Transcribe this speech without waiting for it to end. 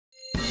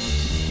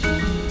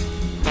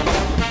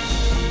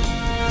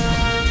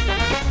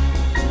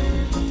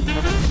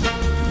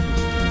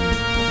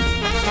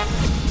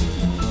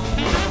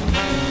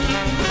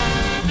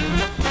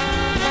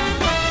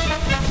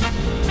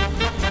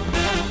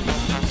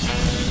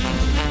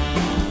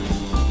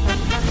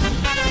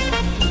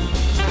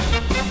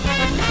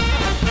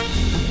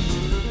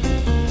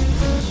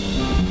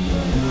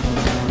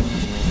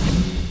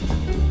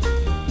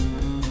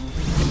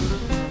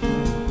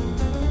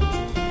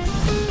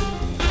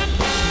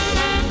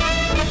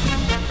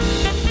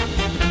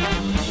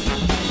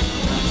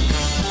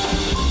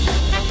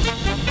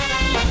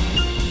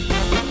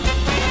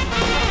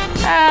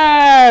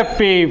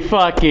Happy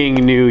fucking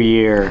New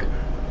Year.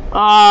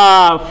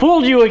 Ah,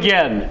 fooled you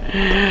again.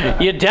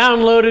 You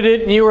downloaded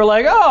it and you were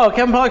like, oh,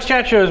 Kevin Pollak's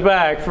chat show's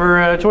back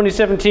for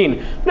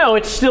 2017. No,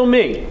 it's still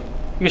me.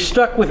 You're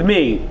stuck with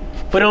me,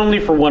 but only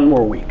for one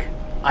more week.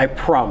 I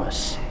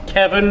promise.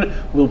 Kevin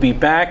will be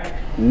back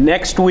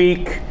next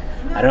week.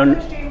 No, I don't.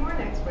 It's Jay Moore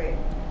next week.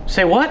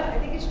 Say what? I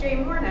think it's Jay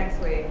Moore next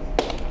week.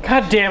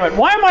 God damn it.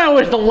 Why am I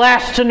always the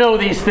last to know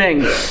these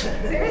things?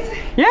 Seriously?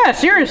 Yeah,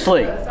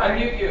 seriously. I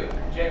mute you,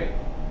 Jamie.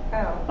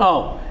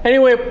 Oh.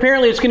 Anyway,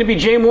 apparently it's going to be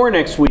Jay Moore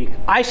next week.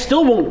 I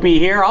still won't be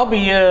here. I'll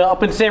be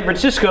up in San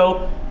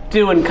Francisco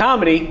doing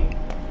comedy.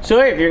 So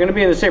hey, if you're going to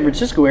be in the San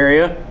Francisco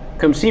area,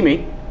 come see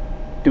me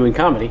doing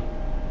comedy.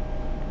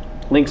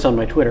 Links on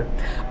my Twitter.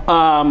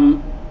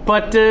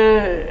 But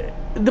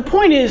the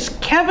point is,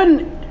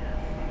 Kevin,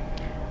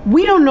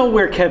 we don't know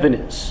where Kevin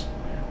is.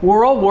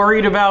 We're all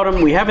worried about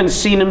him. We haven't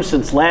seen him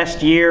since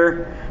last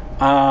year.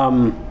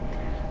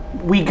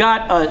 We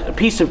got a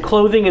piece of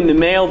clothing in the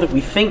mail that we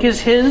think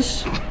is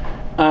his.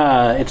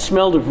 It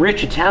smelled of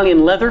rich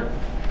Italian leather.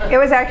 It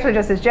was actually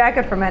just his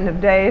jacket from End of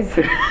Days.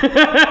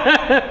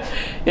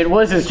 It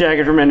was his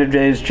jacket from End of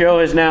Days.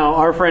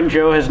 Our friend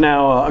Joe has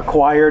now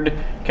acquired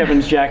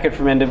Kevin's jacket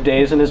from End of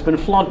Days and has been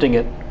flaunting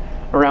it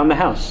around the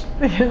house.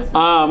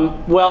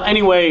 Well,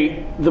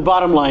 anyway, the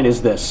bottom line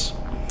is this.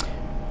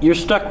 You're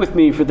stuck with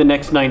me for the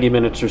next 90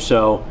 minutes or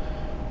so.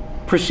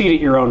 Proceed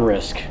at your own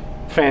risk,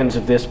 fans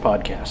of this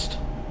podcast.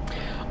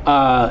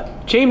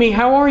 Jamie,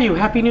 how are you?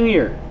 Happy New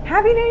Year.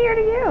 Happy New Year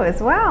to you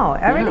as well.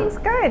 Everything's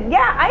good.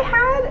 Yeah,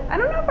 I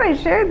don't know if I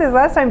shared this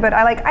last time, but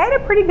I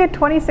had a pretty good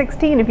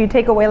 2016 if you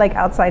take away like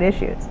outside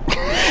issues.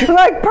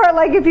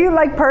 If you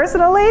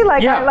personally,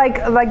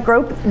 I like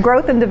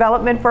growth and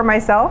development for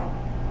myself.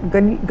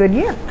 Good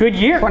year. Good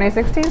year.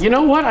 2016. You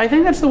know what? I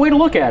think that's the way to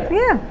look at it.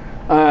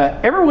 Yeah.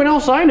 Everyone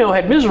else I know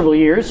had miserable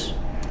years.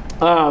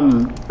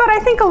 But I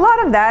think a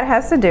lot of that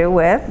has to do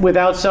with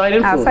outside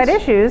influence. Outside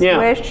issues,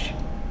 which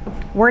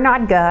we're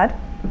not God.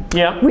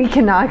 Yeah. We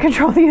cannot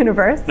control the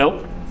universe.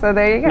 Nope. So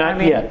there you go.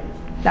 Not yet.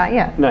 Not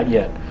yet. Not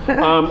yet.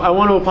 I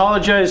want to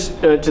apologize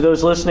to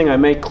those listening. I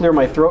may clear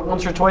my throat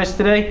once or twice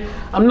today.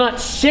 I'm not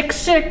sick.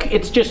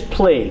 It's just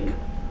plague.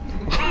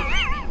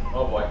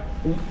 Oh boy.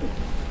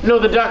 No,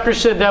 the doctor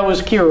said that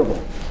was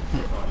curable.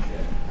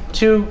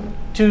 Two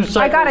cycles.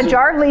 I got a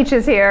jar of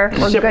leeches here.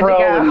 We're good to Cipro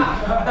go. and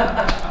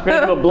we're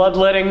gonna do a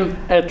bloodletting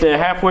at the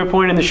halfway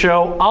point in the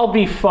show. I'll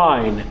be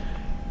fine.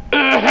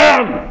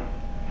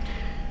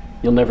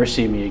 You'll never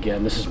see me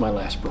again. This is my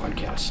last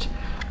broadcast.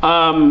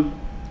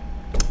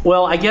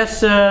 Well, I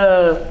guess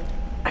I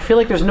feel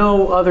like there's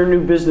no other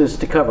new business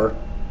to cover.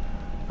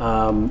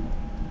 So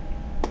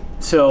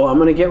I'm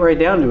going to get right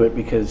down to it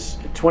because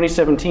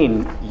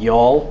 2017,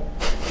 y'all.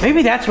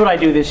 Maybe that's what I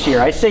do this year.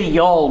 I say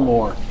y'all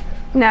more.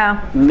 No.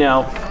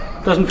 No.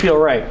 Doesn't feel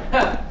right.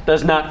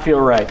 Does not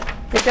feel right.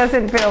 It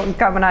doesn't feel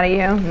coming out of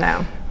you?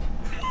 No.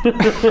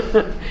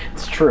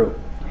 It's true.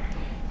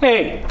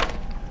 Hey.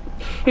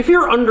 If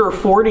you're under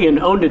 40 and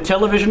owned a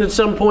television at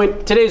some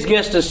point, today's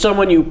guest is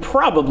someone you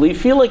probably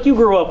feel like you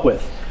grew up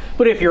with.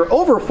 But if you're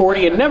over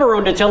 40 and never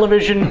owned a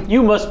television,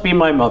 you must be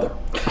my mother.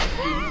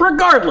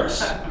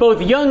 Regardless,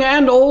 both young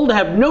and old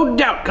have no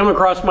doubt come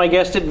across my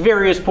guest at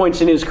various points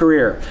in his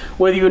career.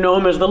 Whether you know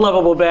him as the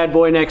lovable bad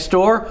boy next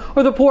door,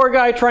 or the poor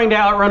guy trying to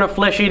outrun a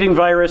flesh-eating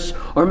virus,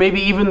 or maybe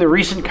even the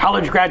recent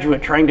college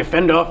graduate trying to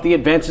fend off the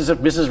advances of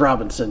Mrs.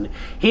 Robinson.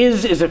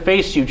 His is a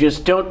face you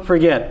just don't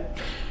forget.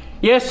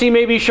 Yes, he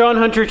may be Sean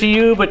Hunter to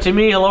you, but to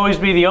me, he'll always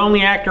be the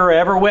only actor I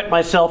ever wet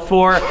myself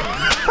for.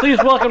 Please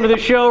welcome to the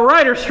show,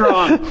 Ryder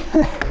Strong.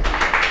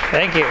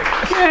 Thank you.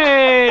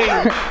 Yay!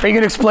 Are you going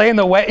to explain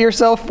the wet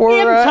yourself for?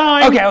 In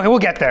time. Okay, we'll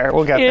get there.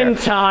 In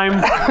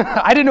time.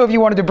 I didn't know if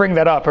you wanted to bring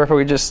that up or if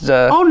we just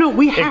oh no,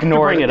 we have to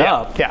bring it yeah,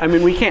 up. Yeah. I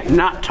mean, we can't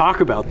not talk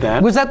about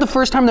that. Was that the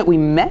first time that we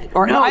met?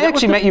 Or no, I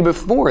actually met you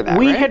before that,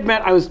 We right? had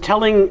met, I was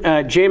telling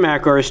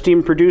J-Mac, our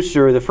esteemed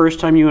producer, the first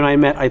time you and I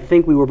met, I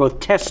think we were both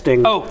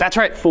testing. Oh, that's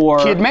right. For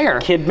Kid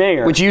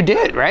Mayor. Which you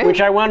did, right?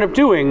 Which I wound up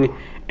doing.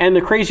 And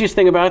the craziest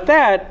thing about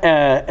that,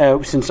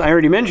 since I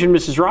already mentioned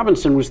Mrs.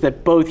 Robinson, was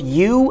that both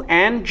you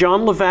and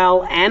John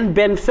Laval and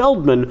Ben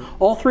Feldman,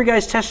 all three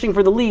guys testing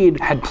for the lead,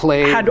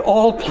 had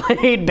all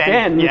played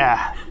Ben.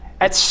 Yeah.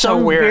 At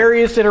some weird.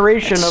 various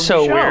iteration of the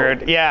show. So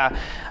weird, yeah.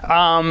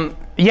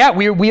 Yeah,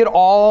 we had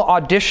all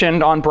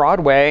auditioned on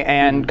Broadway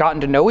and gotten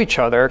to know each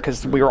other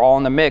because we were all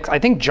in the mix. I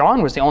think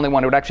John was the only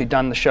one who had actually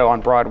done the show on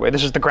Broadway.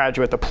 This is The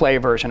Graduate, the play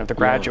version of The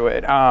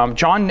Graduate. Yeah.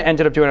 John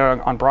ended up doing it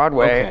on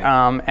Broadway,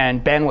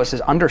 and Ben was his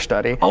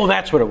understudy. Oh,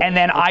 that's what it was. And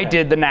then I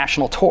did the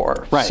national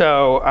tour. Right.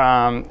 So,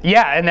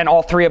 yeah, and then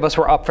all three of us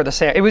were up for the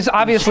same. It was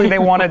obviously they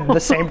wanted the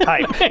same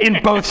type in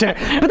both.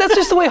 But that's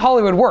just the way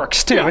Hollywood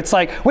works, too. Yeah. It's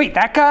like, wait,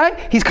 that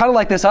guy? He's kind of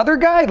like this other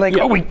guy? Like,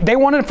 oh, they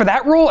wanted him for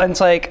that role? And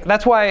it's like,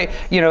 that's why,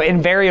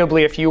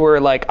 invariably, if you were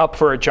like up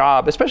for a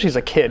job, especially as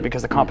a kid,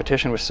 because the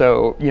competition was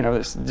so,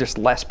 there's just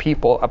less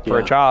people up for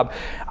a job.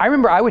 I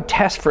remember I would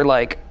test for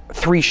like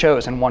 3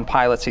 shows in one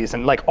pilot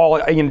season, like all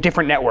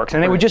different networks,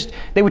 and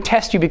they would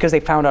test you because they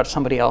found out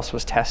somebody else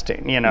was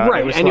testing,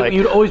 Right, and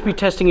you'd always be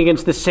testing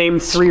against the same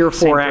 3 or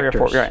 4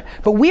 actors. Right.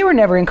 But we were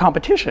never in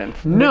competition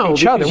with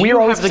each other. We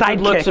were were always always the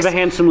good looks sidekicks. of a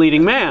handsome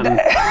leading man,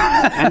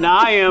 and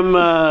I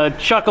am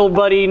Chuckle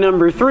Buddy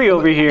number 3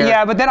 over here.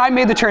 Yeah, but then I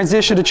made the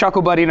transition to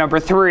Chuckle Buddy number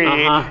 3,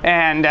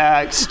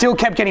 and still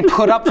kept getting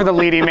put up for the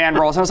leading man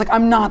roles. I was like,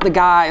 I'm not the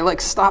guy.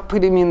 Like, stop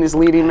putting me in these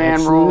leading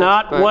man roles.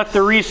 Not what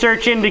the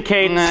research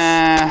indicates.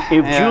 Nah,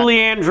 if Julie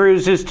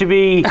Andrews is to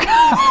be,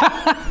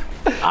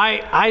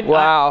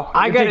 Wow.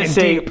 I gotta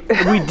say,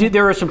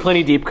 there are some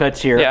plenty deep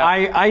cuts here. Yeah.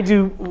 I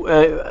do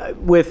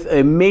with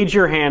a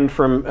major hand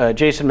from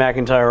Jason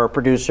McIntyre, our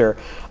producer.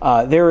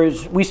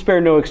 We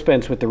spare no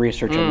expense with the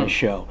research on this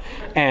show,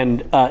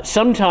 and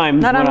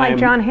sometimes Not unlike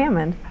John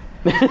Hammond.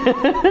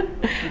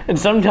 and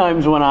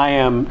sometimes when I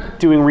am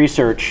doing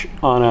research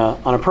on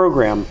a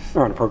program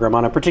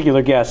on a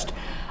particular guest,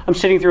 I'm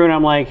sitting through and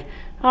I'm like,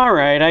 all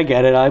right, I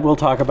get it. I will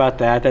talk about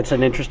that. That's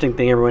an interesting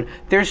thing, everyone.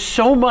 There's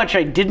so much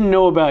I didn't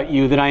know about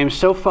you that I am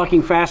so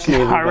fucking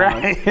fascinated All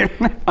about.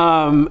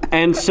 right.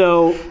 And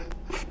so,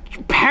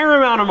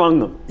 paramount among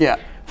them. Yeah.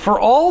 For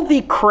all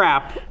the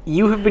crap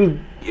you have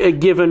been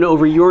given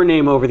over your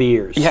name over the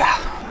years.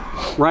 Yeah.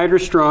 Ryder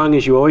Strong,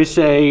 as you always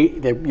say,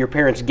 that your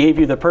parents gave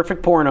you the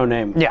perfect porno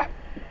name. Yeah.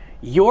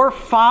 Your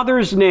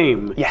father's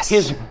name. Yes.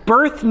 His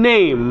birth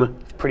name.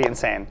 Pretty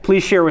insane.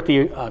 Please share with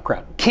the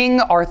crowd.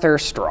 King Arthur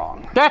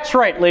Strong. That's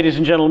right, ladies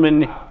and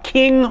gentlemen.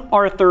 King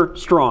Arthur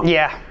Strong.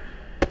 Yeah.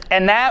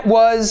 And that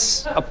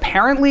was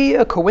apparently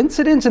a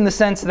coincidence in the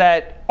sense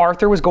that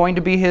Arthur was going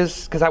to be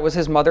because that was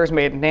his mother's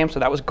maiden name, so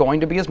that was going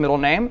to be his middle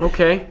name.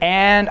 Okay.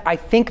 And I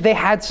think they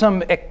had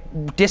some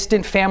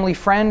distant family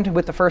friend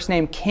with the first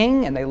name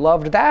King, and they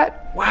loved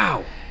that.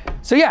 Wow.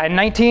 So yeah, in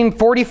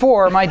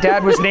 1944, my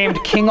dad was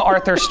named King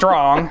Arthur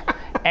Strong,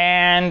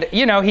 and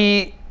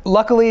he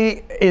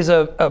luckily is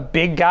a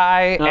big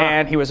guy,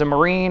 and he was a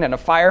Marine and a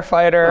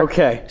firefighter.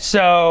 Okay.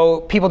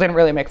 So people didn't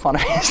really make fun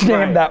of his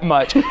name that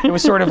much. It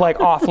was sort of like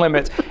off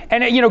limits.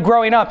 And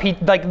growing up,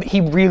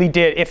 he really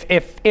did.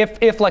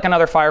 If like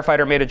another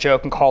firefighter made a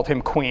joke and called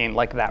him Queen,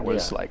 like that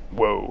was like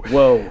whoa.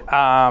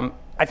 Whoa.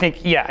 I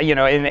think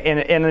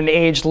in an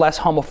age less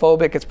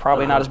homophobic, it's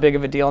probably not as big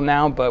of a deal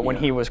now. But when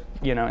he was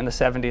in the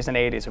 70s and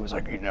 80s, it was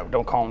like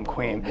don't call him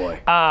Queen. Oh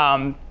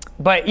boy.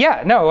 But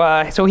yeah,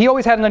 no, so he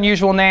always had an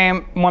unusual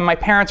name. When my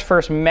parents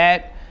first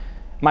met,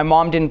 my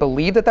mom didn't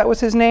believe that was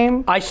his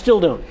name. I still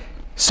don't.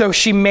 So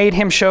she made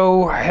him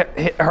show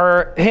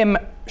her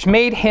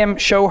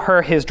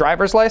his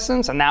driver's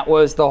license, and that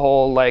was the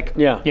whole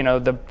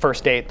the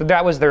first date.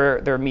 That was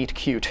their meet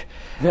cute.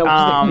 That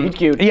was the meet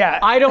cute. Yeah.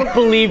 I don't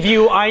believe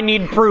you. I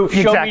need proof.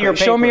 Show me your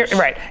papers. Show me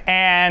right.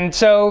 And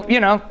so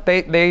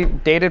they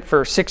dated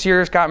for 6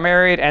 years, got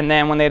married, and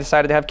then when they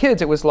decided to have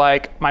kids, it was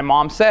like my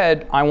mom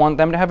said, I want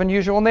them to have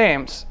unusual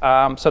names.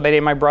 So they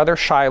named my brother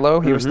Shiloh.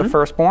 He was the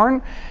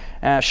firstborn.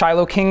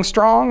 Shiloh King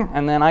Strong,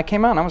 and then I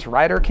came out and I was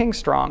Ryder King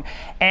Strong.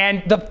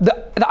 And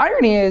the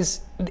irony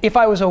is, if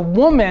I was a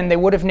woman, they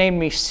would have named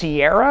me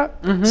Sierra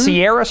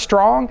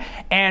Strong.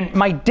 And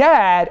my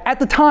dad at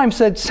the time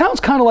said, sounds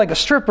kind of like a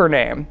stripper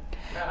name.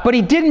 But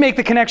he didn't make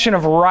the connection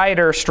of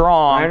Ryder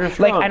Strong.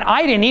 And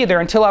I didn't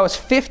either until I was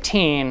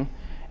 15.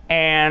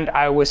 And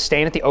I was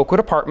staying at the Oakwood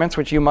Apartments,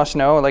 which you must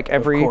know, like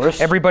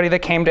everybody that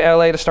came to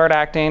LA to start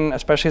acting,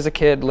 especially as a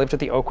kid, lived at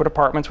the Oakwood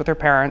Apartments with their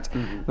parents,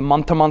 the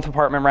month-to-month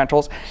apartment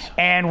rentals.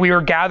 And we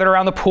were gathered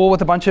around the pool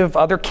with a bunch of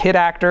other kid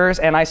actors,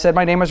 and I said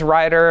my name is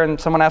Ryder, and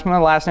someone asked me my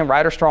last name,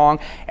 Ryder Strong,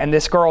 and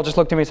this girl just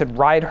looked at me and said,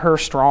 Ride her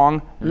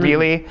strong,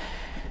 really?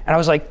 And I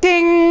was like,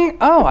 ding!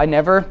 Oh, it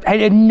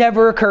had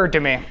never occurred to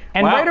me.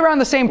 And right around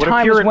the same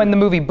time was when the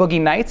movie Boogie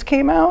Nights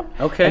came out.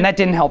 Okay. And that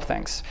didn't help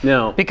things.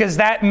 No. Because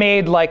that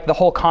made like the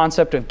whole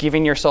concept of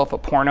giving yourself a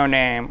porno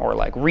name or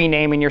like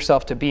renaming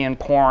yourself to be in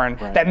porn,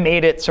 that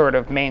made it sort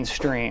of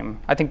mainstream.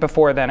 I think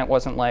before then it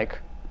wasn't like,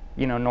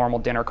 normal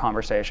dinner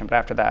conversation. But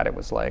after that, it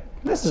was like,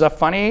 this is a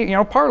funny,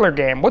 parlor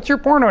game. What's your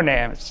porno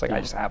name? It's just like,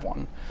 I just have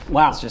one.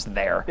 Wow. It's just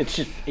there. It's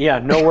just,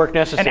 no work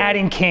necessary. And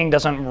adding King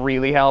doesn't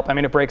really help. I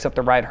mean, it breaks up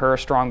the Ride Her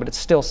Strong, but it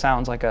still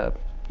sounds like a,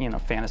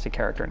 fantasy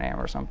character name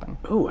or something.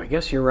 Ooh, I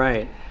guess you're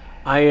right.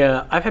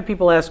 I've had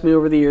people ask me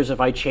over the years if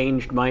I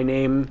changed my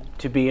name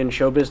to be in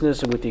show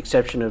business, and with the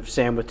exception of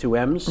Sam with 2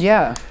 M's.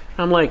 Yeah.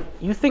 I'm like,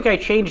 you think I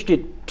changed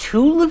it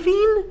to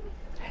Levine?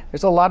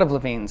 There's a lot of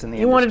Levines in the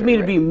industry. You wanted me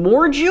to be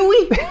more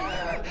Jewy?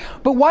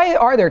 But why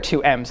are there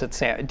 2 M's at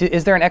Sam?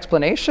 Is there an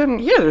explanation?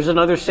 Yeah, there's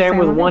another Sam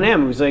with 1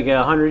 M who's like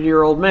a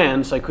 100-year-old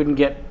man, so I couldn't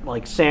get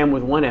like Sam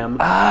with 1 M.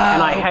 And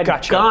I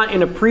had gone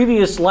in a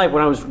previous life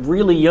when I was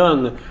really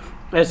young,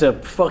 as a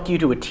fuck you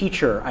to a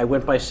teacher, I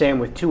went by Sam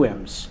with 2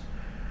 M's.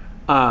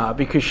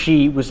 Because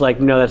she was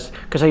like, no, that's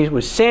because I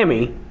was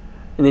Sammy.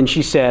 And then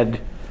she said,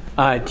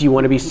 do you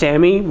want to be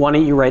Sammy? Why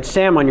don't you write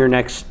Sam on your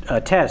next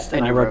test?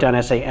 And I wrote down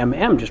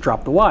S-A-M-M, just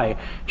drop the Y.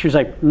 She was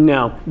like,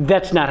 no,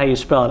 that's not how you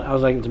spell it. I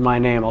was like, it's my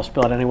name. I'll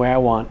spell it any way I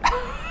want.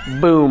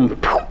 Boom.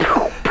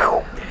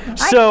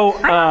 So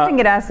I often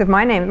get asked if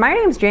my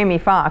name's Jamie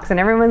Foxx, and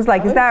everyone's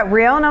like, is that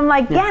real? And I'm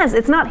like, yes,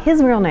 it's not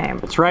his real name.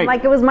 That's right. I'm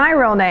like, it was my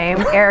real name,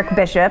 Eric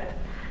Bishop,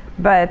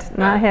 but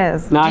not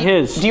his. Not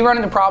his. Do you run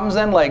into problems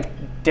then, like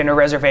dinner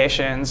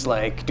reservations?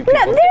 Like, do people?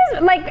 No,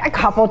 there's like a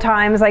couple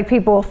times like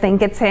people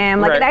think it's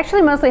him. Like it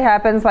actually mostly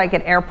happens like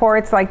at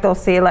airports. Like they'll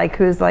see like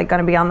who's like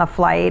going to be on the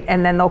flight,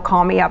 and then they'll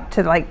call me up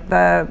to like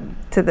the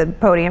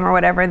podium or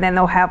whatever, and then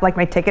they'll have like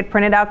my ticket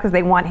printed out because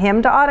they want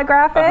him to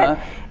autograph it,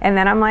 and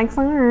then I'm like,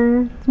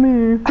 sorry, it's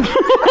me. but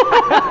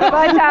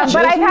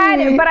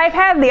I've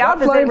had the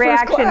opposite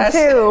reaction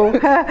too,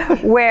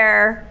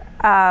 where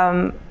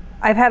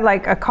I've had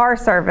like a car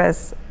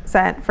service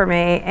sent for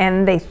me,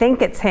 and they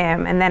think it's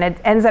him, and then it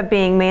ends up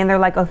being me, and they're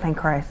like, oh, thank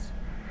Christ.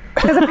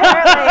 Because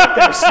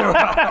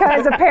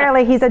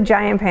apparently he's a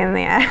giant pain in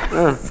the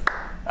ass.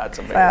 That's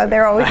amazing. So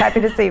they're always happy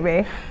to see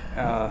me.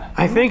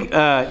 I think,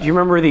 do you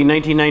remember the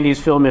 1990s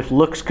film If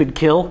Looks Could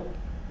Kill?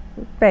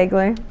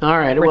 Vaguely. All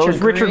right. Well, it was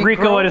Richard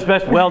Grieco at his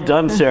best. Well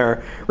done,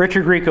 Sarah.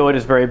 Richard Grieco at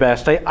his very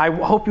best. I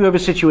hope you have a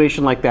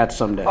situation like that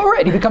someday. All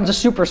right, he becomes a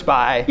super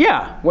spy.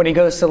 Yeah. When he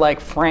goes to like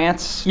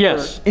France.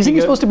 Yes. Isn't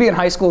he supposed to be in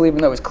high school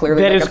even though he's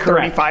clearly like a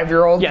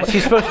 35-year-old? Yes,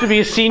 he's supposed to be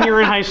a senior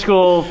in high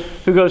school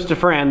who goes to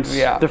France,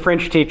 the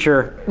French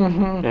teacher.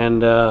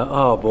 And,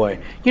 oh boy.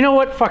 You know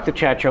what? Fuck the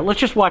chat show. Let's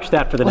just watch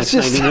that for the next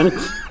 90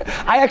 minutes.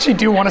 I actually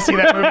do want to see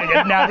that movie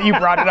again now that you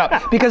brought it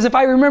up. Because if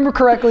I remember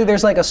correctly,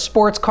 there's like a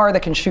sports car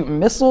that can shoot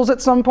missiles at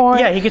some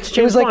point. Yeah, he gets a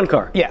James Bond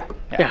car. Yeah.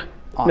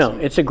 Awesome. No,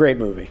 it's a great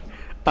movie.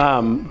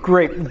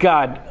 Great.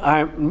 God,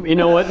 you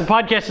know what? The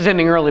podcast is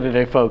ending early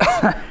today, folks.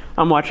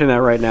 I'm watching that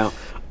right now.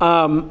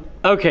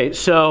 Okay,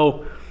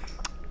 so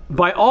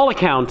by all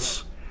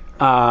accounts,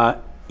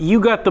 you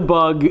got the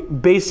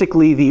bug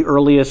basically the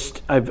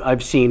earliest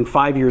I've seen,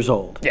 5 years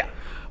old. Yeah.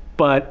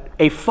 But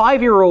a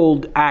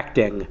 5-year-old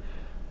acting,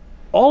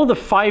 all of the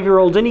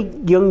 5-year-olds, any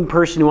young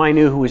person who I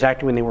knew who was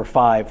acting when they were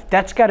 5,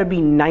 that's got to be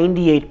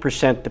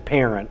 98% the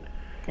parent.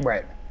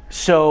 Right.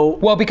 So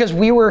well, because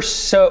we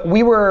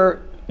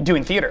were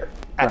doing theater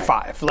at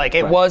 5. Like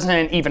it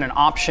wasn't even an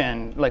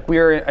option. Like we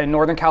were in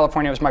Northern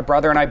California. It was my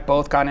brother and I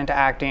both got into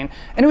acting,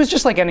 and it was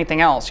just like anything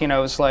else. You know,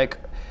 it was like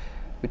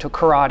we took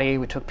karate,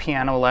 we took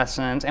piano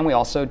lessons, and we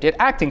also did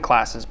acting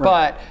classes.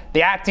 But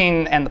the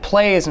acting and the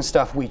plays and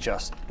stuff we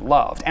just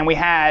loved, and we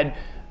had.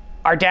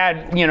 Our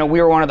dad, you know, we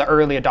were one of the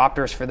early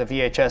adopters for the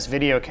VHS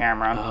video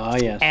camera. Oh,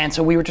 yes. And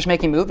so we were just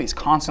making movies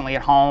constantly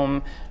at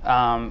home.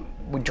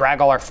 We'd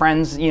drag all our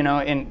friends, you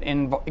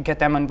know, get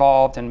them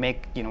involved and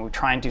make, you know, we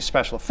try and do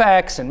special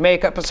effects and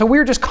makeup. So we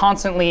were just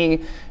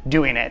constantly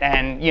doing it.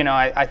 And, you know,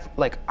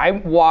 I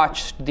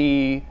watched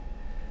the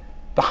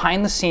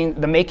behind the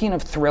scenes, the making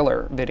of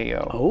Thriller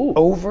video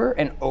over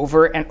and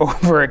over and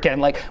over again.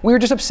 Like we were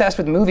just obsessed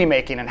with movie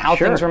making and how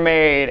things were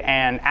made,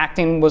 and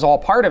acting was all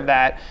part of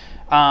that.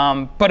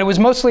 But it was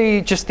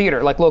mostly just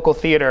theater, like local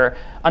theater,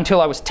 until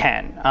I was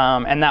 10.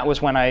 And that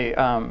was when I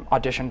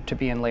auditioned to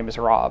be in Les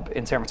Miserables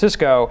in San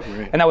Francisco.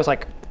 And that was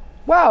like,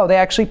 wow, they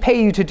actually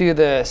pay you to do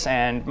this.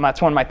 And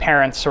that's when my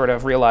parents sort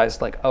of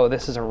realized like, oh,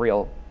 this is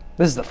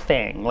the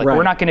thing. Like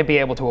we're not going to be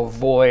able to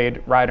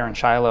avoid Ryder and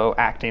Shiloh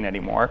acting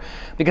anymore.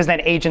 Because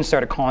then agents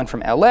started calling from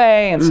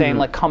LA and saying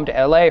like, come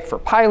to LA for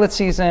pilot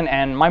season.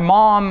 And my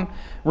mom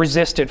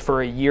resisted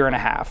for a year and a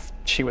half.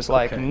 She was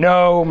like,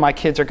 no, my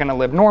kids are going to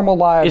live normal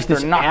lives. Is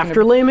this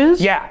after Les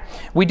Mis? Yeah.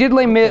 We did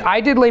Les Mis.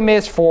 I did Les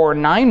Mis for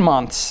 9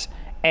 months,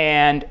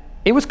 and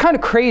it was kind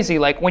of crazy.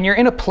 Like when you're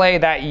in a play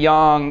that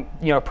young,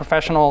 you know,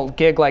 professional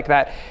gig like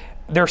that,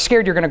 they're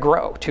scared you're going to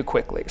grow too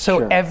quickly.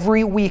 So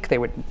every week they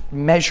would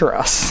measure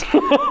us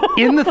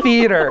in the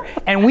theater,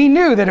 and we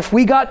knew that if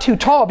we got too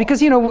tall,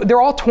 because you know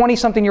they're all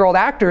 20-something-year-old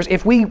actors,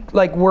 if we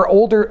like were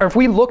older, or if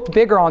we looked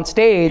bigger on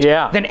stage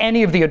than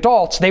any of the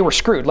adults, they were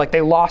screwed. Like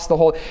they lost the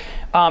whole.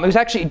 It was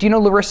actually, do you know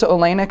Larissa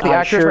Oleynik, the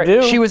actress? Sure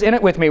do. She was in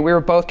it with me. We were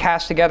both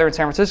cast together in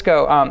San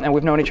Francisco, and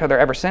we've known each other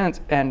ever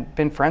since, and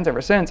been friends ever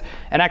since,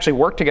 and actually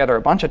worked together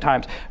a bunch of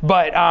times.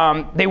 But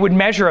they would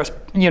measure us,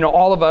 you know,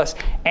 all of us,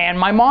 and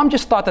my mom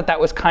just thought that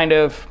that was kind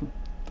of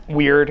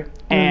weird.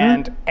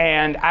 And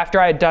after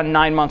I had done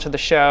 9 months of the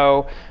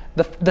show,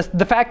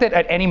 the fact that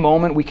at any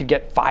moment we could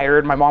get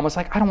fired, my mom was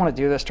like, I don't want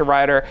to do this to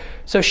Ryder.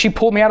 So she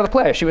pulled me out of the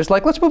play. She was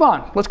like, let's move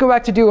on. Let's go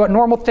back to do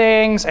normal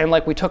things. And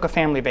like we took a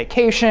family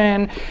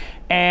vacation.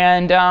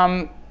 And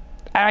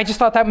I just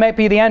thought that might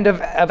be the end of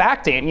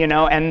acting, you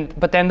know.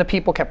 But then the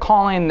people kept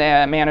calling,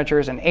 the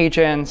managers and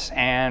agents,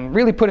 and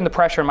really putting the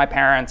pressure on my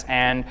parents.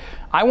 And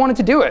I wanted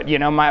to do it, you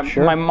know. My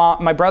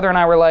mom, my brother and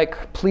I were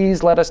like,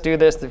 please let us do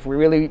this. If we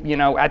really, you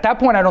know, at that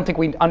point I don't think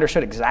we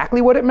understood exactly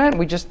what it meant.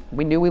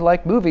 We knew we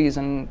liked movies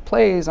and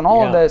plays and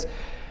all of this.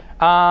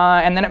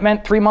 And then it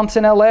meant 3 months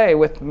in LA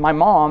with my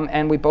mom,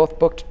 and we both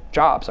booked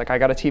jobs. Like I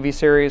got a TV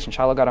series and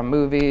Shiloh got a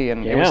movie,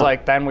 and it was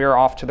like then we were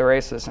off to the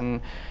races.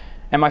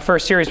 And my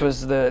first series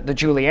was the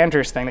Julie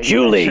Andrews thing.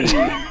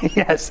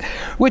 Yes,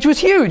 which was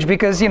huge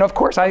because, you know, of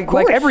course, like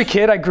every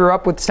kid, I grew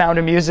up with Sound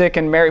of Music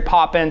and Mary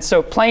Poppins.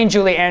 So playing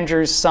Julie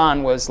Andrews'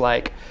 son was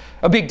like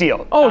a big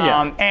deal.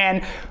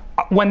 And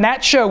when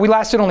that show, we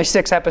lasted only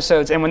 6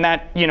 episodes, and when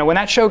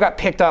that show got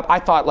picked up, I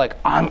thought like,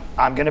 I'm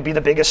gonna be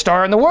the biggest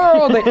star in the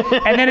world.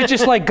 And then it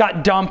just like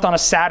got dumped on a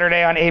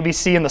Saturday on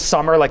ABC in the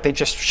summer. Like they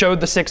just showed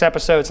the 6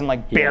 episodes and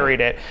like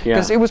buried it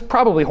because it was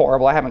probably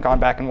horrible. I haven't gone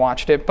back and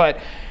watched it, but.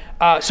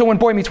 So when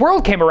Boy Meets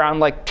World came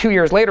around, like 2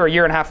 years later, a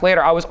year and a half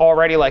later, I was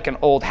already like an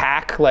old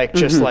hack, like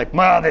just like,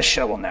 well, this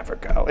show will never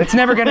go. It's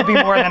never going to be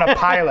more than a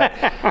pilot.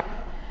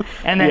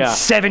 And then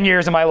 7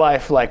 years of my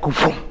life, like,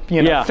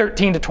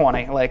 13 to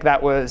 20, like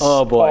that was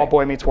all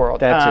Boy Meets World.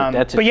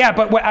 That's it. But yeah,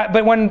 but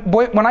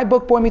when I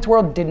booked Boy Meets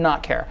World, did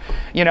not care.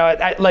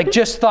 I like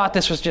just thought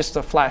this was just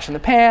a flash in the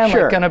pan,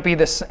 like gonna be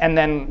this, and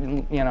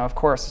then of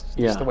course, it's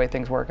just the way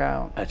things work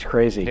out. That's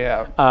crazy.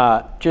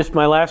 Yeah. Just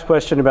my last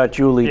question about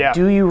Julie. Yeah.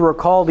 Do you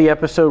recall the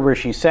episode where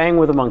she sang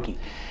with a monkey?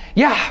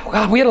 Yeah,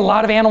 God, we had a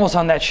lot of animals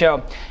on that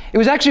show. It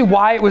was actually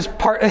why it was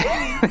part.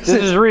 This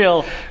is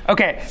real.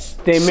 Okay.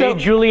 They made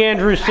Julie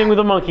Andrews sing with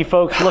a monkey,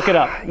 folks. Look it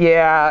up.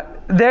 Yeah.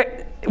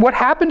 What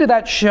happened to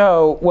that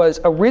show was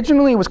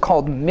originally it was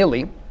called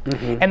Millie,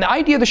 and the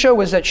idea of the show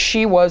was that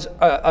she was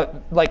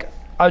like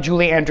a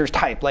Julie Andrews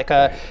type, like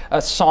a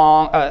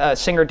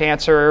singer,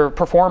 dancer,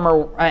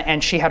 performer,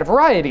 and she had a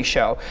variety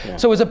show. Yeah.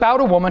 So it was about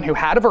a woman who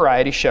had a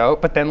variety show,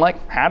 but then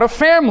like had a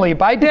family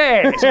by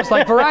day. So it was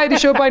like variety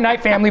show by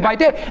night, family by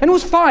day. And it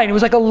was fine. It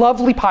was like a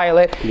lovely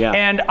pilot. Yeah.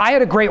 And I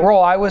had a great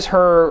role. I was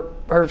her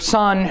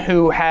son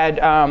who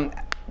had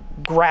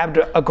grabbed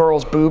a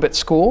girl's boob at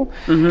school,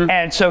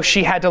 and so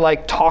she had to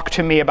like talk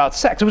to me about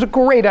sex. It was a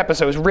great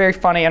episode. It was very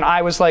funny, and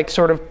I was like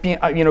sort of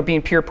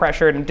being peer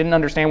pressured and didn't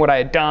understand what I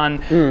had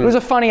done. It was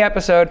a funny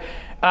episode.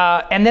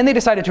 And then they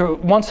decided to,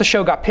 once the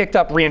show got picked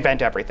up,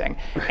 reinvent everything,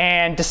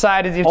 and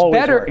decided it's Always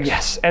better. works.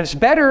 Yes, and it's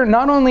better.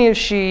 Not only is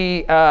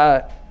she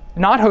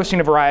not hosting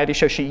a variety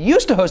show, she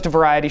used to host a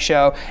variety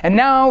show, and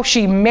now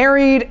she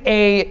married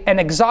an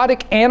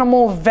exotic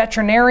animal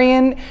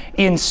veterinarian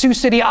in Sioux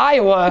City,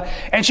 Iowa,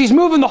 and she's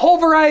moving the whole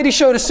variety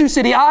show to Sioux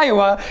City,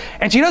 Iowa,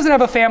 and she doesn't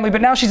have a family,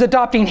 but now she's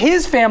adopting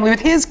his family with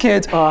his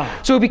kids.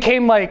 So it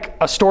became like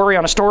a story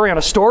on a story on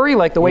a story,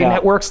 like the way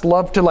networks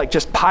love to like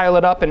just pile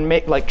it up and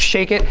make like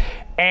shake it.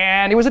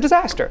 And it was a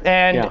disaster.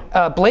 And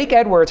Blake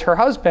Edwards, her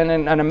husband,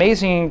 and an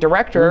amazing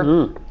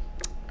director,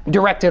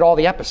 directed all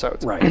the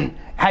episodes. Right.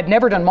 Had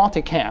never done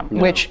multicam,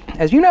 which,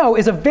 as you know,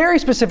 is a very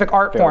specific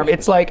art form.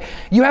 It's like,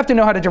 you have to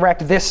know how to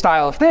direct this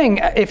style of thing.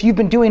 If you've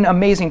been doing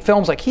amazing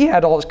films like he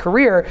had all his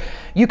career,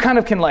 you kind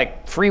of can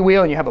like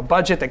freewheel and you have a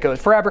budget that goes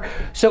forever.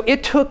 So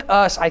it took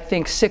us, I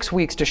think, 6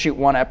 weeks to shoot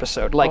one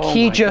episode. Like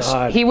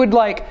he would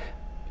like,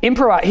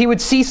 improvise. He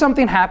would see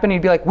something happen.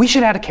 He'd be like, "We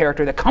should add a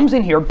character that comes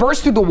in here,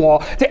 bursts through the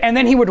wall," and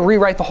then he would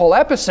rewrite the whole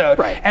episode.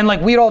 Right. And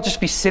like we'd all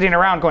just be sitting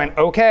around going,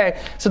 "Okay."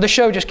 So the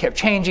show just kept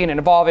changing and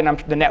evolving.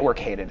 The network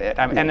hated it.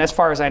 And as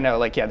far as I know,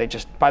 like they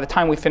just by the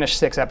time we finished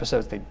 6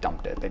 episodes, they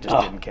dumped it. They just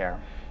didn't care.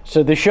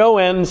 So the show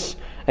ends,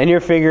 and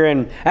you're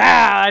figuring,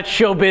 that's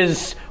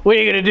showbiz. What are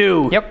you gonna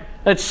do? Yep.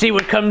 Let's see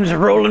what comes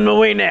rolling my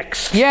way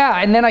next. Yeah.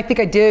 And then I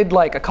think I did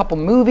like a couple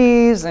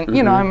movies, and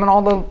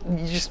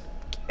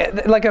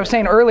like I was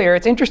saying earlier,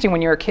 it's interesting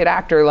when you're a kid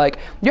actor, like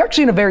you're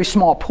actually in a very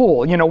small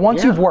pool,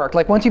 once you've worked,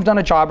 like once you've done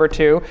a job or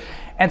two.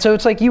 And so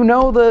it's like,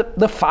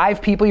 the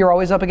 5 people you're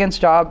always up against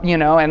job,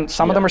 and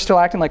some of them are still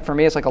acting. Like for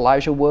me, it's like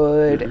Elijah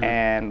Wood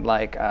and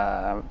like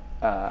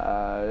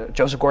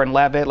Joseph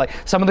Gordon-Levitt. Like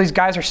some of these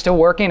guys are still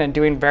working and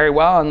doing very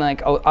well, and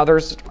like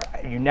others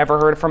you never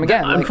heard from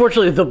again.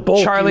 Unfortunately, the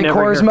bulk Charlie you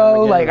never hear from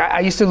Korsmo, again. like I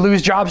used to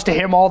lose jobs to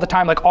him all the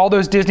time. Like all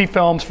those Disney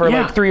films for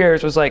like 3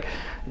 years was like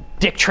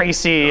Dick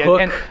Tracy,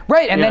 and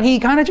then he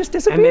kind of just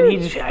disappeared.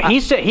 And then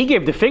he said he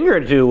gave the finger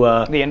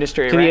to the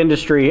industry. The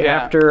industry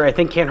after I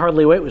think Can't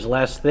Hardly Wait was the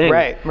last thing.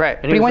 Right.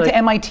 And But he went to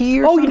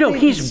MIT or something.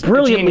 He's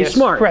brilliantly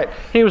smart. Right.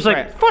 He was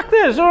like, fuck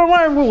this. What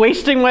am I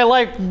wasting my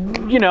life, at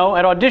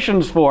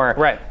auditions for?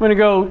 Right. I'm gonna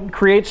go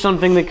create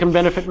something that can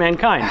benefit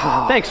mankind.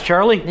 Thanks,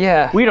 Charlie.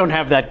 Yeah. We don't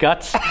have that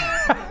guts.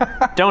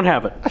 Don't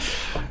have it.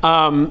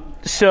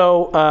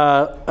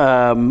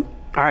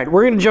 All right,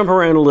 we're going to jump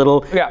around a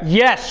little. Yeah.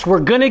 Yes, we're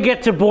going to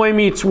get to Boy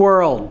Meets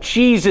World.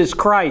 Jesus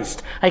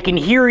Christ. I can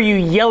hear you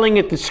yelling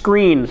at the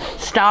screen.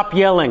 Stop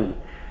yelling.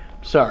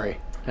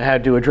 Sorry, I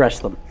had to address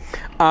them.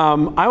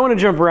 I want to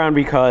jump around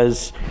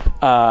because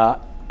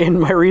in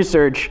my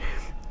research,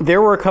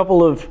 there were a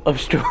couple of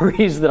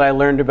stories that I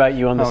learned about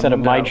you on the set of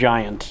My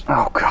Giant.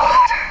 Oh,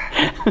 God.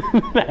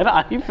 That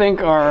I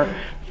think are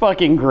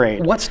fucking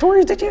great. What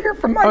stories did you hear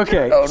from My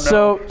Giant?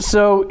 Okay,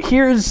 so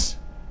here's...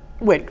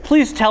 Wait,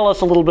 please tell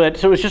us a little bit.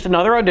 So it was just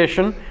another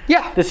audition.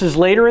 Yeah. This is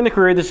later in the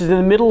career. This is in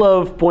the middle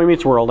of Boy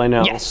Meets World, I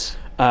know. Yes.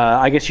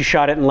 I guess you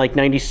shot it in like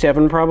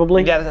 97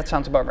 probably. Yeah, that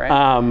sounds about right.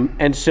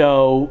 And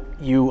so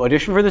you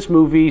auditioned for this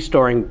movie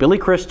starring Billy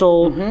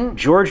Crystal,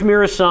 George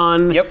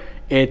Mirasan. Yep.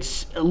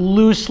 It's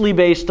loosely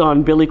based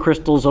on Billy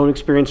Crystal's own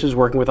experiences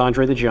working with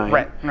Andre the Giant.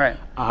 Right.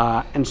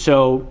 And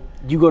so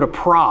you go to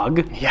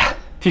Prague. Yeah.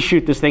 to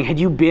shoot this thing. Had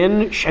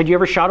you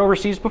ever shot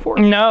overseas before?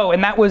 No,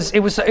 and it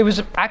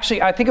was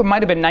actually, I think it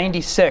might have been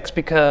 96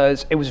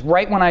 because it was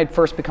right when I had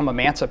first become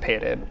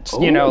emancipated.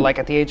 You know, like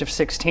at the age of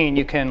 16,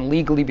 you can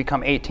legally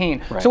become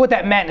 18. Right. So what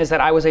that meant is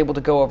that I was able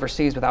to go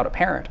overseas without a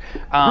parent.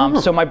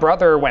 So my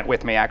brother went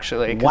with me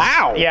actually.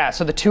 Wow. Yeah,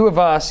 so the two of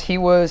us, he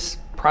was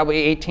probably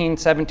 18,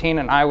 17,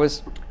 and I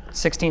was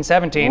 16,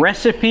 17.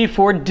 Recipe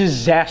for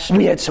disaster.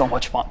 We had so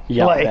much fun.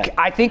 Yeah, like,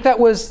 I think that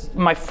was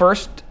my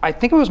first,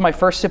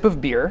 sip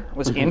of beer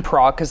was in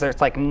Prague because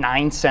there's like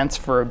 9 cents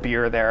for a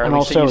beer there. And at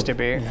least also, it used to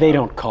be. They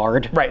don't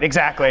card. Right,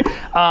 exactly.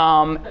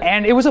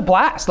 And it was a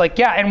blast. Like,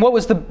 yeah, and what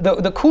was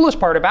the coolest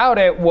part about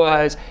it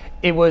was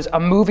a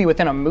movie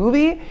within a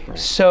movie. Right.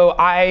 So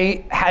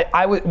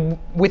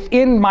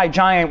within my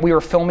giant, we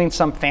were filming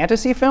some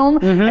fantasy film,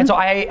 and so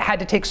I had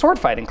to take sword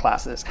fighting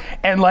classes.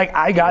 And like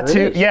I got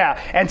to,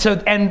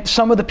 and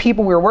some of the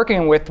people we were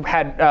working with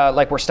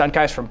had were stunt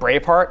guys from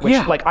Braveheart,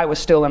 which like I was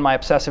still in my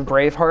obsessive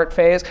Braveheart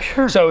phase.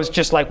 Sure. So it was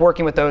just like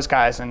working with those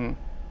guys. And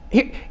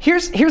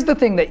here's the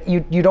thing that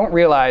you don't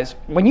realize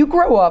when you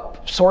grow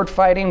up sword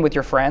fighting with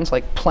your friends,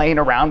 like playing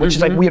around, which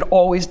is like we had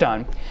always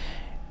done.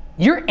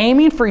 You're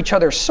aiming for each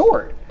other's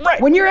sword. Right.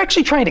 When you're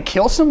actually trying to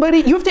kill somebody,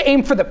 you have to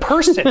aim for the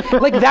person.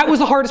 Like that was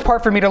the hardest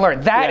part for me to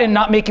learn. That and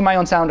not making my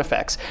own sound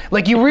effects.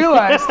 Like you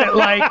realize that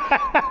like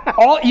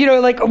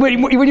like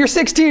when you're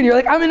 16, you're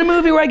like, I'm in a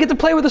movie where I get to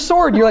play with a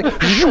sword. And you're like,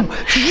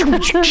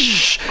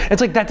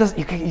 it's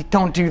like you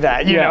don't do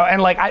that, you know.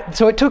 And like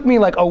so it took me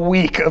like a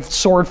week of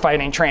sword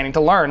fighting training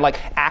to learn. Like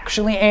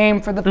actually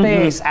aim for the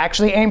face,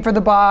 actually aim for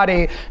the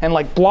body, and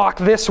like block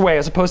this way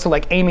as opposed to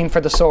like aiming for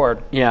the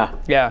sword. Yeah.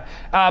 Yeah.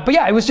 But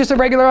yeah, it was just a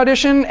regular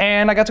audition,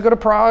 and I got to go to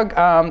Prague.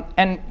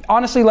 And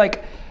honestly,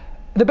 like,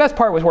 the best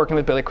part was working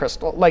with Billy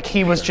Crystal. Like,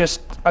 he was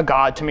just a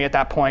god to me at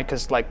that point,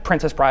 because like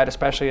Princess Bride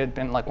especially had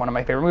been like one of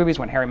my favorite movies,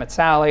 When Harry Met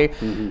Sally.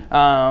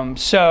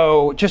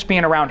 So just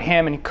being around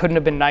him, and he couldn't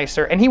have been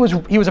nicer. And he was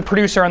a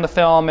producer on the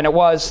film, and it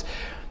was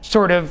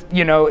sort of,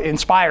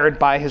 inspired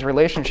by his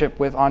relationship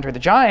with Andre the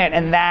Giant,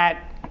 and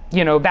that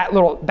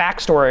little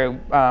backstory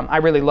I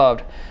really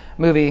loved.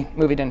 Movie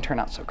didn't turn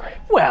out so great.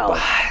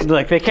 Well,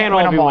 look, they can't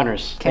all be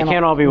winners. They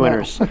can't all be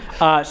winners.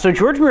 So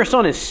George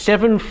Mirasan is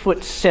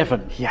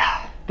 7'7".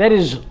 Yeah, that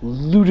is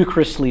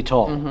ludicrously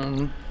tall.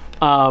 And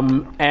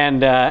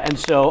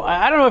so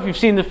I don't know if you've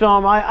seen the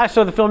film. I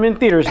saw the film in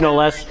theaters, no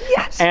less.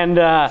 Yes. And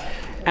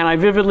I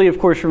vividly, of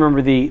course,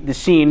 remember the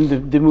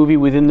scene, the movie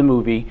within the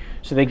movie.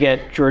 So they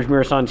get George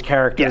Mirasan's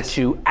character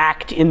to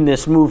act in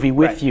this movie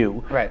with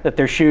you that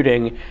they're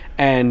shooting,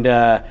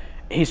 and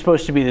he's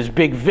supposed to be this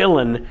big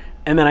villain.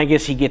 And then I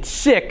guess he gets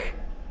sick,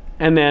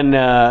 and then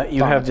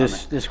you have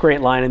this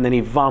great line, and then he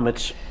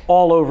vomits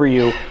all over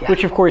you,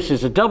 which of course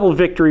is a double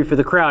victory for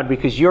the crowd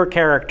because your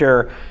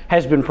character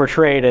has been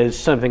portrayed as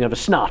something of a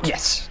snot.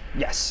 Yes,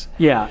 yes.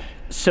 Yeah,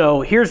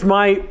 so here's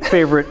my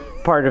favorite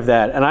part of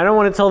that, and I don't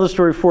want to tell the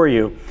story for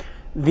you.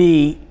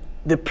 The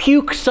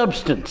puke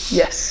substance.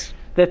 Yes.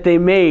 That they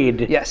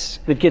made,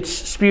 that gets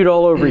spewed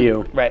all over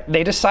you. Right.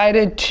 They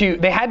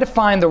had to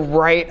find the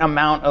right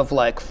amount of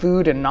like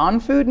food and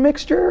non-food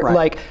mixture. Right.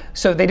 Like,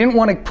 so they didn't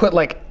want to put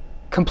like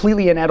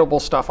completely inedible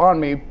stuff on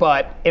me,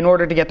 but in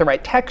order to get the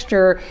right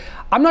texture,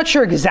 I'm not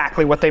sure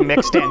exactly what they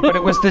mixed in, but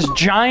it was this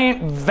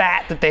giant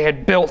vat that they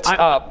had built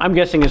up. I'm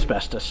guessing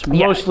asbestos.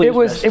 Mostly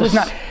asbestos. It was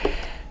not.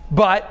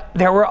 But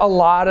there were a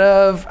lot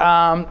of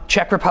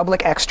Czech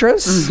Republic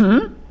extras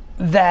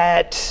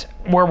that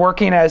were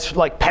working as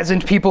like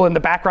peasant people in the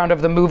background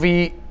of the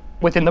movie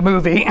within the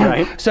movie.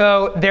 Right.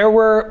 So there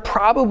were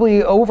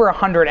probably over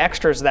 100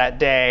 extras that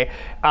day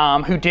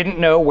who didn't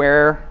know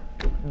where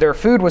their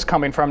food was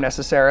coming from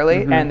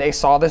necessarily, and they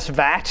saw this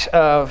vat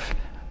of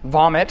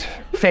vomit,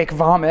 fake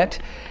vomit,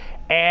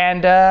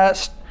 and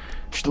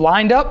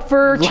lined up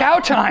for chow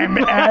time.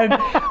 And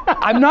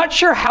I'm not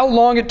sure how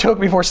long it took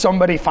before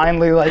somebody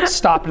finally like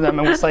stopped them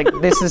and was like,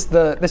 this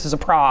is a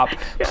prop.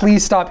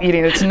 Please stop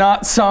eating. It's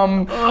not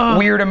some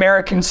weird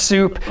American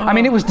soup. I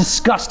mean, it was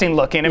disgusting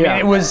looking. I mean,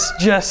 it was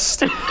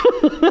just, I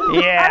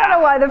don't know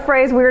why the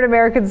phrase weird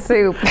American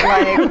soup.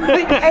 Like,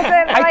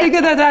 I think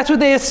that's what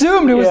they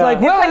assumed. It was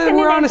like, well, like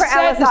we're on a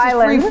set, this is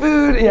free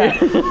food. Yeah.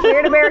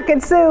 Weird American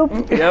soup.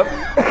 Yep.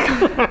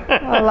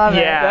 I love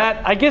it.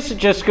 That, I guess it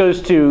just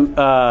goes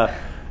to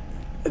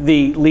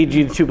lead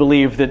you to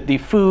believe that the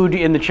food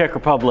in the Czech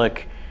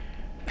Republic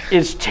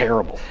is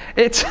terrible.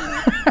 It's,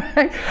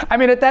 I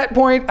mean, at that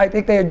point, I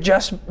think they had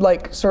just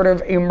like sort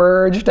of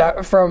emerged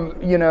from,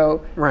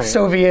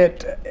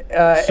 Soviet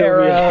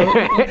era.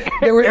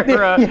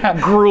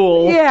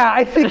 Gruel. Yeah,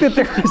 I think that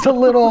there was a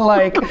little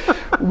like,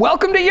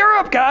 welcome to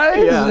Europe,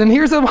 guys, and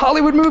here's a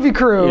Hollywood movie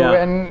crew,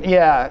 and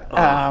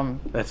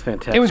that's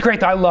fantastic. It was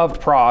great though. I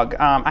loved Prague.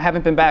 I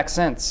haven't been back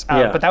since,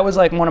 but that was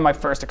like one of my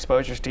first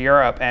exposures to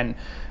Europe, and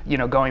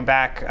going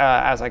back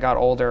as I got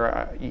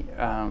older,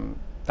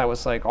 that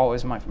was like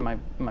always my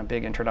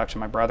big introduction.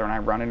 My brother and I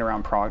running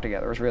around Prague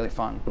together. It was really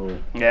fun. I'll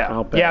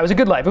Yeah, bet. yeah, it was a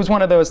good life. It was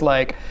one of those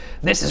like,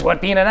 this is what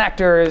being an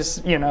actor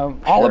is, you know,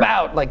 all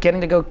about. Like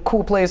getting to go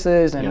cool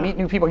places and meet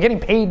new people, getting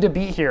paid to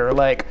be here,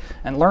 like,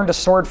 and learn to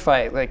sword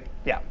fight. Like,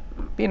 yeah,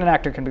 being an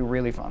actor can be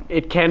really fun.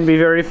 It can be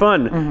very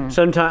fun.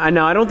 Sometimes.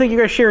 Now, I don't think you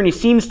guys share any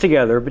scenes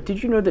together, but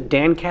did you know that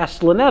Dan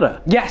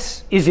Castellaneta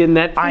Yes. is in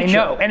that feature? I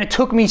know, and it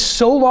took me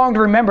so long to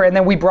remember, and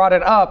then we brought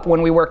it up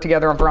when we worked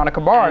together on Veronica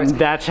Mars. And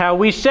that's how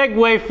we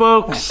segue,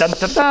 folks. Dun,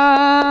 dun,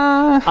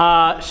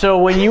 dun. So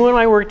when you and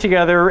I worked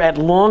together at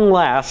long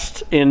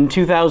last in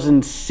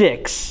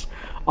 2006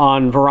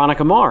 on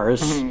Veronica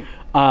Mars,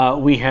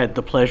 we had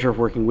the pleasure of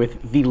working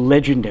with the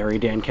legendary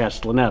Dan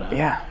Castellaneta.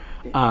 Yeah.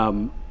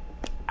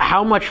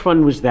 How much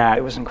fun was that?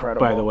 It was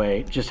incredible. By the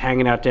way, just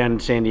hanging out down in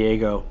San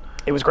Diego.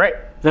 It was great.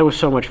 That was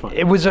so much fun.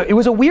 It was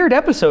a weird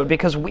episode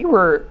because we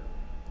were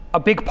a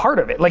big part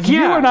of it. Like you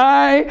Yeah. and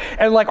I,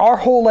 and like our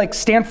whole like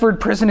Stanford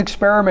prison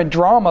experiment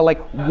drama,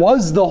 like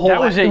was the whole.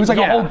 That was it, It was like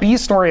a yeah. whole B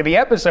story of the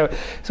episode.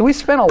 So we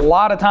spent a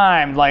lot of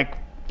time like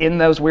in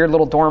those weird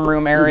little dorm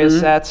room area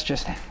sets.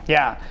 Just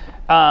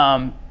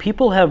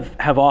People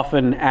have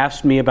often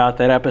asked me about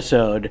that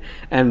episode,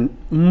 and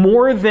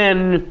more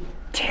than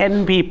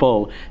 10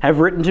 people have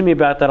written to me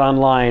about that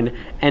online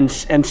and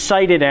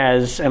cited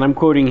as, and I'm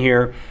quoting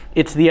here,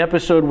 it's the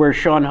episode where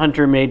Sean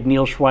Hunter made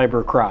Neil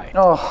Schreiber cry.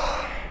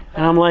 Oh.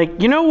 And I'm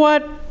like, you know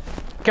what,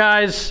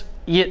 guys,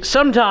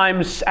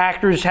 sometimes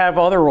actors have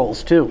other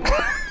roles too.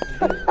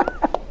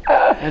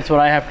 That's what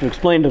I have to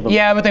explain to them.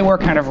 Yeah, but they were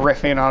kind of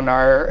riffing on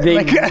our.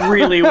 They like,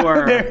 really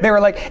were. they were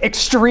like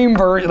extreme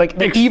like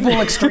the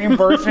evil extreme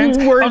versions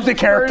of the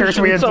characters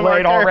we had versions of our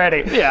played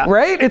already. Yeah.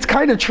 Right? It's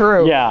kind of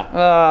true.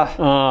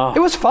 Yeah. It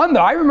was fun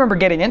though. I remember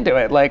getting into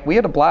it. Like we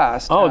had a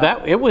blast. Oh,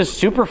 it was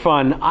super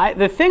fun.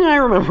 The thing I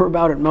remember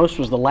about it most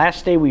was the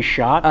last day we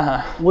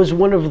shot was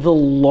one of the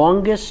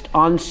longest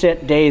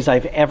on-set days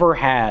I've ever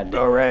had.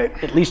 Oh, right.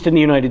 At least in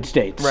the United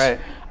States. Right.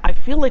 I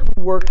feel like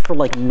we worked for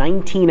like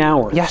 19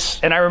 hours.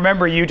 Yes. And I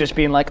remember you just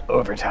being like,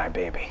 overtime,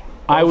 baby.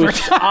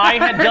 I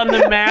had done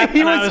the math,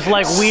 and I was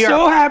like, we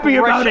so are happy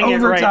about crushing it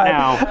right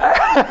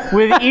overtime. now.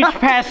 With each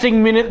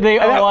passing minute, they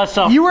owe us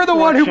a You were the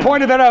one who fortune.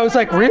 pointed that out. I was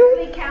like, really?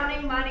 Really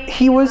counting money.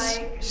 He was.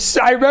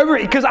 I remember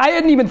because I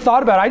hadn't even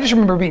thought about it. I just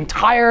remember being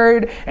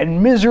tired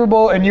and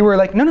miserable, and you were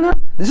like, "No,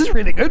 this is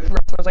really good for us."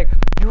 I was like,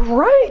 "You're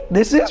right.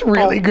 This is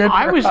really good." For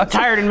I was us.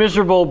 tired and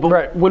miserable,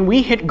 but when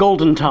we hit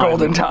golden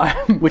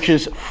time, which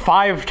is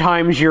 5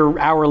 times your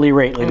hourly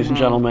rate, ladies and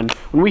gentlemen,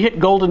 when we hit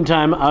golden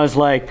time, I was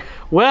like,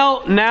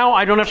 well, now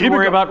I don't have to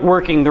worry about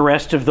working the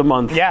rest of the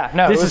month. Yeah,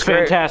 no, this it was is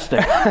great.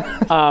 fantastic.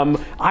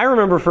 I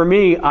remember for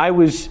me, I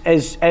was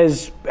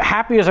as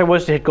happy as I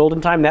was to hit golden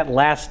time. That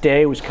last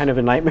day was kind of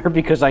a nightmare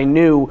because I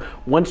knew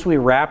once we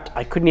wrapped,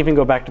 I couldn't even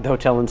go back to the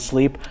hotel and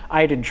sleep.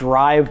 I had to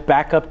drive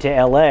back up to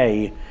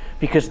LA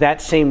because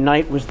that same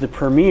night was the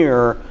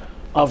premiere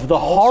of the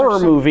horror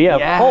movie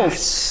of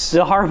Pulse,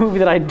 the horror movie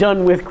that I'd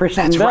done with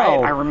Kristen That's Bell.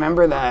 right. I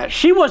remember that.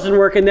 She wasn't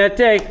working that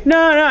day.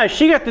 No,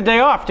 she got the day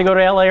off to go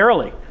to LA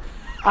early.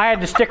 I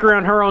had to stick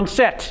around her own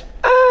set.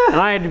 And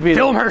I had to be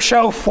Film her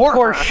show for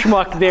poor her.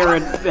 schmuck there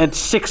at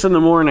 6 in the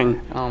morning.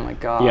 Oh my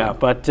god. Yeah,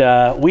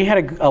 but we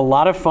had a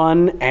lot of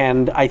fun,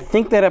 and I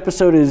think that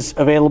episode is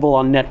available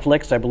on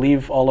Netflix. I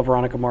believe all of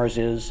Veronica Mars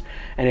is.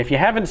 And if you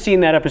haven't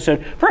seen that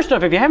episode, first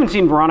off, if you haven't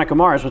seen Veronica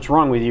Mars, what's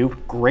wrong with you?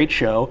 Great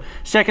show.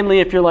 Secondly,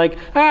 if you're like,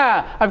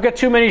 I've got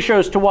too many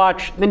shows to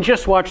watch, then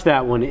just watch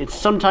that one. It's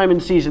sometime in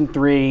season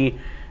 3,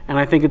 and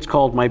I think it's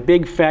called My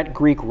Big Fat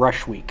Greek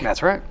Rush Week.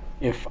 That's right.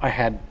 If I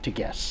had to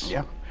guess.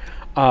 Yeah.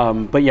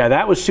 But yeah,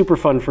 that was super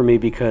fun for me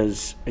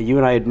because you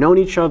and I had known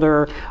each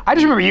other. I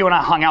just remember you and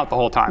I hung out the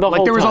whole time. The like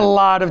whole there was time. a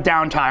lot of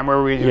downtime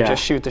where we would Yeah.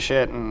 just shoot the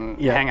shit and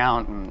hang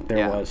out. And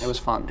There was. It was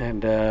fun.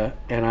 And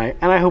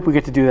I hope we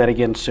get to do that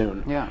again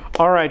soon. Yeah.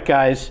 All right,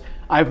 guys.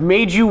 I've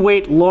made you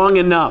wait long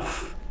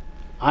enough.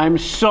 I'm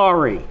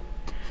sorry.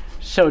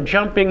 So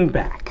jumping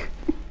back.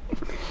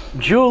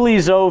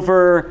 Julie's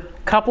over.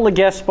 Couple of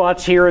guest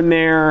spots here and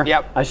there.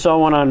 Yep. I saw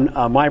one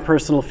on my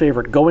personal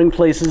favorite, Going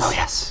Places. Oh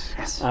yes.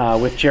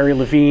 With Jerry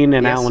Levine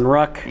and Yes. Alan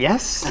Ruck.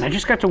 Yes. And I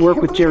just got to work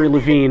with Jerry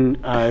Levine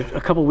a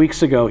couple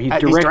weeks ago. He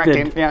He's directed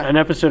directing, yeah. an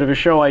episode of a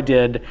show I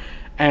did,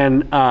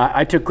 and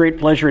I took great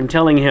pleasure in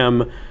telling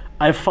him,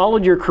 I've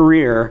followed your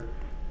career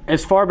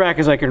as far back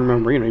as I can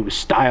remember. You know, he was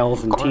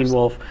Styles and Teen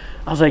Wolf.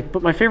 I was like,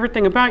 but my favorite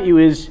thing about you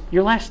is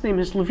your last name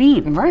is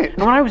Levine. Right.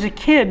 And when I was a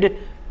kid,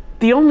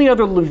 the only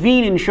other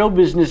Levine in show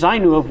business I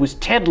knew of was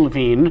Ted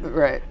Levine.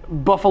 Right.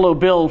 Buffalo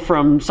Bill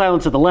from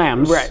Silence of the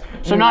Lambs. Right.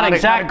 So not Not a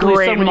exactly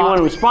great someone you want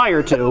to model.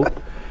 aspire to.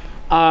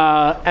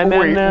 And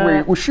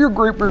then was she a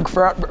great big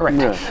fat? Right.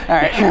 Yeah. All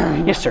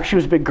right. Yes, sir. She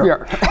was a big girl.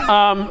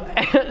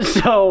 Yeah.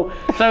 So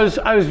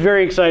I was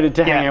very excited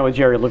to hang out with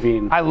Jerry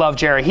Levine. I love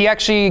Jerry. He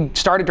actually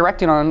started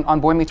directing on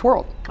Boy Meets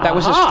World. That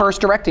was his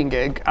first directing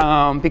gig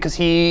because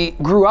he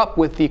grew up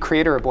with the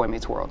creator of Boy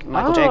Meets World,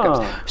 Michael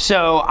Jacobs.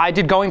 So I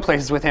did Going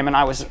Places with him, and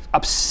I was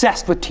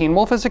obsessed with Teen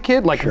Wolf as a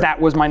kid. Like that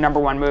was my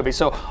 #1 movie.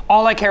 So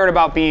all I cared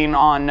about being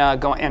on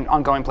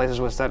Going Places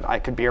was that I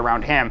could be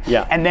around him.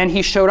 Yeah. And then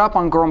he showed up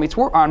on Boy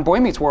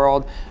Meets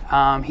World.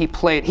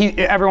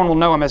 Everyone will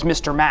know him as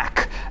Mr.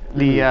 Mac,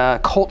 the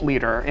cult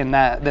leader in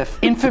the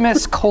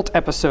infamous cult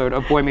episode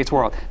of Boy Meets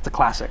World. It's a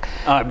classic.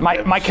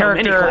 My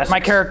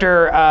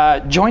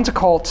character joins a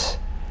cult,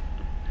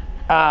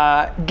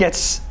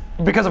 gets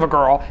because of a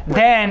girl,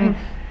 then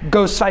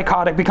goes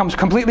psychotic, becomes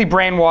completely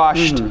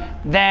brainwashed.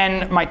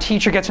 Then my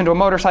teacher gets into a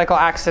motorcycle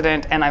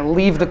accident, and I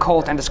leave the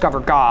cult and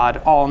discover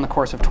God, all in the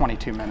course of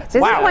 22 minutes.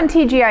 This is when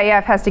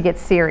TGIF has to get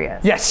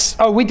serious. Yes.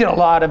 Oh, we did a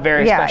lot of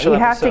very special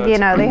episodes.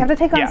 They have to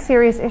take on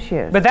serious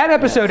issues. But that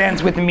episode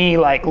ends with me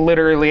like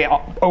literally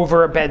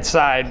over a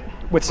bedside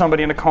with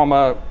somebody in a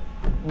coma,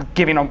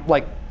 giving a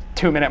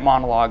 2-minute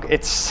monologue.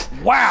 It's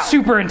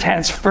super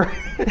intense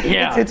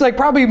it's like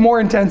probably more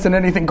intense than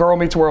anything Girl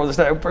Meets World is.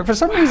 For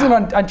some reason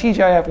on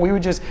TGIF we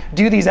would just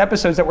do these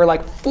episodes that were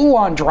like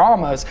full-on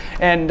dramas,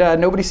 and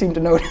nobody seemed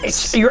to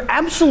notice. You're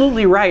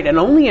absolutely right, and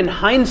only in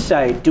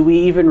hindsight do we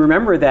even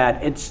remember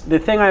that. It's the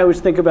thing I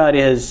always think about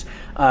is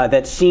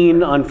that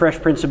scene on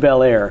Fresh Prince of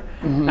Bel-Air,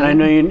 and I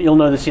know you'll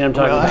know the scene I'm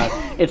talking about.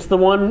 It's the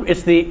one.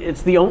 It's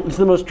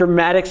the most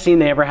dramatic scene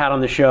they ever had on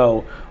the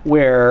show,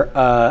 where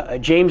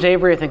James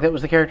Avery, I think that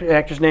was the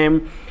actor's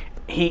name.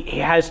 He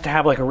has to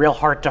have like a real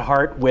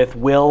heart-to-heart with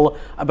Will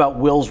about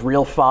Will's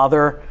real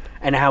father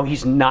and how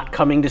he's not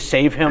coming to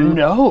save him.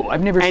 No,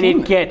 I've never seen it.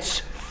 And it gets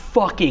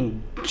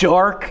fucking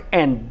dark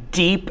and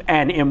deep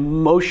and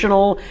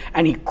emotional,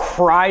 and he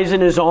cries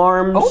in his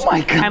arms. Oh my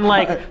God. And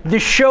like the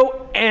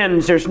show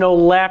ends, there's no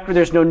laughter,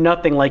 there's no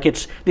nothing. Like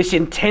it's this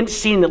intense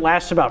scene that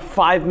lasts about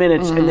 5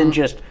 minutes and then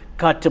just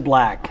cut to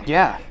black.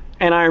 Yeah.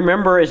 And I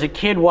remember as a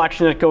kid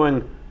watching it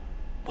going,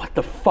 what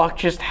the fuck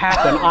just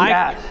happened?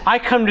 I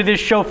come to this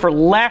show for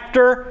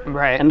laughter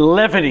and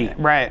levity.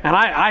 Right. And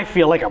I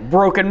feel like a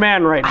broken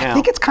man right now. I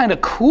think it's kind of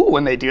cool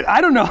when they do that.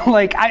 I don't know,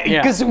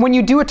 because when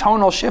you do a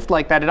tonal shift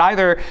like that, I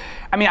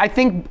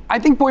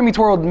think Boy Meets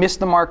World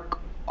missed the mark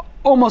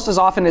almost as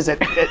often as it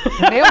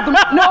nailed them.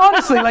 No,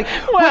 honestly,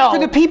 for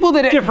the people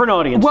that different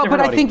audience. Well,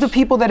 I think the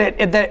people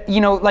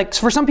that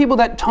for some people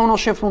that tonal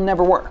shift will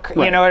never work.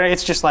 Right. You know,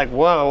 it's just like,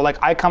 whoa, like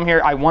I come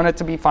here, I want it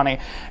to be funny,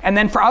 and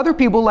then for other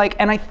people,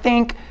 and I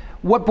think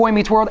what Boy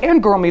Meets World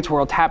and Girl Meets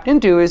World tapped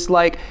into is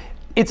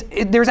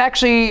there's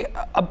actually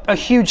a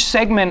huge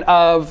segment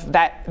of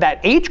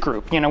that age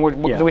group,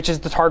 which is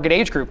the target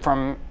age group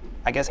from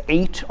I guess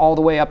 8 all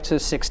the way up to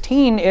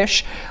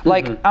 16-ish.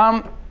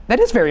 That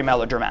is very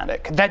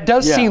melodramatic. That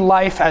does see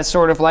life as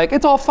sort of like,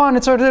 it's all fun,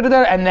 it's sort of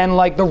and then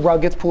like the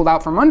rug gets pulled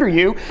out from under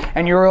you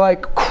and you're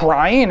like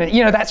crying,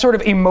 and that sort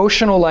of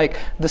emotional, like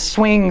the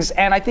swings.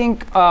 And I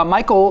think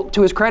Michael,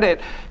 to his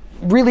credit,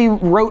 really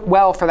wrote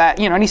well for that,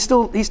 and he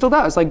still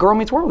does. Like Girl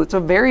Meets World,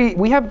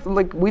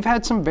 we've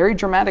had some very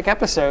dramatic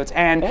episodes,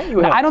 and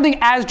I don't think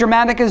as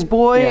dramatic as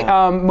Boy,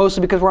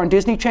 mostly because we're on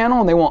Disney Channel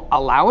and they won't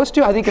allow us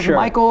to. I think if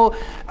Michael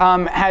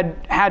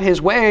had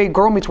his way,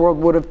 Girl Meets World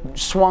would have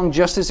swung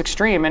just as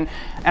extreme, and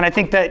I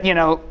think that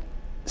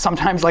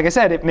sometimes, like I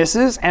said, it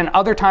misses, and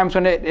other times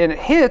when it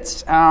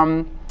hits,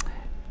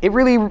 it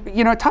really,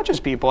 it touches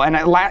people, and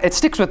it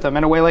sticks with them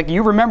in a way. Like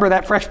you remember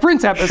that Fresh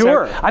Prince episode.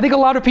 Sure. I think a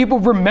lot of people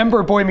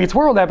remember Boy Meets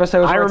World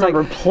episodes. I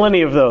remember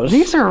plenty of those.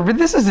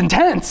 This is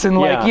intense, and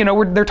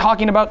they're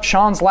talking about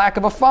Sean's lack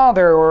of a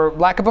father or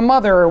lack of a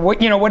mother, or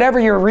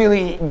whatever you're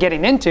really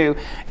getting into,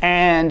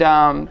 and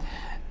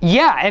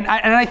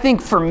I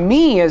think for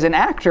me as an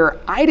actor,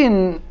 I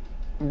didn't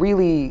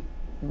really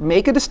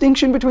make a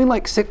distinction between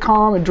like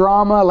sitcom and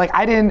drama.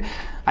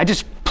 I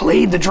just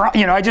played the drama,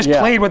 I just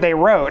played what they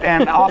wrote,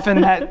 and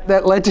often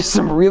that led to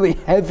some really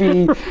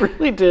heavy,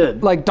 really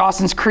did, like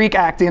Dawson's Creek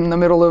acting in the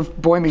middle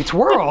of Boy Meets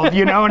World,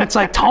 and it's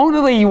like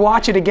tonally you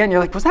watch it again, you're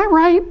like, was that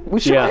right?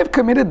 Should I have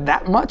committed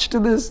that much to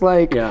this?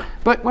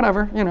 But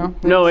whatever, No,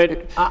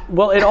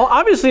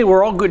 obviously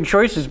we're all good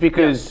choices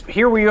because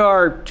here we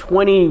are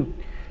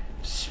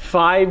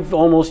 25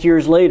 almost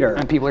years later,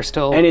 and people are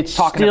still it's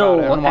talking still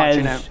about it and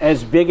watching it.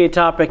 As big a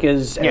topic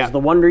as the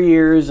Wonder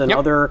Years and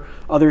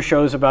other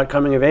shows about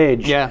coming of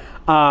age.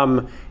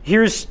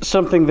 Here's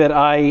something that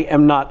I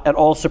am not at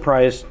all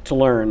surprised to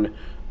learn.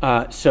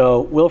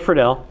 So Will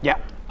Friedle,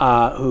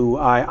 who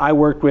I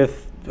worked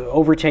with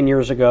over 10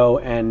 years ago,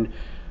 and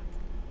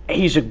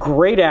he's a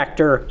great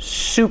actor,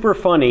 super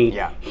funny.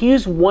 He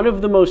is one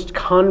of the most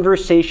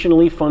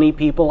conversationally funny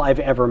people I've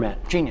ever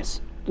met.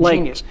 Genius.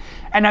 Genius.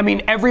 And I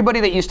mean, everybody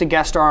that used to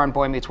guest star on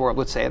Boy Meets World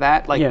would say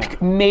that.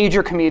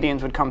 Major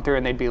comedians would come through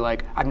and they'd be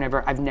like, I've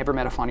never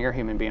met a funnier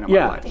human being in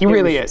my life. He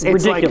really is.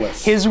 It's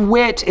ridiculous. His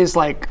wit is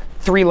like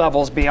 3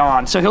 levels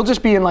beyond. So he'll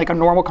just be in like a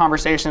normal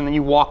conversation and then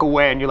you walk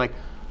away and you're like,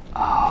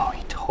 oh,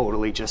 he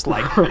totally just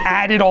like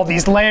added all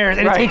these layers,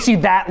 and it takes you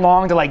that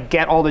long to like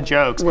get all the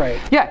jokes. Right.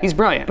 Yeah, he's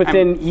brilliant. But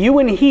then you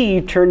and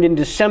he turned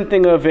into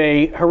something of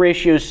a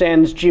Horatio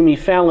Sands Jimmy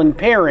Fallon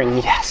pairing.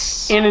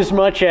 Yes. In as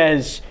much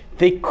as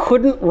they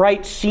couldn't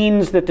write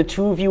scenes that the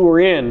two of you were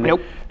in.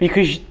 Nope.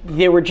 Because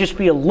there would just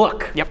be a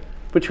look. Yep.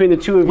 Between the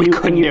two of you,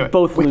 and you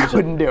both lose it. We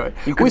couldn't do it.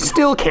 We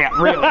still can't,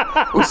 really.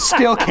 We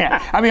still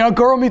can't. I mean, on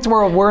Girl Meets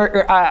World,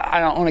 I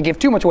don't want to give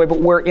too much away,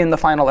 but we're in the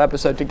final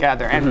episode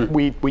together, and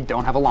we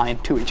don't have a line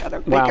to each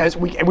other because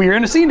we're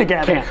in a scene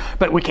together,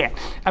 but we can't.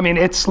 I mean,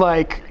 it's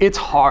like, it's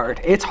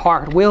hard. It's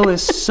hard. Will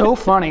is so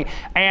funny,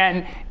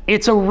 and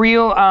it's a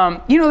real,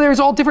 there's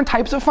all different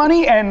types of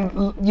funny,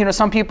 and,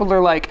 some people are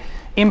like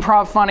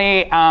improv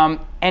funny,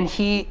 and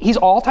he's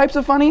all types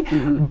of funny,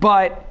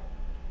 but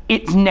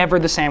it's never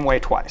the same way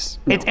twice.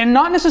 No. And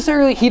not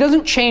necessarily, he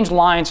doesn't change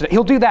lines.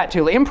 He'll do that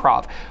too,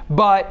 improv.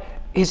 But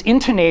his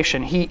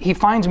intonation, he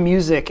finds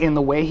music in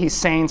the way he's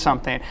saying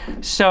something.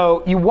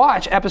 So you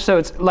watch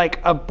episodes like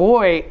A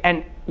Boy,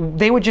 and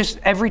they would just,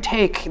 every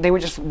take, they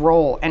would just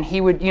roll. And he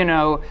would,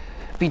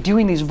 be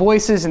doing these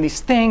voices and these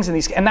things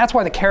and that's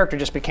why the character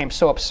just became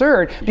so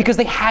absurd, because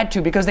they had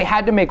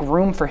to make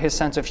room for his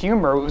sense of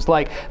humor. It was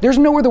like there's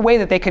no other way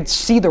that they could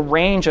see the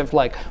range of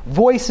like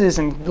voices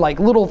and like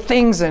little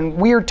things and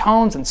weird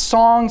tones and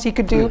songs he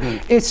could do.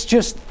 It's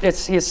just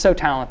he is so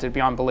talented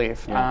beyond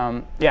belief.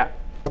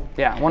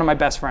 Yeah, one of my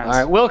best friends. All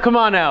right, Will, come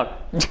on out.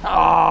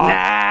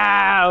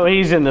 No,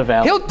 he's in the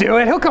valley. He'll do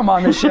it. He'll come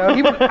on the show.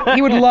 He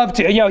would love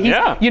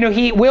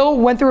to. Will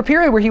went through a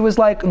period where he was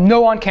like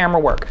no on-camera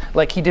work.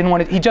 Like he didn't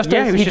want to. He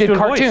did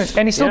cartoons, voice.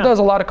 And he still does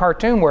a lot of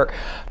cartoon work.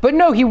 But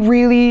no, he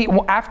really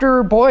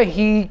after Boy,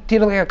 he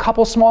did like a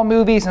couple small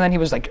movies, and then he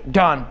was like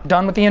done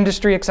with the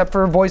industry except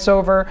for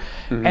voiceover,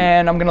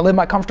 and I'm gonna live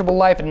my comfortable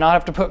life and not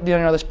have to put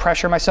this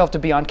pressure on myself to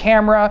be on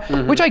camera,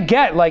 which I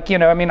get. Like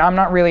I mean, I'm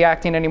not really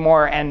acting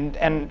anymore,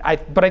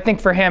 but I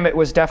think for him it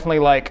was definitely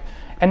like.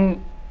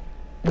 And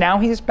now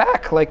he's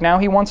back. Like now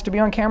he wants to be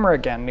on camera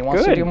again. He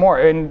wants to do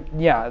more. And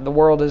yeah, the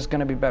world is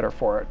going to be better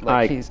for it.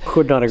 Like I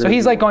could not agree. So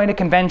he's like going to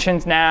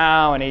conventions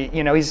now, and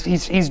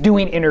he's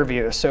doing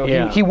interviews. So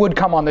he would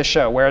come on this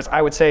show. Whereas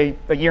I would say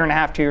a year and a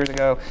half, 2 years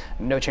ago,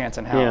 no chance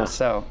in hell. Yeah.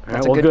 So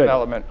that's a good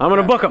development. I'm going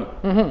to book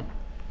him.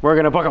 We're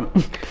going to book him.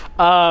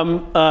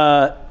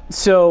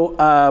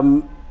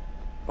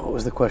 What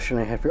was the question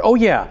I had for you? Oh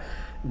yeah,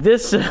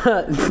 this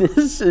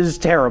is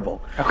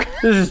terrible. Okay.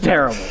 This is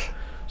terrible.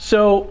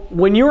 So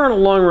when you're on a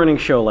long-running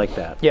show like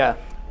that,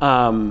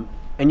 and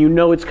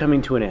it's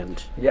coming to an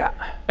end,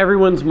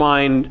 everyone's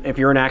mind, if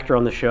you're an actor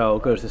on the show,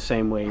 goes the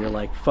same way. You're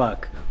like,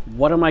 fuck,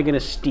 what am I going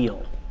to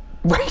steal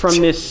from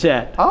this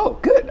set? Oh,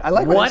 good. I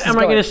like what am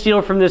I going to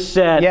steal from this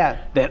set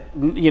that,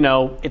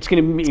 it's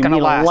going to mean a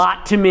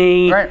lot to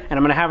me, and I'm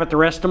going to have it the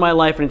rest of my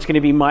life, and it's going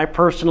to be my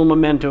personal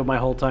memento of my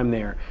whole time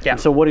there. Yeah.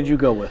 And so what did you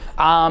go with?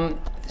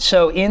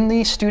 So in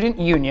the student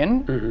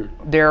union,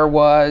 there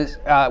was,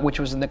 which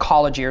was in the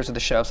college years of the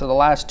show, so the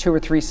last 2 or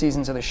 3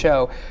 seasons of the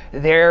show,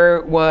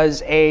 there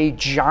was a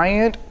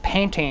giant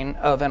painting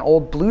of an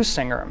old blues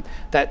singer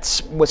that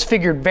was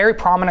figured very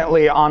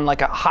prominently on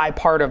like a high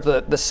part of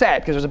the set,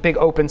 because it was a big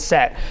open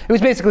set. It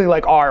was basically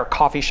like our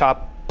coffee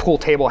shop pool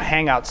table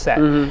hangout set.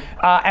 And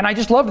I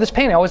just loved this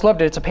painting. I always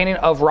loved it. It's a painting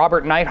of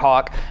Robert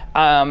Nighthawk.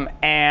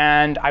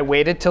 And I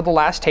waited till the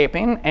last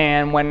taping,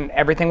 and when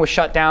everything was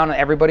shut down and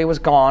everybody was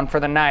gone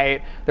for the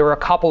night, there were a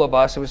couple of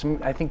us. It was,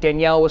 I think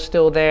Danielle was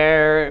still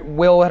there,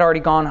 Will had already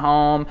gone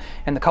home,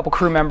 and the couple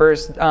crew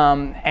members,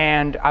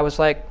 and I was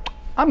like,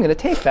 I'm gonna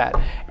take that.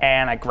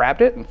 And I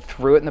grabbed it and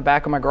threw it in the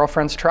back of my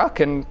girlfriend's truck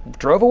and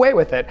drove away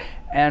with it.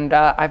 And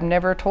I've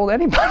never told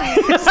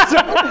anybody.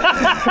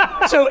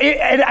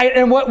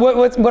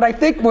 What I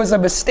think was a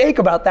mistake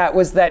about that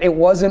was that it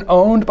wasn't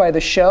owned by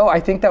the show. I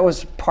think that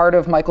was part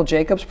of Michael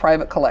Jacobs'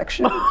 private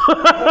collection.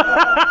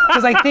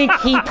 Because I think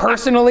he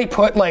personally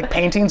put like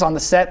paintings on the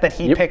set that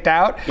he picked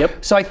out.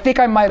 So I think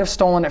I might have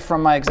stolen it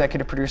from my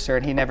executive producer,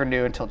 and he never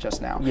knew until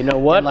just now. You know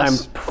what? I'm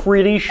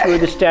pretty sure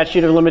the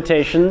statute of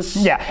limitations.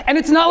 Yeah, and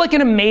it's not like an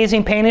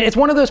amazing painting. It's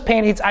one of those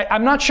paintings.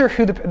 I'm not sure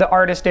who the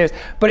artist is,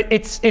 but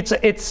it's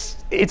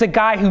a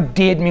guy who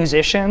did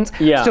musicians.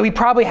 Yeah. So he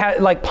probably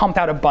had like pumped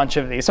out a bunch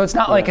of these. So it's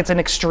not like it's an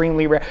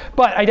extremely rare,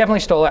 but I definitely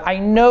stole it. I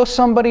know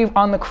somebody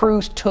on the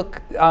cruise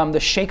took the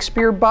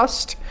Shakespeare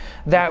bust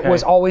that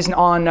was always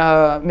on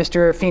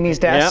Mr. Feeney's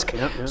desk.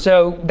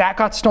 So that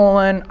got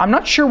stolen. I'm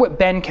not sure what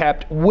Ben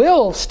kept.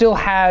 Will still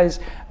has,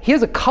 he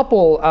has a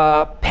couple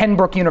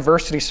Pembroke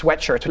University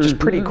sweatshirts, which is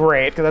pretty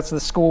great, because that's the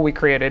school we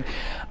created.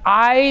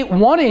 I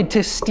wanted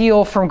to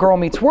steal from Girl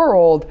Meets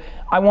World.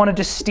 I wanted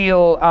to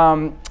steal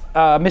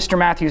Mr.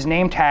 Matthews'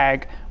 name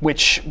tag,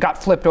 which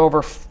got flipped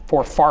over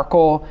for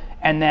Farkle,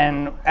 and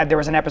then there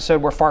was an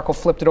episode where Farkle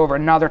flipped it over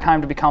another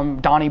time to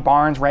become Donnie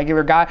Barnes'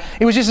 regular guy.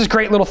 It was just this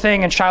great little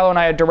thing, and Shiloh and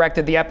I had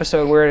directed the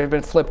episode where it had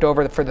been flipped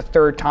over for the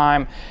 3rd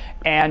time,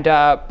 and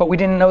but we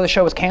didn't know the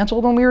show was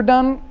canceled when we were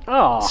done.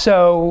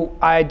 So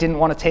I didn't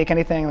want to take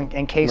anything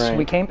in case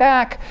we came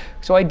back,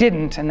 so I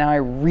didn't, and now I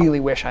really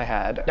wish I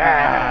had.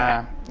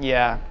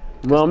 Yeah.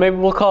 Well, maybe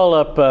we'll call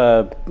up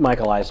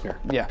Michael Eisner.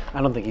 Yeah.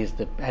 I don't think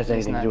has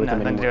anything to do with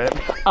him anymore.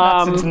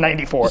 Not since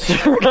 '94.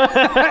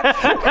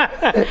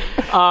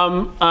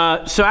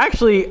 So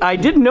actually, I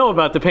didn't know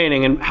about the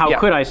painting, and how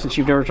could I, since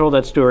you've never told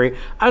that story?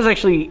 I was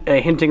actually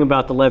hinting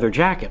about the leather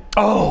jacket.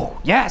 Oh,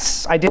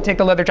 yes. I did take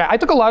the leather jacket. I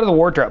took a lot of the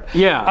wardrobe.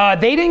 Yeah.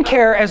 They didn't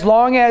care as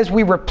long as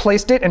we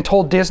replaced it and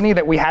told Disney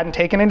that we hadn't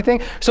taken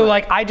anything. So,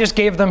 like, I just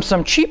gave them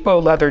some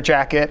cheapo leather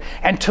jacket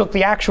and took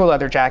the actual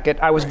leather jacket.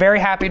 I was very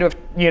happy to,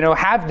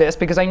 have this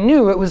because I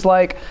knew it was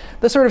like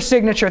the sort of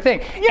signature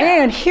thing.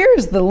 Yeah. And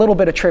here's the little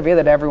bit of trivia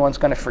that everyone's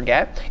going to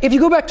forget. If you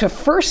go back to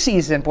first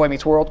season Boy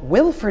Meets World,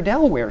 Will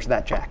Friedle wears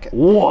that jacket.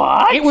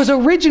 What? It was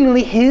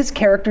originally his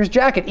character's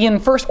jacket in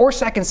first or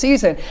second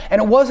season,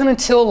 and it wasn't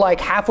until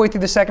like halfway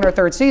through the second or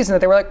third season that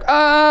they were like,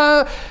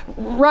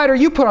 Ryder,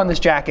 you put on this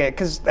jacket,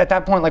 because at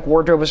that point, like,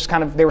 wardrobe was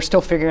kind of, they were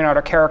still figuring out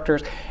our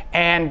characters,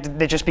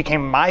 and it just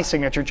became my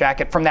signature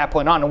jacket from that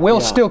point on. And Will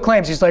still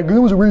claims, he's like, it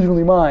was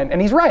originally mine,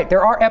 and he's right.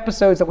 There are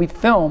episodes that we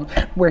filmed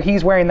where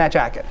he's wearing that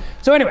jacket.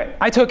 So anyway,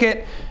 I took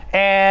it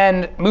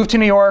and moved to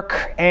New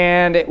York,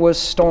 and it was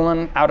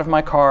stolen out of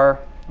my car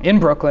in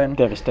Brooklyn.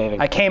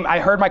 Devastating. I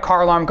heard my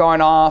car alarm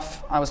going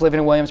off. I was living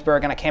in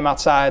Williamsburg, and I came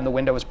outside, and the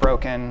window was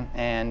broken,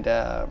 and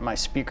my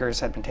speakers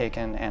had been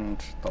taken,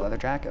 and the leather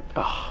jacket,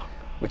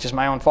 which is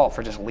my own fault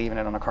for just leaving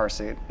it on a car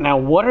seat. Now,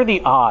 what are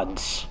the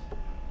odds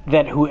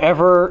that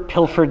whoever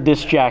pilfered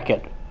this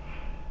jacket,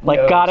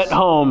 got it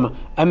home,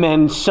 and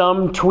then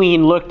some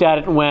tween looked at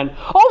it and went,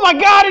 "Oh my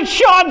God, it's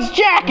Sean's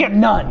jacket!"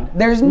 None.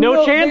 There's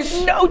no chance.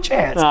 There's no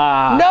chance.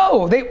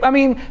 No.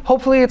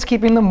 Hopefully it's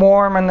keeping them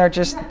warm, and they're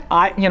just,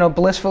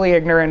 blissfully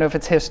ignorant of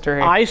its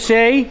history. I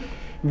say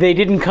they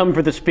didn't come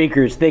for the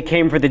speakers. They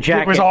came for the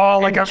jacket. It was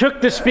all like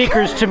took the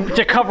speakers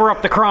to cover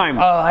up the crime.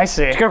 Oh, I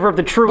see. To cover up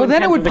the true Well,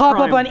 then it would pop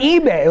up on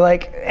eBay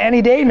like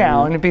any day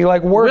now, and it'd be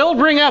like worth. We'll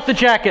bring out the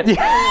jacket.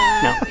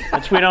 No,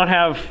 we don't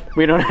have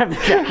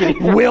the jacket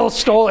either. Will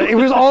stole it. It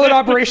was all an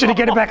operation to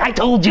get it back. I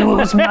told you it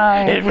was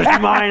mine. It was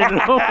mine.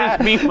 It'll always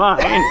be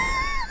mine.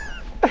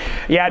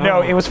 Yeah,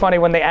 no, it was funny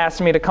when they asked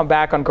me to come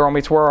back on Girl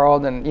Meets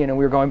World, and we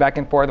were going back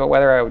and forth about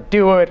whether I would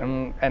do it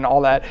and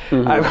all that.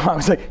 I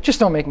was like, just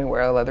don't make me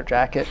wear a leather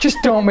jacket. Just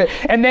don't make.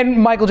 And then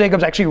Michael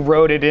Jacobs actually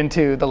wrote it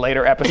into the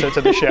later episodes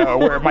of the show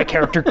where my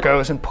character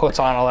goes and puts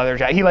on a leather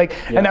jacket.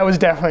 And that was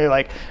definitely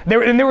like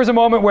there was a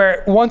moment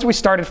where once we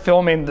started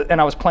filming and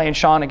I was playing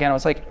Sean again, I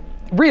was like,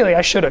 really,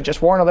 I should have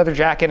just worn a leather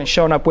jacket and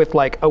shown up with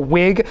like a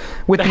wig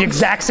with the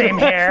exact same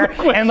hair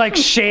and like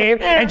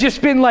shaved and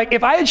just been like,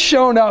 if I had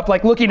shown up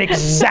like looking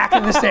exactly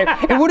the same,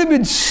 it would have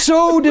been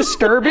so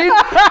disturbing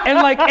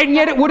and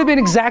yet it would have been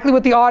exactly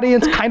what the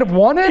audience kind of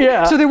wanted.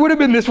 Yeah. So there would have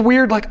been this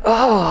weird like,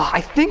 I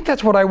think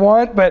that's what I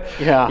want, but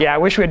yeah, I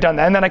wish we had done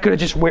that. And then I could have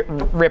just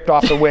ripped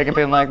off the wig and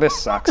been like, this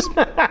sucks.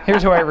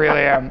 Here's who I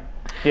really am.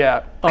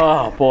 Yeah.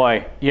 Oh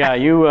boy. Yeah,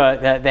 you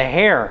the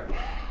hair.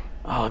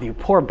 Oh, you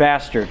poor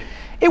bastard.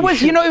 It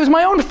was, it was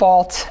my own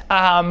fault.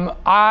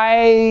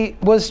 I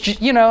was,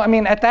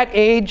 at that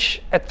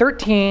age, at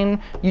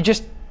 13,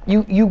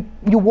 you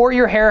wore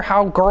your hair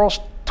how girls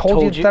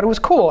told you that it was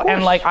cool.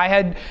 And like I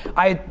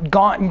had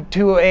gone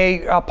to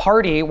a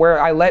party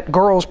where I let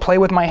girls play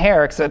with my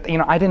hair, except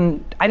I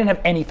didn't have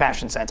any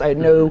fashion sense. I had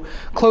no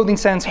clothing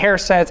sense, hair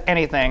sense,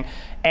 anything.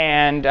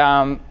 And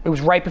it was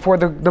right before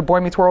the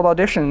Boy Meets World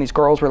audition. And these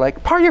girls were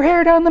like, part your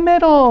hair down the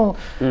middle.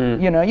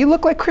 You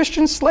look like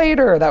Christian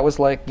Slater. That was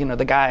like,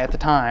 the guy at the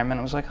time. And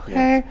I was like,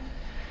 okay. Yeah.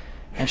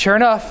 And sure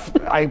enough,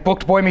 I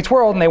booked Boy Meets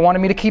World, and they wanted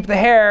me to keep the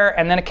hair,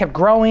 and then it kept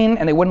growing,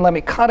 and they wouldn't let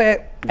me cut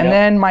it. And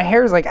then my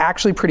hair is like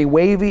actually pretty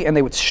wavy, and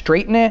they would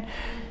straighten it.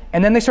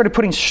 And then they started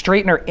putting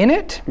straightener in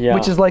it,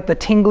 which is like the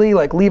tingly,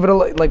 like leave it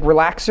like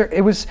relaxer.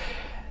 It was.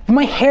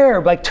 My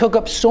hair like took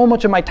up so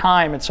much of my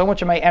time and so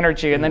much of my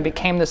energy, and then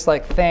became this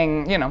like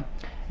thing, And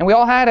we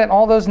all had it.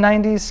 All those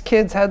 '90s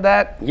kids had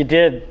that. You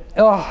did.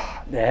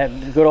 Oh, they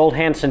had good old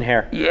Hanson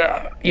hair.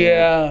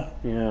 Yeah.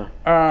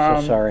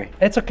 So sorry.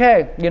 It's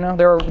okay.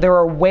 There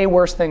are way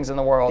worse things in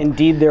the world.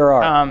 Indeed, there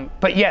are.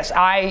 But yes,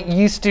 I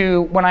used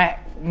to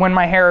when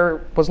my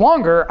hair was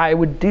longer, I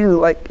would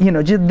do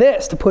did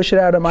this to push it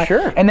out of my.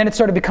 Sure. And then it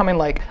started becoming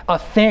like a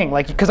thing,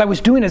 because I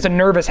was doing it as a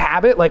nervous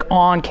habit, like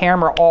on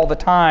camera all the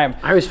time.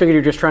 I always figured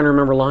you're just trying to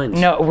remember lines.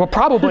 No, well,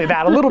 probably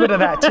that, a little bit of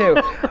that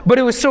too. But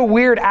it was so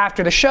weird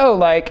after the show,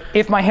 like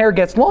if my hair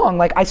gets long,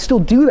 like I still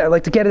do that,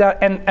 like to get it out,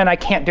 and I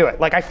can't do it.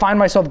 Like I find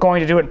myself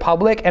going to do it in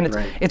public, and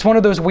it's one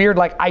of those weird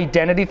like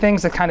identity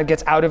things that kind of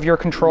gets out of your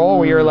control,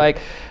 where you're like,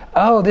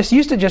 oh, this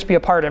used to just be a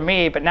part of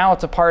me, but now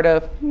it's a part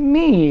of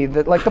me,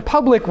 that like the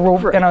public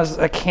rule, and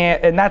I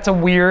can't, and that's a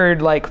weird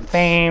like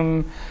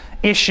fame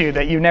issue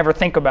that you never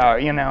think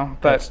about,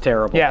 But that's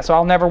terrible. Yeah, so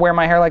I'll never wear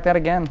my hair like that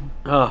again.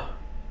 Oh,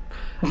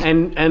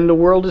 and the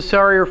world is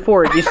sorrier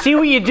for it. You see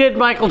what you did,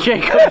 Michael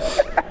Jacobs?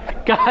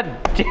 God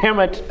damn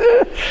it.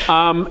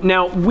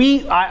 Now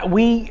we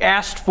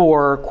asked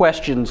for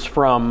questions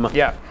from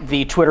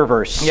the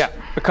Twitterverse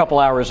a couple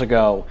hours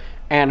ago,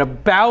 and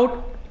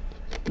about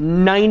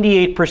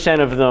 98%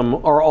 of them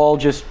are all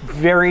just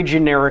very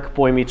generic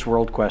Boy Meets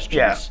World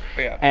questions.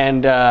 Yeah.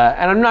 And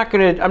I'm not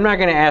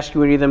gonna ask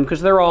you any of them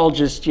because they're all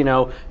just,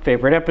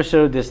 favorite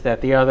episode, this,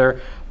 that, the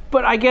other.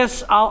 But I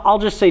guess I'll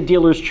just say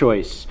dealer's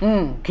choice.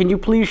 Can you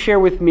please share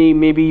with me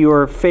maybe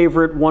your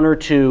favorite one or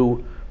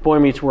two Boy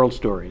Meets World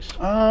stories?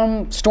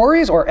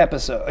 Stories or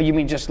episode? You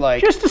mean just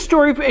like... Just a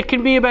story. It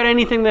can be about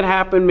anything that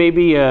happened,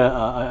 maybe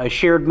a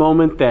shared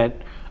moment that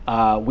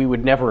we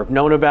would never have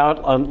known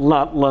about,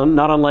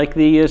 not unlike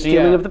the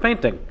stealing of the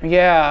painting.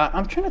 Yeah,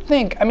 I'm trying to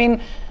think. I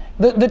mean,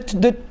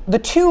 the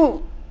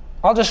two,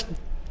 I'll just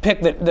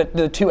pick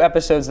the two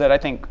episodes that I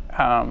think,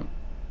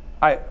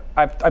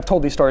 I've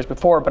told these stories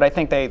before, but I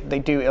think they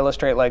do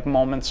illustrate like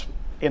moments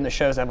in the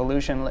show's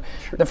evolution.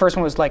 Sure. The first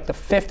one was like the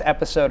 5th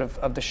episode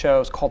of the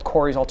show. It's called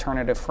Corey's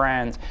Alternative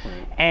Friends.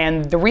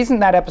 And the reason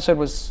that episode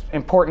was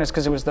important is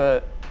because it was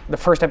the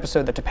first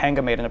episode that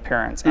Topanga made an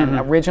appearance. And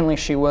originally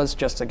she was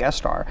just a guest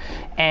star.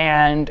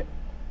 And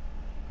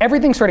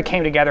everything sort of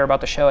came together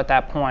about the show at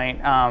that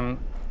point.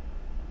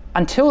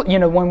 Until,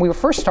 when we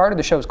first started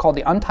the show, it was called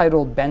the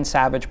Untitled Ben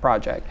Savage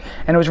Project.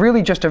 And it was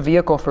really just a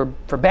vehicle for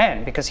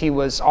Ben, because he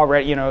was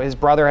already, his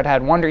brother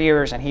had Wonder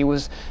Years, and he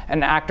was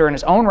an actor in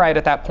his own right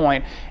at that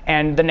point.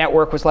 And the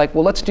network was like,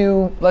 well, let's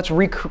do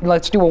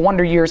a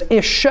Wonder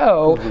Years-ish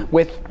show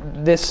with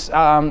this,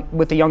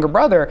 with the younger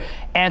brother.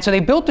 And so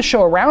they built the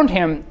show around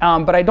him,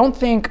 but I don't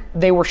think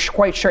they were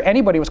quite sure,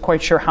 anybody was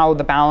quite sure how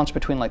the balance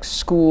between like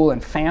school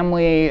and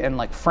family and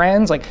like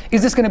friends, like,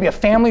 is this gonna be a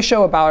family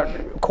show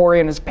about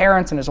Corey and his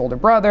parents and his older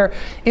brother?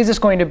 Is this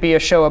going to be a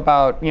show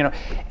about,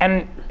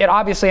 and it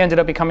obviously ended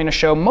up becoming a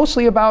show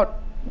mostly about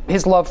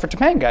his love for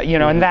Topanga,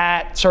 and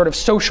that sort of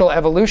social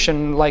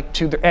evolution, like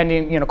to the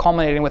ending,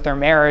 culminating with their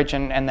marriage,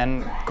 and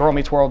then Girl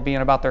Meets World being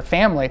about their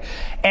family.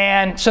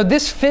 And so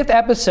this 5th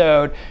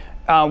episode,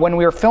 when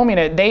we were filming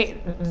it,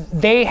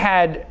 they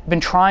had been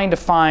trying to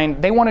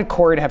find, they wanted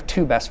Corey to have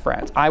 2 best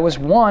friends. I was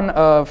one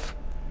of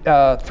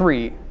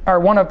 3. Or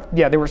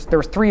there was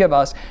 3 of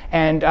us,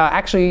 and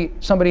actually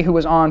somebody who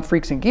was on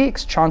Freaks and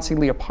Geeks, Chauncey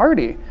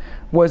Leopardi,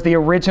 was the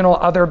original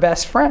other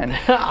best friend.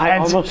 I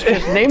almost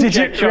just named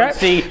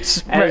Chauncey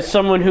as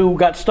someone who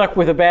got stuck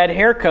with a bad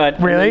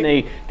haircut. Really? And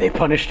then they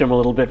punished him a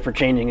little bit for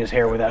changing his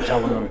hair without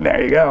telling him.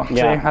 There you go.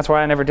 Yeah. See, that's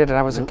why I never did it.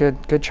 I was a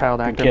good child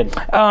actor. Good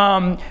kid.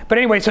 But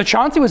anyway, so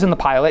Chauncey was in the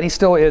pilot. He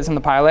still is in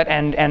the pilot,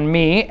 and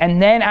me.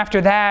 And then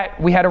after that,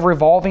 we had a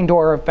revolving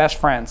door of best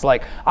friends.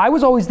 Like, I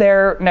was always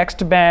there next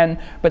to Ben,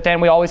 but then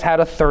we always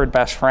had a 3rd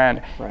best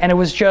friend. Right. And it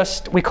was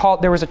just,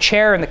 there was a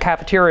chair in the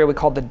cafeteria we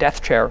called the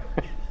death chair.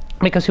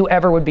 Because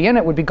whoever would be in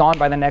it would be gone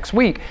by the next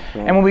week.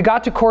 Yeah. And when we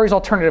got to Corey's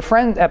Alternative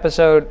Friend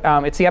episode,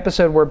 it's the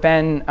episode where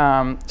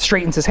Ben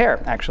straightens his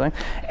hair, actually.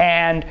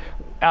 And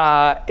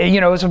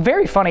it was a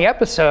very funny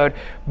episode,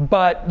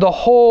 but the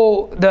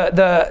whole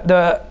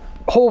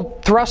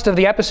thrust of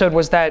the episode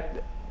was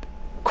that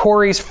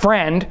Corey's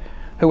friend,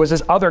 who was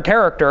his other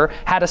character,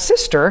 had a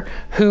sister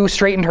who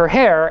straightened her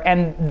hair,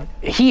 and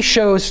he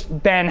shows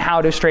Ben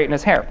how to straighten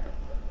his hair.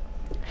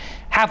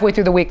 Halfway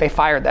through the week, they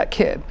fired that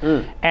kid.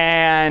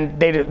 And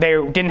they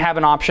didn't have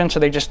an option, so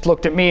they just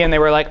looked at me and they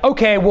were like,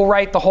 okay, we'll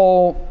write the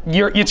whole,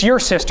 it's your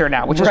sister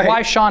now, which is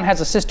why Sean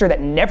has a sister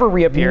that never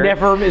reappeared.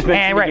 Never is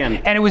mentioned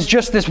again. And it was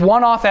just this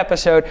one-off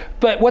episode.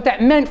 But what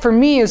that meant for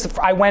me is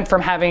I went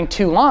from having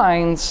 2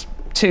 lines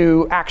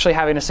to actually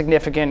having a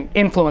significant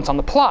influence on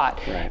the plot.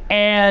 Right.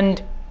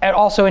 And it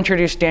also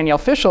introduced Danielle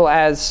Fishel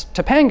as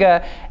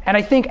Topanga, and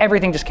I think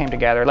everything just came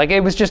together. Like,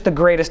 it was just the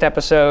greatest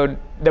episode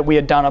that we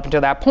had done up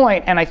until that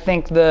point, and I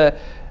think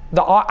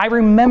I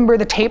remember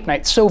the tape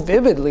night so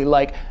vividly,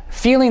 like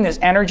feeling this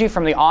energy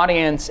from the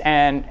audience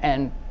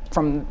and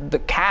from the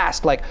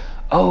cast, like,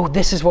 oh,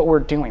 this is what we're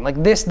doing.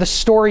 Like the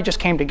story just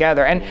came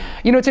together. And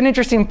it's an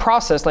interesting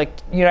process. Like,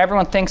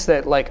 everyone thinks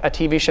that like a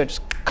TV show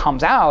just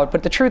comes out,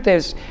 but the truth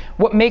is,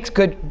 what makes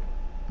good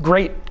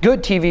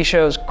TV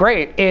shows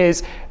great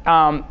is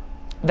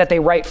that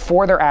they write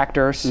for their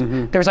actors.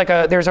 There's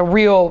a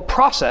real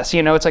process,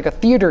 it's like a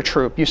theater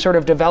troupe. You sort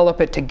of develop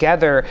it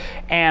together,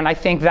 and I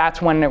think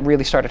that's when it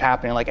really started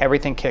happening, like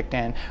everything kicked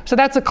in. So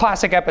that's a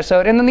classic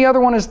episode. And then the other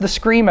one is the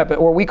Scream episode,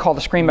 or we call the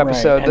Scream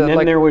episode. And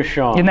then there was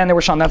Sean. And then there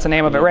was Sean, that's the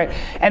name of it, right?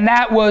 And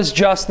that was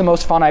just the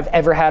most fun I've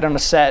ever had on a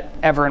set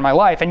ever in my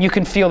life. And you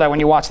can feel that when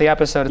you watch the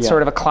episode. It's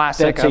sort of a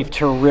classic. That's a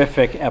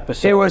terrific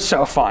episode. It was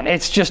so fun.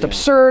 It's just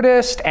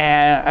absurdist,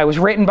 and it was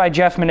written by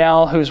Jeff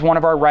Minnell, who's one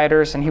of our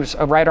writers, and he was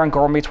a writer on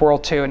Girl Meets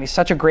World too, and he's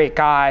such a great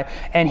guy.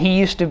 And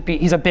he's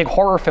a big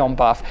horror film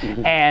buff,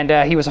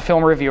 and he was a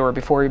film reviewer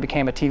before he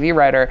became a TV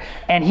writer.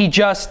 And he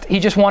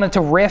just wanted to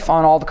riff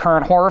on all the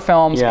current horror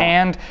films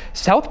and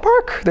South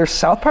Park. There's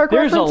South Park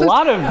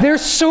references.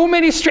 There's so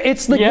many.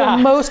 It's like the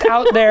most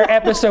out there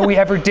episode we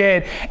ever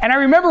did. And I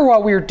remember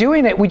while we were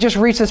doing it, we just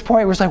reached this point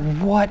where it was like,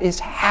 what is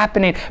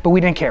happening? But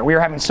we didn't care. We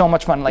were having so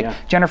much fun.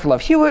 Like Jennifer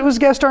Love Hewitt was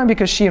guest starring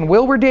because she and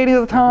Will were dating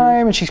at the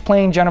time, and she's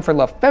playing Jennifer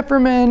Love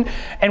Pfefferman,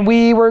 and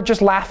we were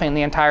just laughing the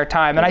the entire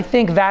time. And I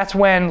think that's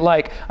when,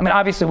 like, I mean,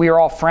 obviously we were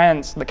all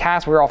friends, the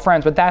cast, we were all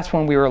friends, but that's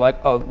when we were like,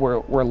 oh,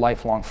 we're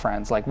lifelong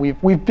friends. Like,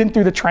 we've been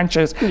through the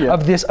trenches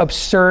of this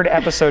absurd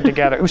episode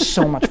together. It was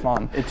so much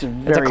fun. It's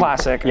a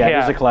classic. Yeah,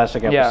 it is a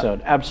classic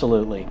episode.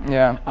 Absolutely.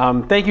 Yeah.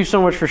 Thank you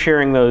so much for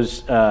sharing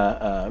those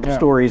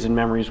stories and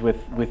memories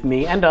with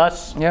me and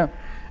us. Yeah.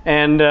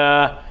 And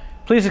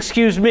please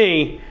excuse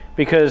me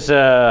because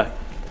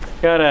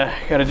gotta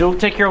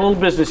take care of a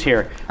little business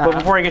here. But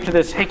before I get to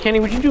this, hey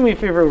Kenny, would you do me a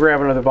favor and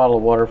grab another bottle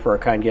of water for our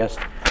kind guest?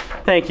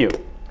 Thank you.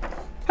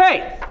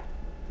 Hey,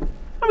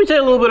 let me tell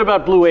you a little bit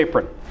about Blue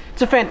Apron.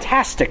 It's a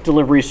fantastic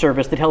delivery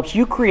service that helps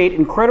you create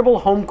incredible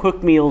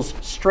home-cooked meals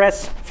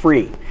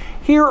stress-free.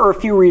 Here are a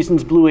few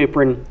reasons Blue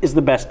Apron is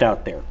the best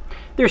out there.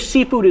 Their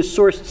seafood is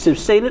sourced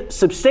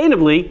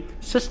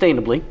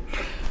sustainably,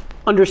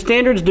 under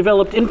standards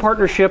developed in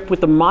partnership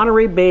with the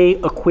Monterey Bay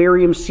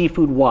Aquarium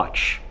Seafood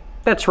Watch.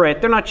 That's right,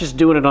 they're not just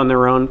doing it on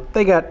their own.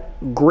 They got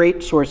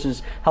great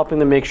sources helping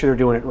them make sure they're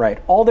doing it right.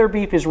 All their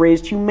beef is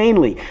raised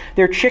humanely.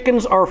 Their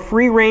chickens are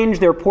free range,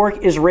 their pork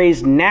is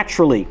raised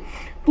naturally.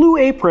 Blue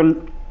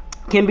Apron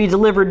can be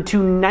delivered to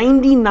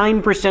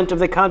 99% of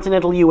the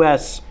continental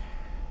US.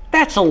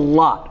 That's a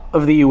lot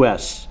of the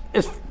US,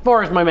 as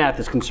far as my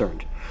math is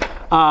concerned.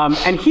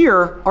 And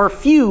here are a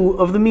few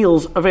of the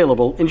meals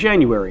available in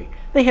January.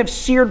 They have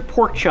seared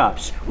pork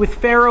chops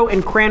with farro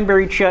and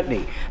cranberry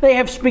chutney. They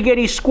have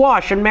spaghetti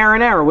squash and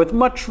marinara with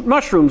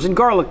mushrooms and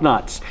garlic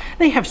knots.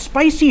 They have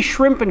spicy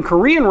shrimp and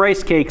Korean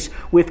rice cakes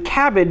with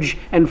cabbage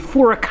and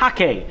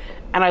furikake.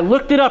 And I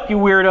looked it up, you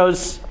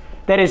weirdos.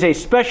 That is a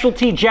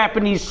specialty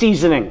Japanese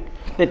seasoning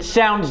that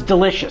sounds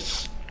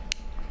delicious.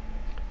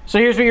 So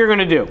here's what you're going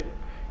to do.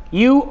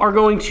 You are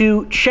going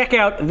to check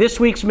out this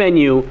week's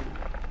menu.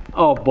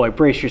 Oh boy,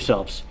 brace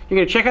yourselves. You're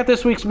going to check out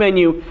this week's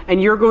menu,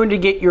 and you're going to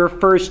get your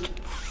first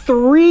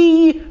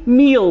 3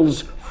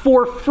 meals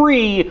for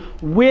free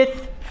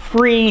with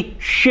free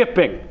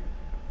shipping.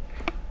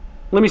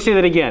 Let me say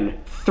that again.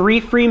 3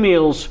 free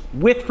meals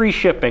with free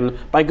shipping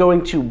by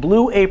going to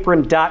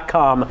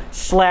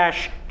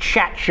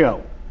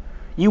blueapron.com/chatshow.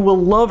 You will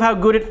love how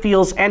good it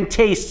feels and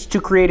tastes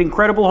to create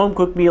incredible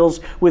home-cooked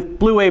meals with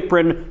Blue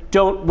Apron.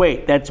 Don't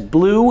wait. That's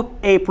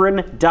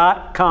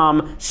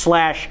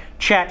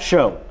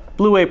blueapron.com/chatshow.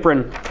 Blue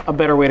Apron, a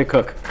better way to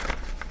cook.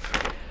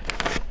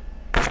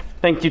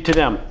 Thank you to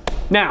them.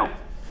 Now,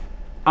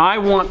 I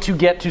want to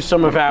get to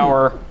some of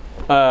our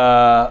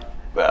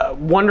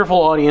wonderful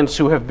audience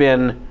who have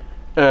been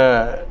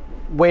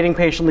waiting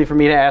patiently for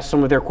me to ask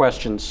some of their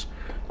questions.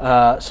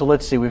 So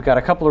let's see. We've got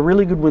a couple of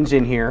really good ones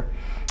in here.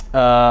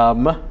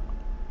 Oh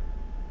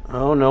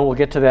no, we'll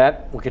get to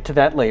that. We'll get to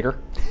that later.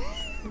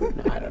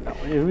 I don't know.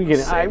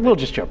 We'll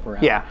just jump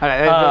around. Yeah.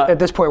 At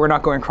this point, we're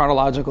not going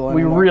chronological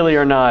anymore. We really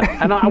are not.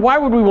 And why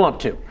would we want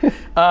to?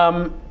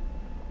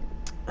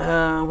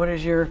 What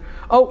is your...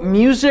 Oh,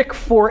 Music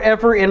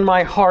Forever in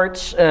My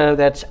Heart.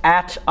 That's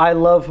at I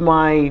Love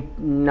My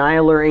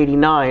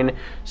Niler89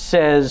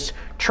 says,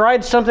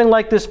 tried something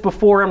like this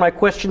before and my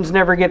questions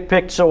never get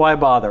picked, so I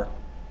bother.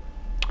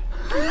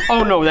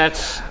 Oh no,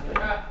 that's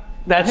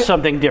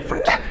something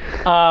different.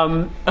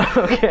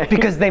 Okay.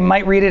 Because they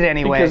might read it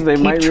anyway. Because they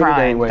might read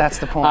it anyway. That's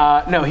the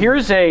point. No,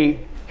 here's a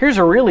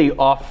really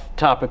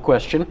off-topic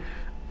question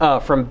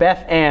from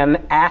Beth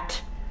Ann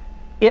at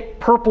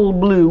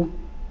 @itpurpleblue.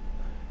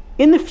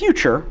 In the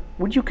future,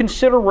 would you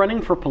consider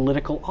running for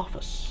political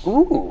office?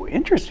 Ooh,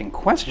 interesting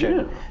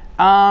question.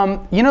 Yeah.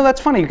 You know, that's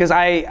funny because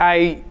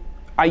I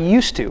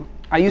used to.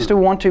 I used to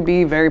want to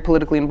be very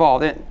politically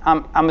involved.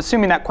 I'm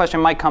assuming that question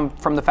might come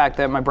from the fact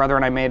that my brother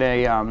and I made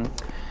an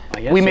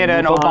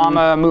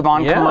Obama Move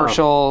On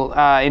commercial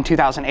in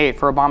 2008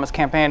 for Obama's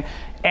campaign,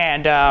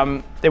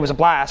 and it was a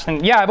blast.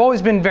 And yeah, I've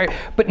always been but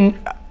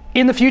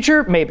in the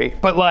future, maybe.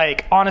 But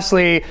like,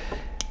 honestly,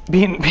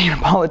 being a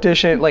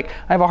politician, like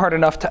I have a hard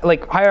enough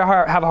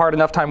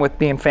time with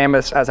being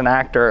famous as an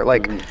actor.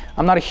 Like,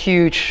 I'm not a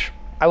huge.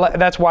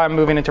 That's why I'm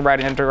moving into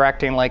writing and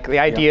directing. Like, the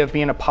idea of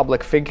being a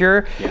public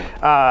figure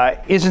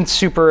isn't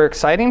super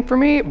exciting for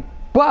me,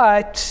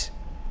 but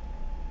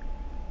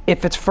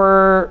if it's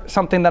for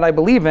something that I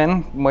believe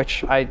in,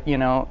 which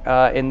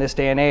in this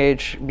day and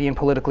age, being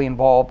politically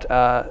involved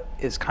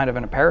is kind of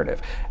an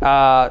imperative.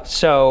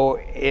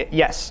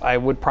 Yes, I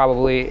would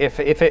probably,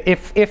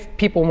 if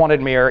people wanted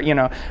me,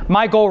 or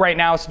my goal right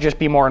now is to just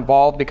be more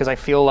involved, because I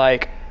feel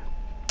like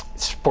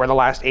for the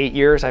last 8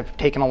 years, I've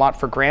taken a lot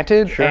for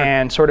granted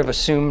and sort of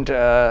assumed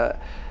a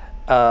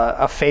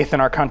faith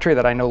in our country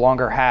that I no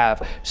longer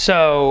have.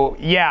 So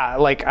yeah,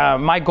 like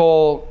my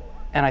goal,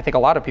 and I think a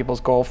lot of people's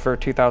goal for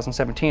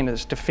 2017,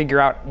 is to figure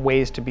out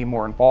ways to be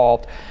more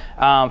involved.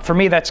 For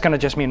me, that's going to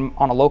just mean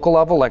on a local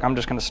level. Like, I'm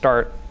just going to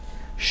start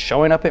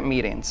showing up at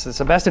meetings. It's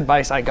the best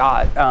advice I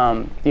got,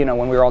 you know,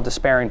 when we were all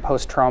despairing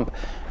post-Trump.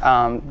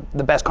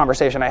 The best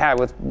conversation I had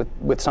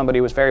with somebody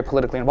who was very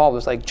politically involved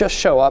was like, just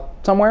show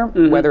up somewhere,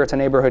 whether it's a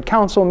neighborhood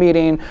council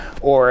meeting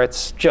or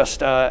it's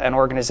just an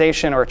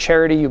organization or a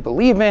charity you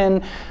believe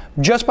in.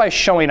 Just by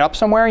showing up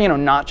somewhere, you know,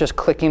 not just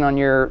clicking on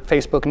your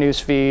Facebook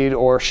newsfeed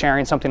or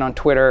sharing something on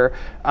Twitter,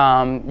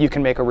 you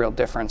can make a real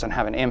difference and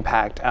have an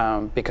impact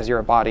because you're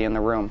a body in the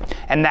room.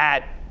 And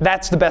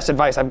that's the best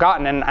advice I've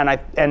gotten,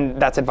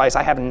 and that's advice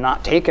I have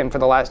not taken for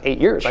the last 8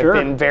 years. Sure.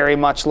 I've been very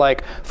much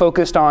like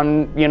focused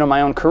on, you know, my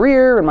own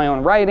career and my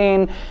own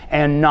writing,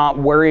 and not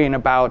worrying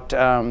about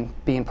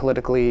being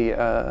politically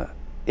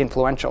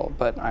influential.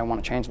 But I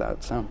want to change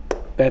that. So.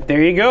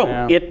 There you go.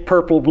 Yeah. It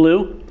purple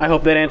blue. I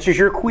hope that answers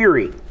your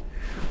query.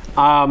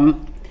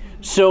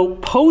 So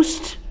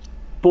post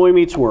Boy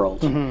Meets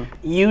World,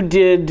 you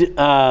did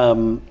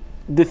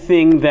the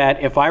thing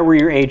that if I were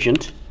your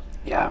agent,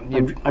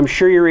 I'm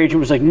sure your agent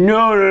was like,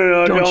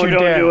 no, don't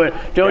do it.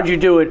 Don't you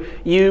do it.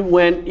 You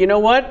went, you know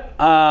what?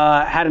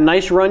 Had a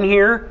nice run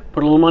here,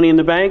 put a little money in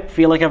the bank,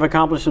 feel like I've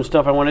accomplished some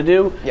stuff I want to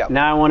do. Yep.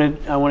 Now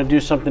I want to do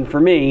something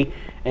for me.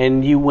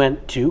 And you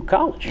went to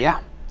college. Yeah.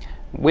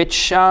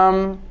 Which,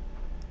 I'm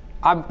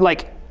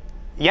like,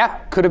 yeah,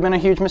 could have been a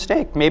huge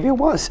mistake. Maybe it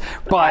was,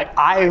 but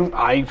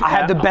I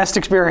had the best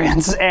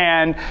experience,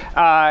 and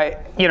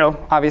you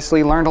know,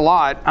 obviously learned a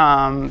lot.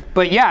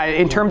 But yeah,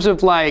 in terms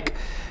of like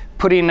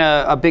putting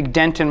a big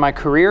dent in my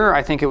career,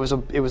 I think it was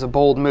a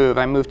bold move.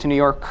 I moved to New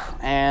York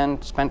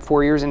and spent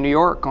 4 years in New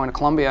York, going to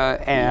Columbia,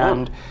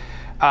 and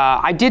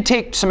I did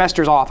take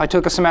semesters off. I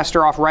took a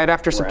semester off right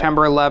after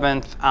September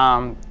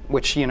 11th.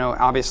 Which, you know,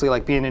 obviously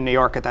like being in New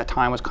York at that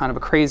time was kind of a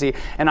crazy,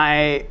 and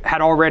I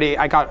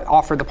got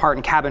offered the part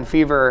in Cabin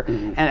Fever,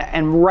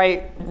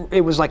 and it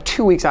was like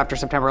 2 weeks after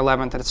September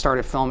 11th that it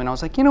started filming. I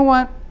was like, you know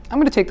what, I'm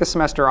gonna take the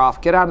semester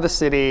off, get out of the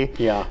city,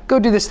 go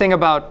do this thing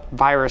about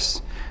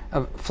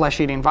a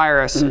flesh-eating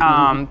virus.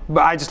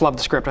 But I just loved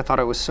the script. I thought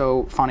it was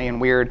so funny and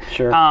weird.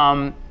 Sure.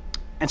 And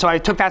so I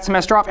took that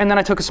semester off, and then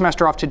I took a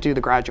semester off to do The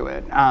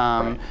Graduate.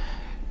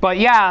 But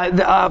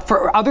yeah,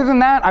 other than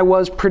that, I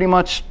was pretty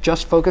much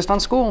just focused on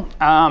school.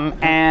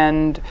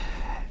 And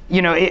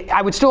you know,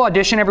 I would still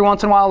audition every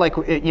once in a while. Like,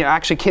 you know,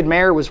 actually, Kid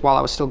Mayor was while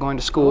I was still going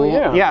to school.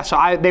 Oh, yeah.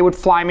 So they would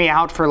fly me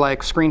out for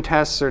like screen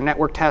tests or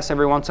network tests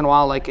every once in a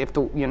while. Like if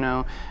you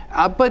know,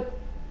 but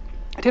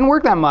it didn't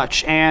work that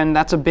much, and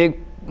that's a big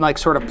like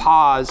sort of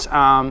pause.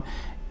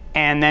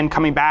 And then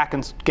coming back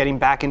and getting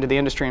back into the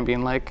industry and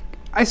being like,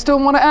 I still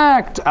want to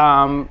act.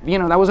 You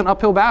know, that was an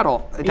uphill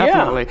battle,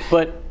 definitely.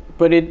 Yeah,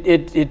 but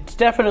it's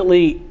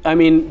definitely, I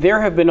mean,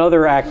 there have been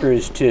other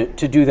actors to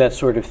do that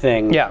sort of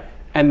thing. Yeah.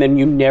 And then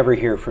you never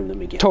hear from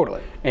them again.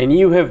 Totally. And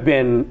you have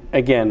been,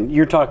 again,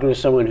 you're talking to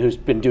someone who's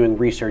been doing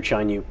research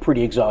on you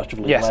pretty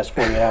exhaustively the last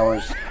 48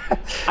 hours.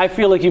 I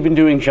feel like you've been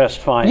doing just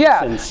fine. Yeah.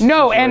 Since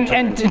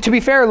and to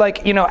be fair,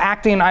 like, you know,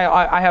 acting,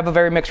 I have a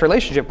very mixed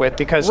relationship with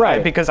because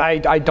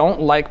I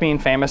don't like being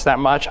famous that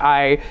much.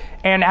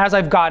 And as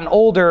I've gotten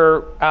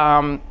older,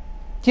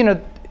 you know,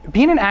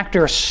 being an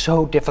actor is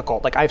so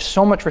difficult. Like, I have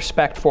so much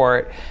respect for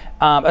it.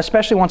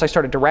 Especially once I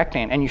started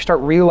directing, and you start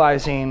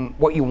realizing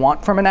what you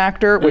want from an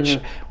actor, which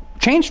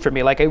changed for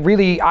me. Like,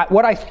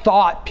 what I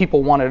thought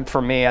people wanted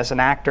from me as an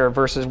actor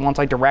versus once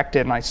I directed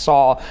and I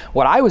saw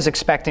what I was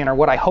expecting or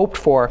what I hoped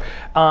for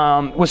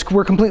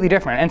were completely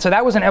different. And so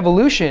that was an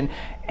evolution.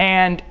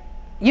 And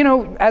you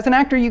know, as an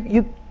actor,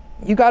 you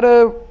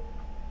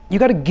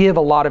gotta give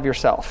a lot of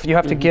yourself. You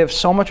have to give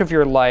so much of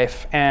your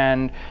life,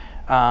 and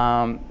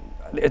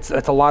it's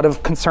a lot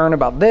of concern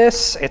about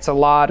this. It's a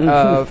lot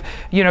of,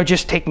 you know,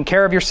 just taking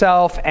care of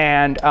yourself,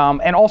 and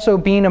also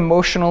being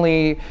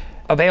emotionally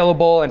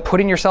available and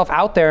putting yourself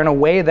out there in a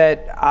way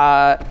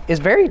that is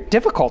very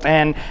difficult.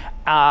 And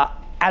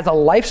as a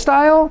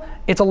lifestyle,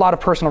 it's a lot of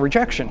personal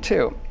rejection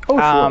too. Oh,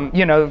 sure.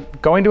 You know,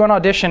 going to an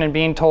audition and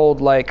being told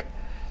like,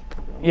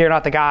 you're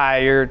not the guy,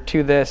 you're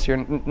too this,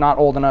 you're not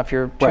old enough,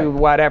 you're too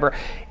whatever.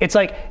 It's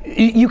like,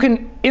 you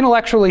can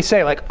intellectually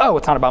say like, oh,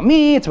 it's not about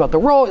me, it's about the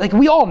role. Like,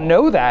 we all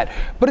know that,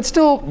 but it's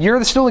still,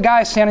 you're still the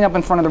guy standing up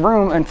in front of the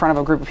room, in front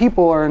of a group of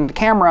people or in the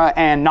camera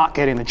and not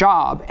getting the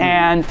job.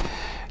 And,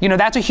 you know,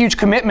 that's a huge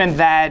commitment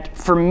that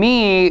for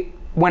me,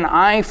 when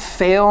I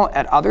fail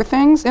at other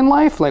things in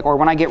life, like, or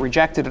when I get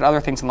rejected at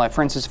other things in life,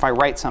 for instance, if I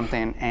write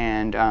something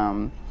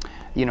and,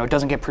 you know, it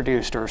doesn't get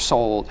produced or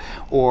sold,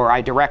 or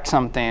I direct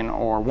something,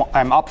 or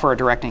I'm up for a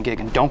directing gig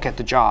and don't get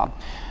the job.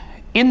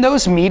 In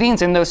those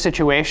meetings, in those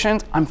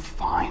situations, I'm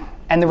fine.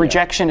 And the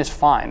rejection is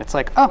fine. It's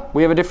like, oh,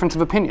 we have a difference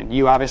of opinion.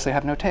 You obviously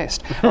have no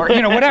taste, or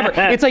you know, whatever.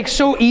 It's like it's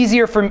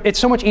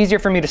so much easier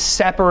for me to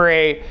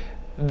separate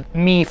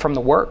me from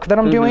the work that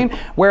I'm doing.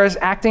 Whereas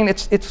acting,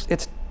 it's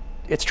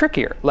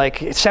trickier.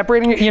 Like, it's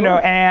separating, you know,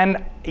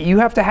 and you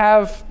have to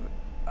have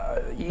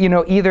you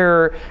know,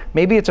 either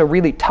maybe it's a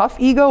really tough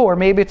ego or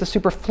maybe it's a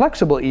super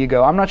flexible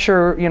ego. I'm not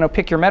sure, you know,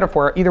 pick your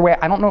metaphor. Either way,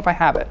 I don't know if I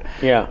have it.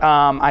 Yeah.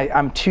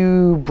 I'm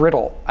too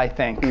brittle, I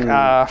think,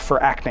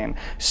 for acting.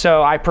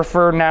 So I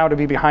prefer now to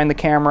be behind the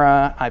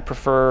camera. I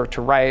prefer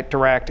to write,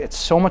 direct. It's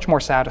so much more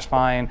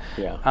satisfying.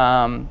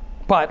 Yeah.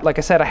 But like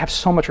I said, I have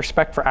so much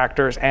respect for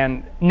actors,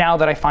 and now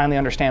that I finally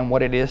understand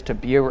what it is to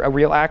be a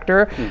real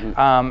actor,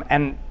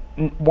 and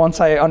once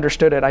I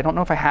understood it, I don't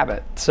know if I have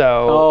it.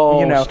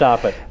 So, you know,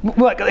 stop it.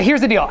 Look, here's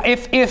the deal.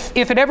 If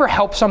it ever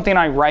helps something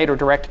I write or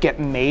direct get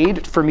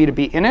made for me to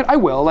be in it, I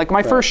will. Like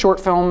my first short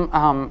film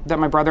that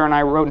my brother and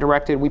I wrote and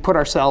directed, we put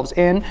ourselves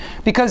in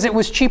because it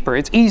was cheaper.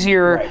 It's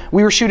easier. Right.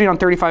 We were shooting on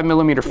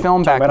 35mm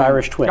film back then.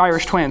 Irish Twins.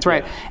 Irish Twins,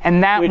 right? Yeah.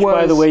 And that Which,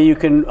 by the way, you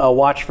can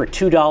watch for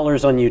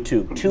 $2 on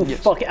YouTube.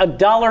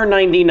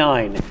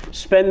 $1.99.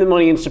 Spend the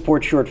money and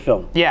support short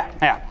film. Yeah.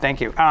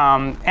 Thank you.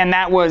 And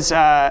that was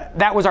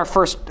our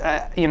first.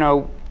 You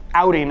know,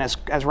 outing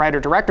as writer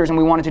directors, and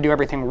we wanted to do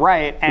everything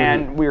right,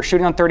 and we were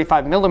shooting on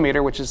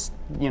 35mm, which is,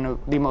 you know,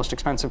 the most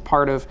expensive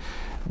part of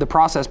the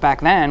process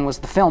back then was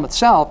the film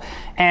itself.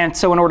 And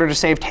so in order to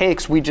save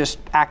takes, we just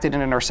acted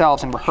in it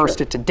ourselves and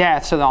rehearsed it to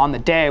death, so that on the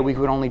day we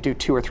would only do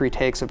 2 or 3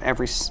 takes of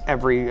every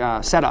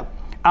setup.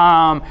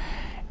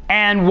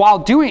 And while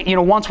doing, you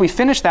know, once we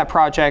finished that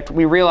project,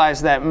 we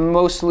realized that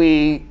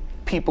mostly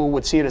people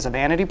would see it as a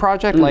vanity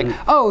project, like,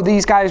 oh,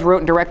 these guys wrote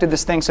and directed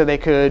this thing so they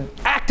could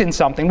act in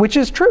something, which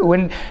is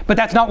true, but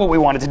that's not what we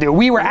wanted to do.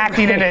 We were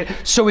acting in it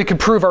so we could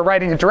prove our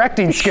writing and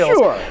directing skills.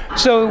 Sure.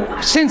 So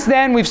since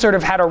then, we've sort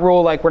of had a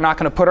rule, like, we're not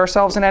going to put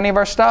ourselves in any of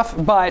our stuff,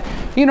 but,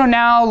 you know,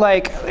 now,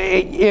 like,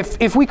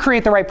 if we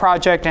create the right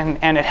project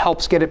and it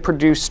helps get it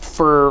produced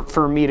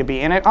for me to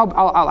be in it,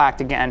 I'll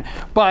act again,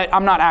 but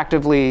I'm not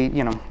actively,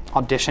 you know,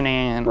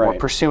 auditioning or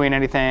pursuing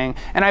anything.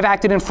 And I've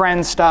acted in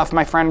Friends stuff.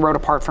 My friend wrote a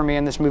part for me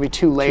in this movie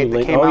Too Late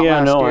that came out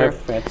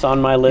last year. It's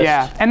on my list.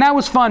 Yeah, and that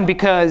was fun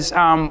because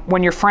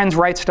when your friends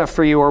write stuff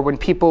for you, or when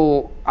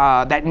people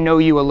that know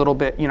you a little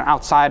bit, you know,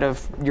 outside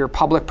of your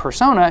public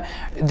persona,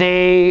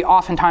 they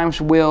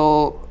oftentimes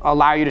will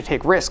allow you to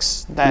take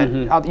risks that,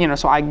 you know,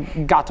 so I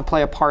got to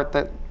play a part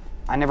that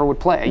I never would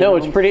play. No,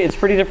 it's pretty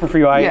different for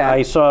you.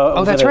 I saw.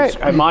 Oh, that's right.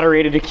 I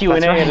moderated a Q&A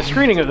at a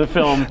screening of the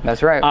film.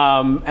 That's right.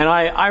 And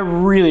I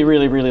really,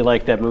 really, really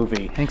like that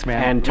movie. Thanks,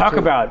 man. And talk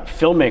about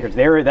filmmakers.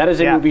 That is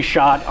a movie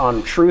shot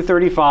on True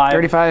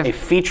 35. A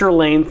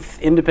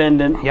feature-length,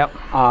 independent,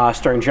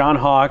 starring John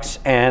Hawkes,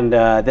 and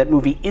that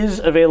movie is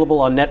available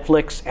on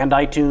Netflix and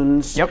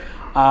iTunes. Yep.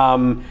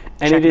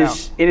 And it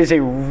is a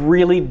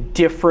really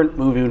different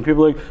movie. When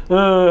people are like,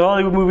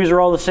 Hollywood movies are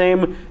all the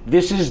same,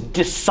 this is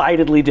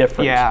decidedly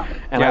different. Yeah.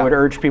 And I would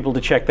urge people to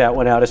check that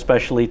one out,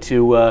 especially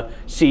to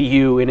see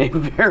you in a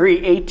very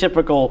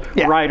atypical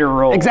writer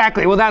role.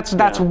 Exactly. Well,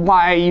 that's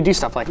why you do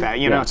stuff like that.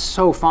 You know, it's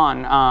so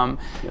fun.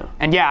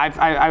 And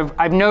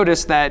I've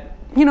noticed that,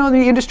 you know,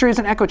 the industry is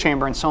an echo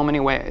chamber in so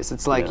many ways.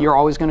 It's like you're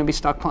always going to be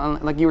stuck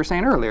playing, like you were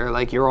saying earlier,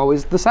 like you're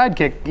always the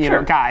sidekick, you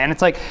know, guy. And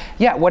it's like,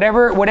 yeah,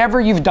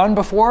 whatever you've done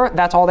before,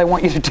 that's all they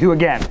want you to do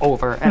again,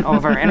 over and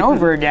over and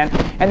over again.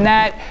 And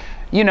that,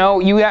 you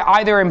know, you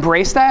either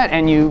embrace that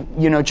and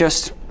you know,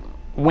 just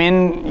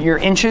win your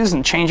inches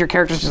and change your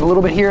characters just a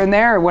little bit here and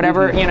there or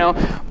whatever, you know.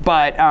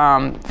 But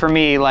for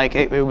me, like,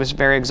 it was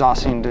very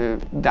exhausting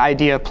the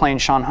idea of playing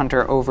Sean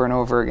Hunter over and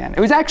over again.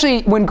 It was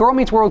actually, when Girl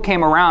Meets World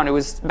came around,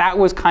 that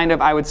was kind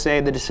of, I would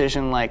say, the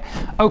decision, like,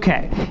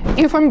 okay,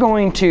 if I'm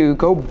going to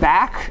go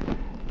back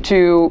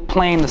to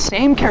playing the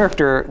same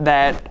character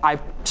that I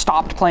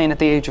stopped playing at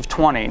the age of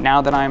 20,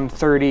 now that I'm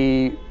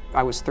 30,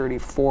 I was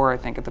 34, I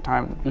think, at the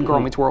time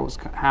Girl Meets World was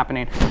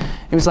happening.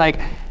 It was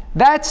like,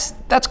 that's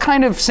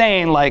kind of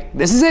saying, like,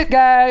 this is it,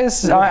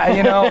 guys.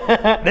 You know,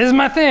 this is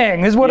my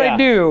thing. This is what I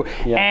do.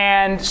 Yeah.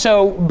 And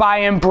so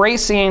by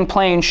embracing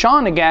playing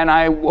Sean again,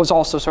 I was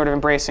also sort of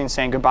embracing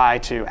saying goodbye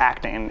to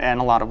acting in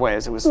a lot of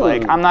ways. It was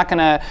like, I'm not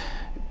gonna.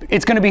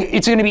 It's gonna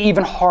be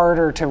even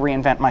harder to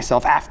reinvent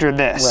myself after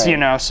this. You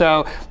know,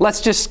 so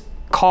let's just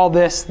call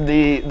this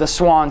the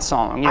swan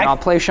song. You know, I'll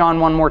play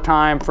Sean one more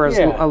time for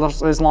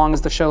as long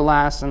as the show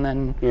lasts, and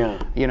then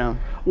you know.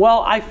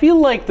 Well, I feel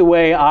like the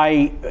way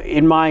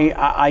in my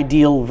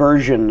ideal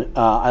version,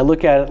 I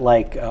look at it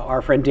like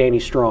our friend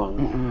Danny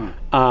Strong.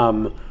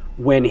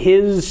 When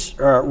his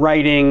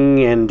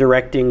writing and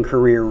directing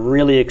career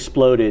really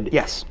exploded,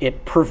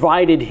 it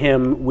provided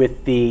him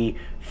with the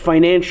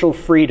financial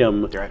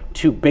freedom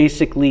to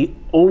basically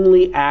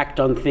only act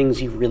on things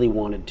he really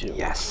wanted to.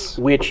 Yes.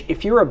 Which,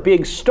 if you're a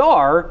big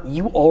star,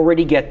 you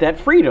already get that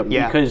freedom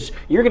because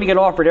you're going to get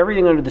offered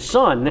everything under the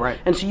sun,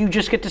 and so you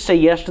just get to say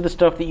yes to the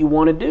stuff that you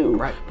want to do.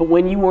 But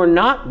when you are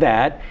not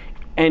that,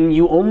 and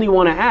you only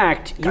want to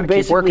act, you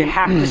basically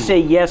have to say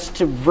yes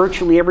to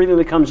virtually everything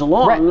that comes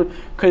along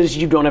because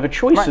you don't have a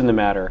choice in the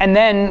matter. And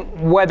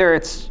then, whether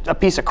it's a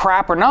piece of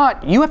crap or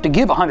not, you have to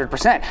give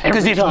 100%.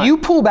 Because if you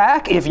pull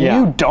back, if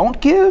you don't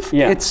give,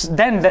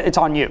 it's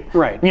on you.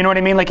 Right. You know what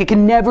I mean? Like, it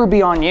can never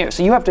be on you.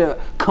 So you have to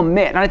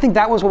commit. And I think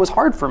that was what was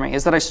hard for me,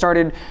 is that I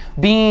started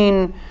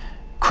being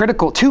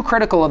too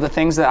critical of the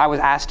things that I was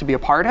asked to be a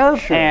part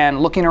of, and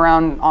looking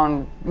around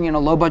on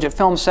low budget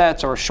film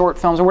sets or short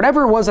films or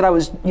whatever it was that I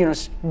was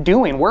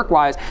doing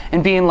work-wise,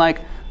 and being like,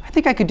 I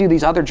think I could do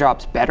these other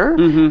jobs better.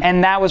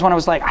 And that was when I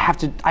was like, I have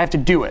to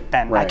do it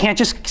then. I can't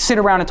just sit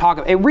around and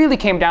talk. It really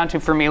came down to,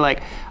 for me,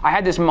 like, I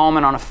had this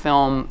moment on a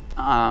film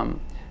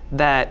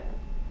that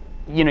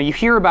you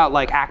hear about,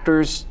 like,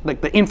 actors,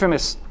 like the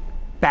infamous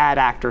bad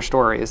actor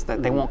stories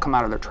that they won't come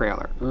out of their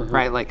trailer,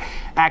 right? Like,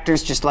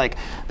 actors just, like,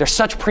 they're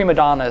such prima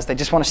donnas, they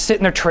just want to sit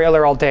in their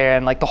trailer all day,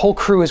 and like the whole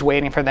crew is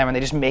waiting for them, and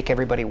they just make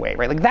everybody wait,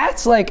 right? Like,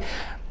 that's like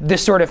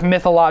this sort of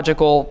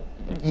mythological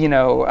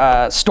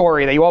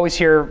story that you always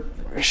hear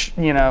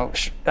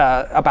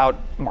about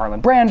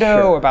Marlon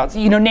Brando, about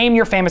name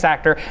your famous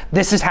actor.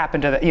 This has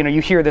happened to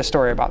you hear this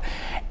story about.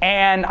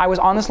 And I was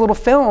on this little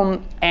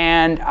film,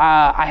 and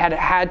I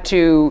had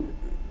to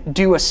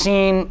do a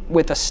scene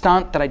with a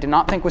stunt that I did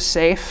not think was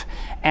safe,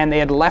 and they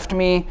had left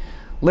me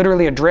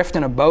literally adrift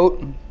in a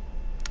boat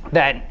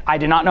that I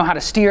did not know how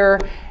to steer,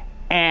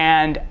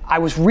 and I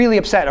was really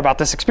upset about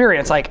this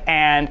experience.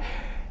 And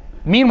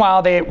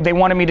meanwhile, they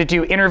wanted me to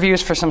do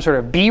interviews for some sort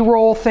of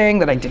B-roll thing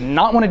that I did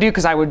not want to do,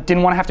 because I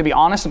didn't want to have to be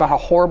honest about how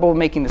horrible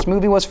making this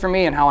movie was for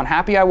me and how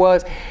unhappy I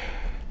was.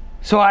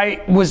 So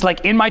I was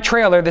like in my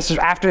trailer, this is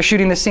after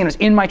shooting this scene, I was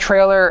in my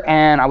trailer,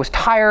 and I was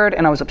tired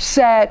and I was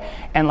upset,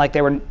 and like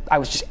I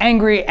was just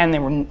angry, and they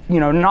were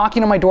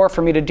knocking on my door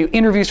for me to do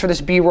interviews for this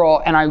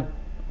B-roll, and I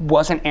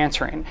wasn't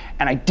answering,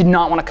 and I did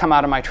not want to come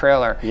out of my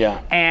trailer.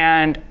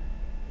 And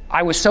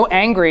I was so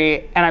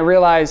angry, and I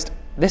realized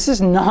this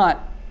is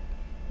not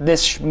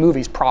this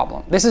movie's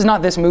problem. This is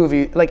not this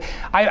movie. Like,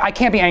 I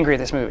can't be angry at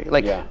this movie.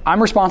 Like,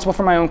 I'm responsible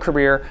for my own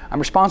career. I'm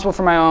responsible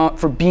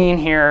for being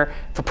here,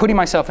 for putting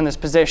myself in this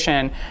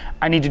position.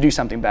 I need to do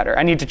something better.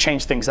 I need to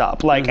change things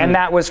up. Like, and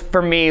that was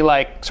for me,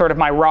 like, sort of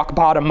my rock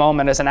bottom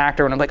moment as an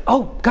actor, when I'm like,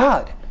 oh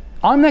God,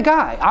 I'm the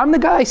guy. I'm the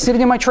guy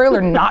sitting in my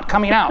trailer not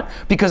coming out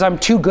because I'm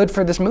too good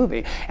for this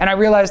movie. And I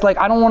realized, like,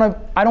 I don't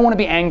want to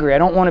be angry. I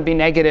don't want to be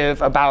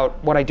negative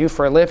about what I do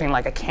for a living.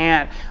 Like, I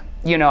can't.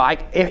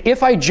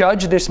 If I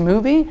judge this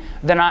movie,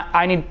 then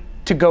I need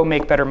to go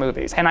make better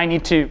movies, and I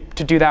need to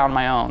do that on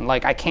my own.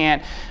 Like, I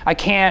can't,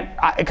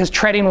 because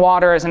treading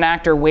water as an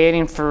actor,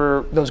 waiting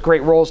for those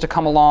great roles to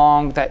come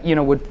along that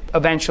would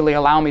eventually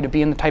allow me to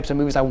be in the types of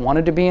movies I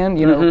wanted to be in.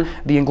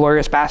 The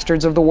Inglourious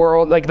Bastards of the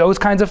world, like those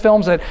kinds of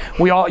films that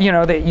we all,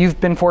 that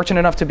you've been fortunate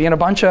enough to be in a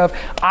bunch of.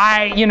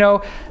 I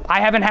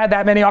haven't had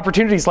that many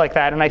opportunities like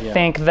that, and I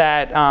think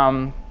that.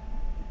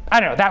 I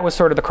don't know, that was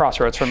sort of the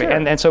crossroads for me.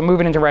 And so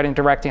moving into writing and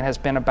directing has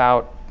been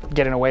about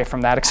getting away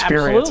from that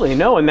experience. Absolutely,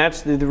 no, and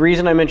that's the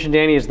reason I mentioned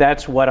Danny is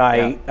that's what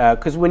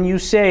because when you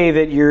say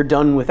that you're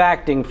done with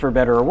acting for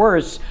better or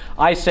worse,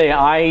 I say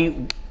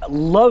I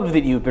love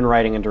that you've been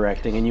writing and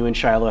directing, and you and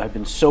Shiloh have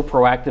been so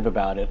proactive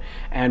about it.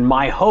 And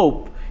my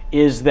hope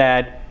is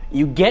that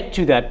you get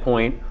to that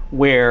point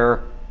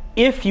where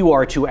if you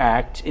are to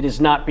act, it is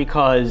not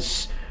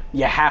because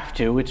you have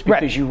to. It's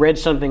because you read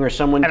something or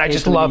someone and I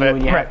just love it,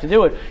 and you have to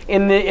do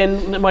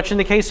it. Much in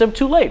the case of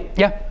Too Late.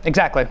 Yeah,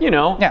 exactly.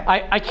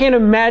 I can't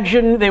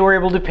imagine they were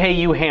able to pay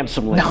you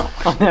handsomely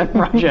on that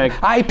project.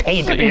 I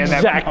paid to be in that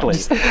exactly.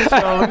 So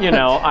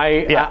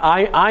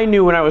I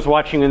knew when I was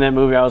watching in that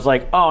movie, I was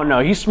like, oh no,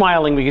 he's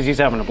smiling because he's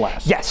having a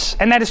blast. Yes,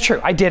 and that is true.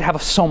 I did have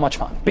so much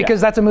fun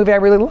because that's a movie I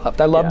really loved.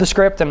 I loved the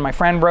script, and my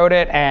friend wrote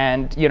it,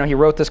 and he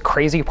wrote this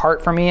crazy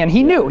part for me, and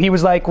he knew. He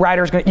was like,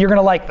 you're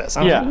gonna like this.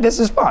 I was like, this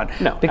is fun.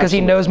 Because he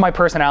knows my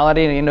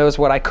personality, and he knows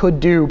what I could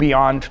do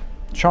beyond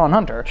Sean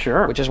Hunter,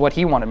 which is what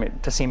he wanted me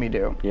to see me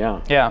do.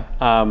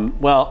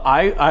 Well,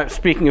 I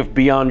speaking of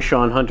beyond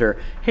Sean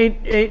Hunter,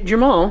 hey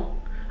Jamal,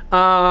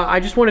 I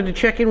just wanted to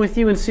check in with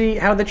you and see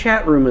how the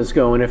chat room is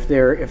going. If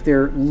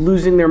they're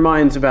losing their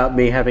minds about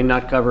me having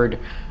not covered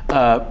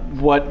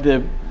what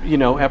the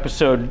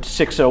episode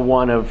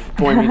 601 of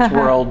Boy Meets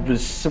World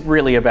was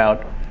really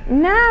about.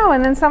 No,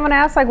 and then someone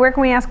asked, like, where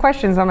can we ask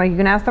questions? I'm like, you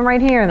can ask them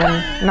right here, and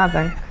then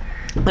nothing.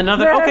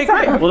 Okay,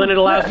 great. Well, then it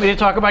allows me to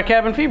talk about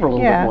Cabin Fever a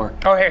little bit more.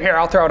 Oh, here,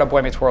 I'll throw out a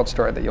Boy Meets World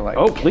story that you like.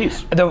 Oh,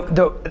 please.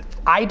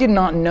 I did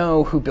not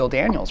know who Bill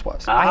Daniels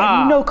was. I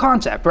had no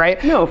concept,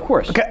 right? No, of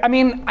course. I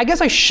mean, I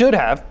guess I should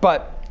have,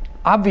 but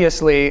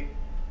obviously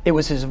it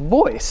was his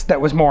voice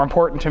that was more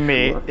important to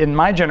me in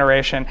my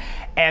generation.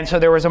 And so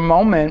there was a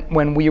moment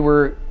when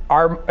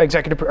our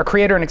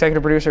creator and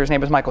executive producer, his name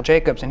was Michael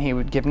Jacobs, and he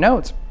would give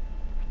notes,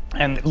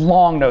 and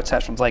long note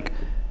sessions, like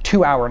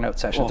 2-hour note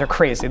sessions. They're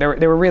crazy. They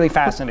were really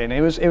fascinating.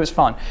 It was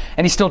fun,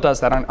 and he still does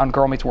that on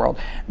Girl Meets World.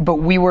 But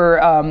we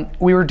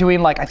were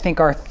doing, like, I think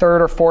our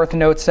 3rd or 4th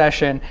note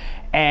session,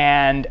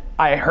 and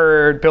I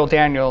heard Bill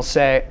Daniels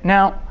say,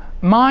 "Now,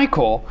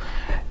 Michael,"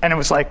 and it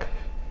was like,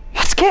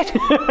 it's Kit.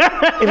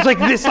 It was like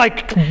this,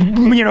 like,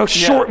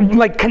 short,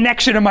 like,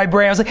 connection in my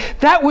brain. I was like,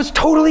 that was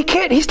totally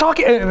Kit. He's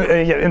talking.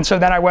 And so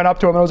then I went up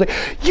to him and I was like,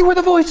 you were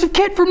the voice of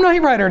Kit from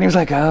Knight Rider. And he was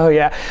like, oh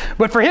yeah.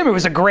 But for him, it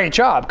was a great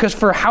job, because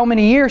for how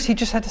many years he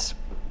just had to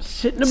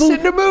sit in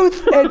a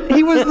booth. And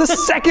he was the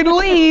second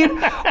lead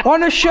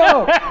on a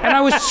show. And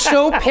I was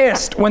so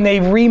pissed when they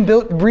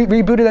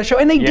rebooted that show,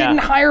 and they didn't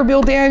hire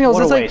Bill Daniels.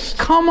 What a it's waste.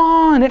 like, come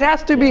on, it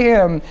has to be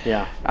him.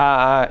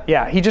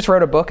 Yeah. He just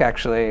wrote a book,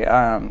 actually.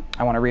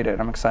 I want to read it.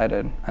 I'm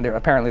excited. And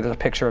apparently there's a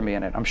picture of me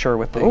in it, I'm sure,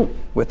 with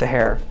the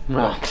hair.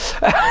 Well,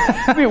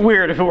 it'd be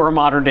weird if it were a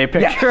modern day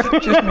picture. Yeah,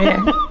 just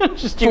me.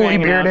 Just you fully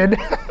hanging out. bearded.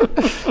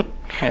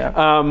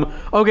 Yeah.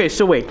 Okay,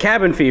 so wait,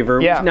 Cabin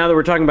Fever. Yeah. Now that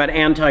we're talking about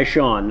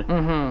anti-Sean.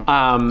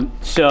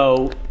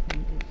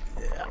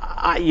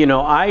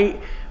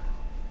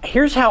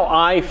 Here's how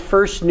I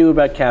first knew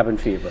about Cabin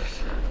Fever.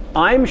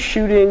 I'm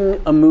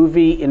shooting a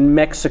movie in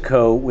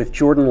Mexico with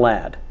Jordan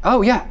Ladd.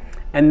 Oh, yeah.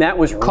 And that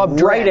was Club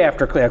right Dread.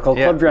 after called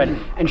Club Dread.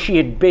 And she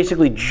had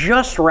basically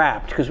just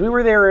wrapped, because we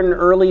were there in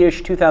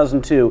early-ish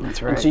 2002.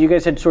 That's right. And so you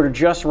guys had sort of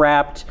just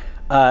wrapped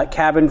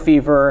Cabin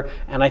Fever,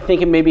 and I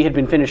think it maybe had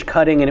been finished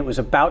cutting, and it was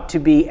about to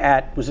be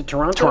at, was it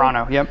Toronto?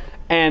 Toronto, yep.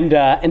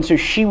 And so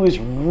she was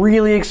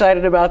really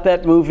excited about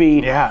that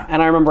movie. Yeah.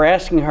 And I remember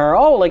asking her,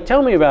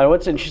 tell me about it.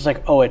 What's it? And she's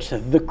like, it's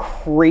the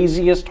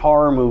craziest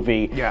horror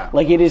movie. Yeah.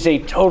 Like, it is a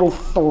total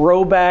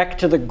throwback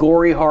to the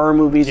gory horror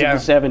movies of the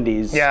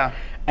 70s. Yeah.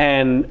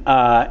 And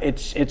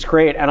it's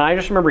great. And I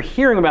just remember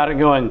hearing about it and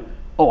going,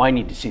 I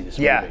need to see this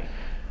movie. Yeah.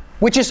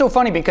 Which is so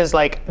funny because,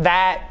 like,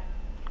 that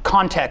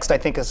context, I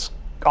think, is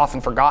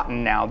often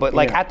forgotten now. But,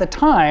 like, at the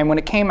time when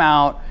it came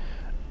out,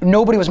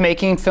 nobody was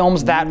making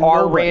films that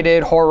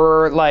R-rated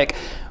horror, like,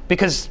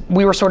 because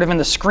we were sort of in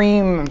the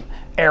Scream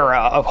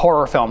era of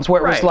horror films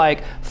where it was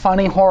like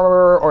funny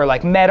horror or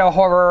like meta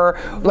horror,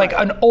 like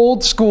an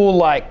old school,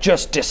 like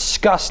just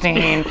disgusting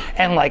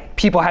and like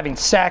people having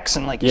sex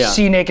and like you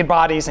see naked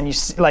bodies and you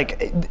see,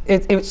 like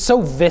it's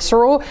so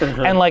visceral.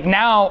 And like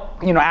now,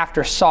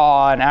 after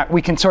Saw, and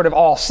we can sort of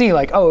all see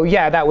like,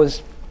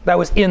 that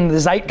was in the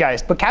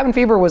zeitgeist. But Cabin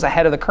Fever was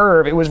ahead of the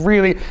curve. It was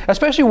really,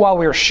 especially while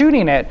we were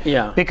shooting it,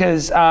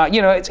 because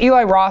it's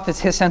Eli Roth, it's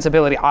his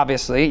sensibility,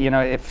 obviously.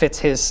 It fits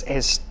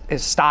his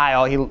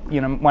style. He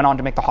went on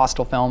to make the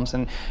Hostel films,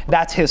 and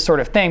that's his sort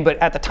of thing. But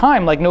at the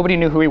time, like, nobody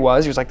knew who he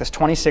was. He was like this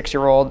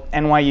 26-year-old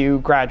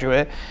NYU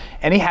graduate,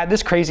 and he had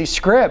this crazy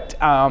script,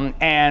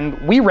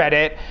 and we read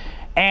it,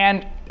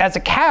 and as a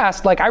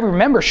cast, like, I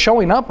remember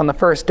showing up on the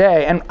first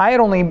day, and I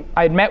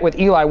had met with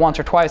Eli once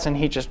or twice, and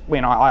he just,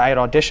 I had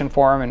auditioned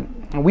for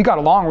him, and we got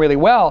along really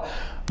well.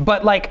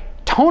 But like,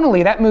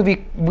 tonally, that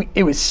movie,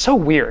 it was so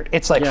weird.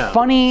 It's like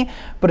funny,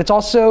 but it's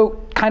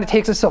also kind of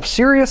takes itself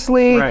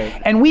seriously.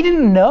 Right. And we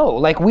didn't know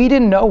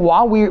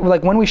while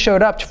when we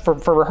showed up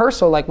for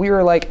rehearsal, like, we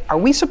were like, are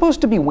we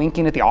supposed to be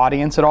winking at the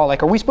audience at all?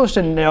 Like, are we supposed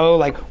to know,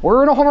 like,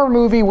 we're in a horror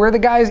movie, we're the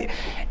guys?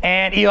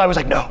 And Eli was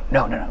like, no.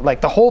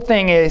 Like, the whole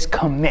thing is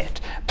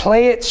commit,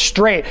 play it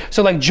straight.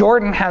 So like,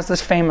 Jordan has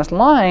this famous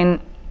line,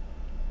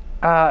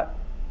 that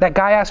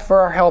guy asked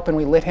for our help and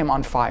we lit him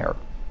on fire.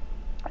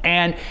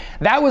 And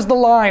that was the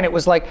line. It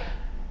was like,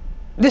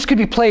 this could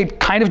be played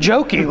kind of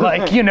jokey,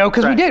 like,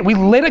 because we did. We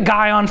lit a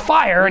guy on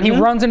fire and he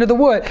runs into the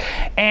wood.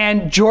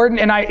 And Jordan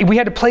and we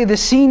had to play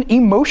this scene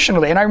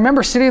emotionally. And I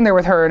remember sitting there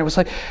with her and it was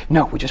like,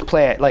 no, we just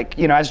play it. Like,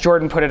 as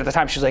Jordan put it at the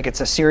time, she was like, it's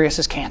as serious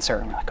as cancer.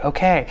 And we're like,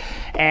 okay.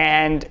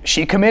 And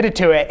she committed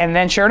to it. And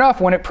then sure enough,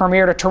 when it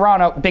premiered at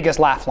Toronto, biggest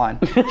laugh line.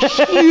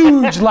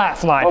 Huge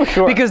laugh line. Oh,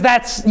 sure. Because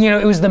that's,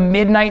 it was the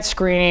midnight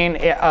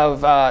screening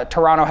of,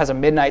 Toronto has a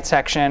midnight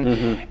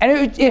section.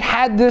 And it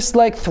had this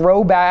like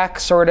throwback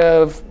sort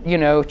of,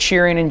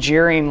 cheering and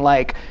jeering,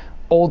 like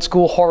old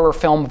school horror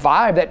film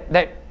vibe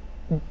that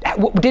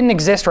didn't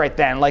exist right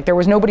then. Like, there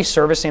was nobody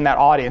servicing that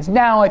audience.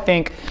 Now I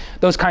think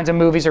those kinds of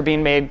movies are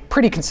being made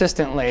pretty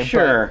consistently.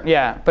 Sure.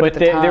 But at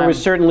the time, there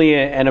was certainly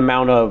an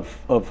amount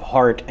of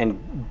heart and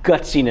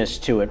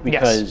gutsiness to it,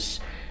 because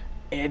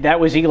that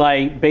was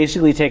Eli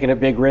basically taking a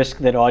big risk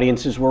that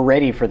audiences were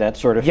ready for that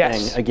sort of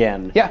thing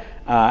again. Yeah.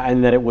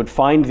 And that it would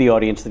find the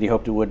audience that he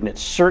hoped it would, and it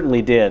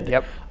certainly did.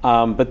 Yep.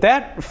 But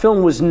that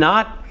film was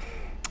not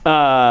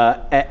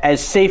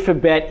as safe a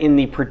bet in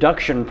the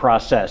production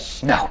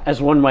process as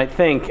one might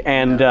think.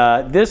 And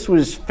this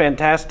was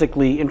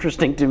fantastically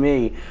interesting to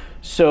me.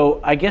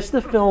 So I guess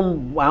the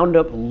film wound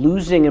up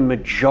losing a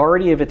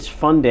majority of its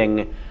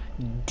funding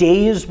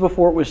days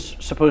before it was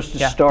supposed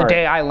to start. The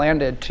day I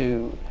landed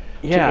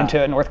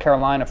into North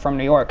Carolina from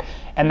New York.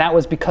 And that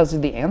was because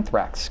of the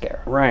anthrax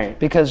scare. Right.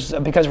 Because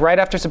right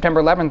after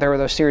September 11th, there were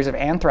those series of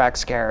anthrax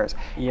scares.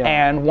 Yeah.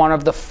 And one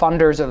of the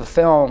funders of the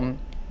film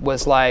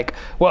was like,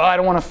 well, I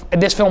don't want to,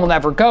 this film will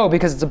never go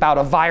because it's about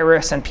a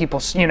virus and people,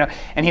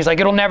 and he's like,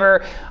 it'll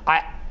never,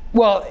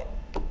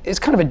 it's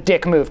kind of a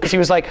dick move, because he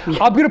was like,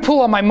 I'm going to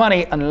pull all my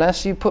money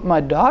unless you put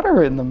my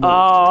daughter in the movie.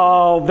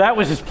 Oh, that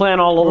was his plan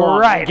all along.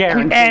 Right.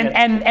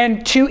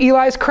 And to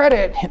Eli's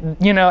credit,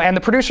 and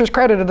the producer's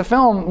credit of the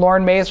film,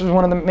 Lauren Mays was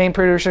one of the main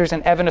producers,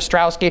 and Evan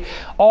Ostrowski,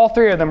 all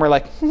three of them were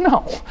like,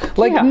 no.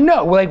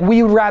 No. Like,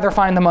 we would rather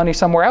find the money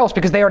somewhere else,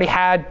 because they already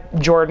had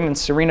Jordan and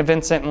Serena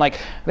Vincent, and like,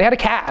 we had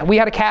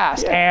a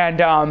cast. Yeah.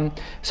 And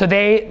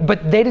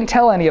but they didn't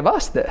tell any of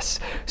us this.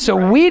 So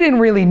we didn't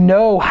really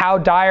know how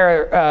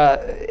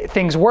dire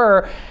things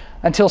were.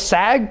 until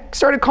SAG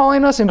started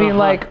calling us and being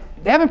like,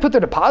 they haven't put their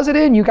deposit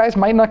in. You guys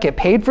might not get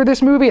paid for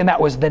this movie, and that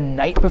was the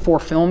night before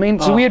filming.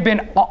 So we had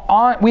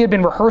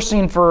been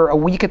rehearsing for a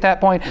week at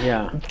that point.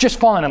 Yeah. Just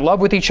falling in love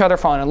with each other,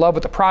 falling in love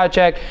with the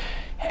project.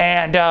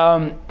 And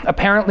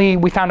apparently,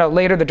 we found out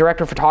later the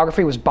director of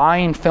photography was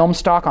buying film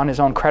stock on his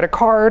own credit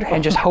card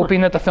and just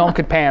hoping that the film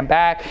could pay him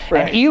back.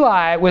 Right. And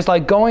Eli was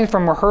like going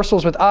from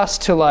rehearsals with us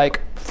to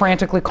like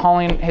frantically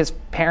calling his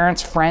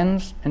parents'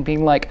 friends and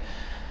being like,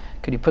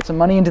 could you put some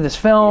money into this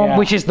film?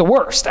 Which is the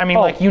worst. I mean,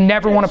 like, you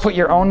never want to put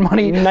your own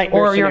money.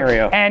 Nightmare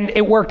scenario. And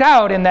it worked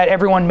out in that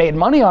everyone made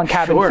money on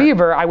Cabin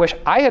Fever. I wish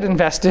I had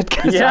invested,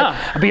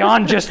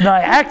 beyond just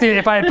my acting,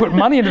 if I had put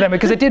money into them,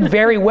 because it did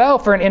very well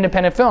for an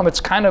independent film. It's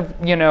kind of,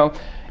 you know,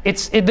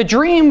 the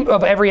dream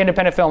of every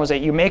independent film is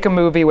that you make a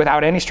movie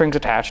without any strings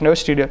attached, no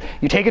studio,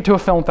 you take it to a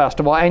film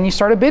festival, and you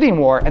start a bidding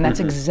war, and that's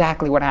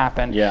exactly what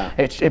happened. Yeah.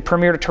 It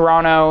premiered at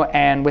Toronto,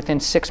 and within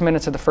 6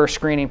 minutes of the first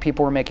screening,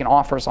 people were making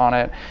offers on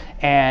it,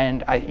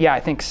 and I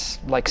think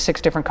like 6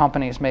 different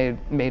companies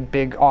made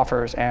big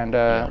offers, and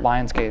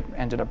Lionsgate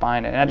ended up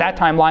buying it. And at that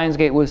time,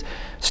 Lionsgate was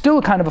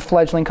still kind of a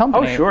fledgling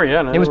company. Oh, sure,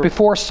 yeah. No, it was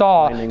before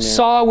Saw.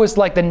 Saw was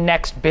like the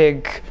next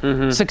big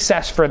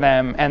success for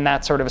them, and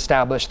that sort of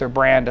established their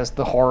brand as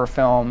the horror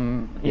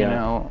film, you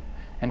know,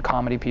 and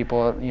comedy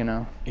people, you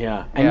know.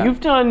 Yeah, and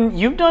you've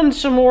done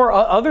some more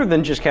other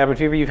than just Cabin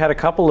Fever. You've had a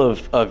couple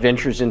of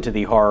ventures into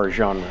the horror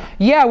genre.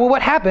 Yeah, well,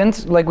 what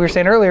happens, like we were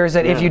saying earlier, is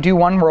that if you do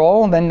one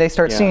role, then they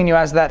start seeing you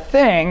as that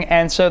thing.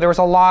 And so there was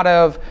a lot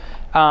of,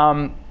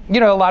 you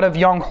know, a lot of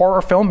young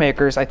horror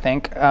filmmakers, I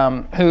think,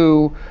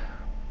 who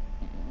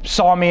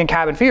saw me in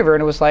Cabin Fever,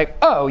 and it was like,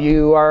 oh,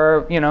 you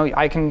are, you know,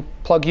 I can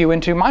plug you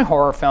into my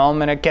horror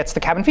film, and it gets the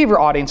Cabin Fever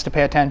audience to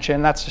pay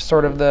attention. That's just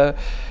sort of and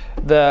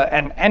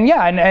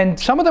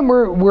some of them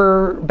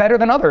were better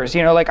than others.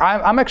 You know, like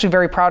I'm actually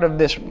very proud of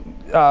this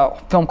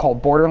film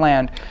called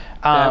Borderland.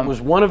 That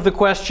was one of the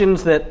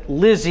questions that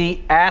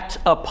Lizzie at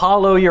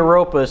Apollo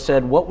Europa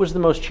said, what was the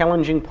most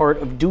challenging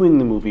part of doing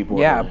the movie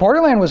Borderland? Yeah,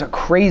 Borderland was a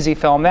crazy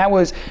film. That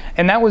was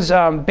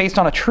based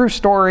on a true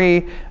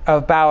story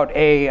about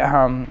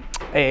a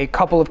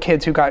couple of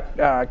kids who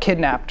got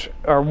kidnapped,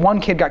 or one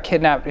kid got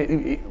kidnapped.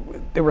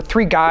 There were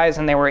 3 guys,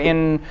 and they were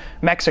in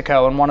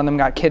Mexico, and one of them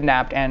got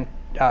kidnapped and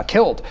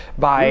killed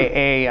by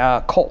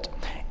a cult.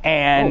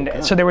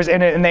 And so there was,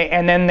 and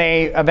then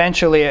they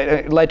eventually,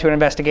 it led to an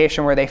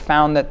investigation where they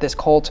found that this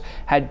cult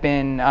had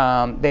been,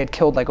 they had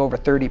killed like over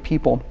 30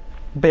 people,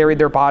 buried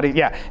their bodies.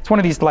 Yeah, it's one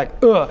of these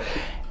like, ugh.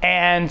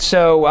 And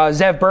so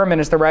Zev Berman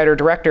is the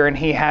writer-director, and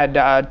he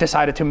had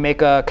decided to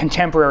make a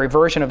contemporary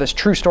version of this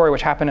true story,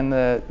 which happened in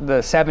the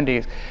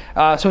 70s.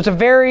 So it's a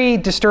very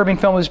disturbing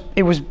film.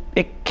 It was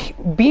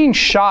being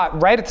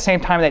shot right at the same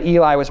time that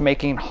Eli was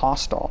making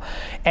Hostel.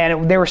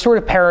 And they were sort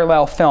of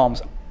parallel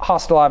films.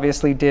 Hostel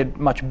obviously did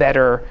much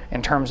better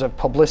in terms of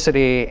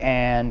publicity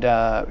and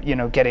you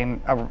know,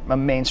 getting a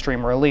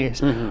mainstream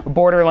release.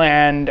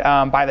 Borderland,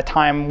 by the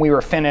time we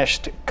were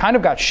finished, kind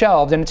of got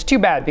shelved, and it's too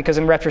bad because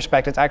in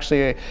retrospect, it's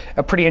actually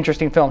a pretty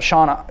interesting film.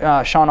 Sean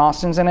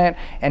Austin's in it,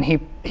 and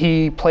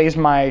he plays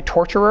my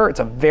torturer. It's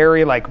a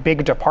very like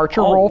big departure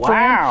role for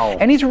him,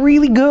 and he's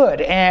really good.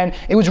 And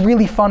it was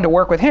really fun to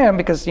work with him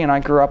because, you know, I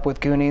grew up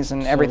with Goonies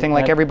and everything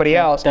like everybody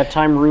else. That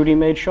time Rudy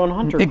made Sean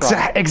Hunter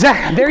cry.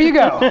 Exactly. There you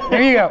go.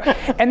 There you go.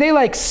 And they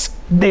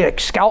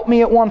scalped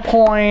me at one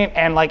point,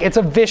 and like it's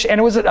a vicious, and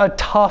it was a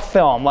tough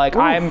film. Like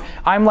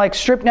I'm like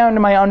stripped down to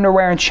my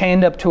underwear and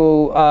chained up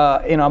to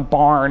in a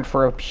barn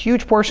for a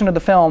huge portion of the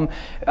film,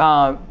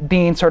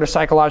 being sort of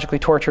psychologically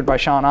tortured by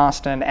Sean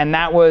Austin, and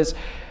that was,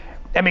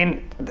 I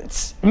mean,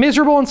 it's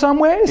miserable in some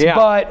ways,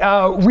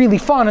 but really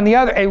fun. And the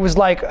other, it was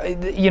like,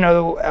 you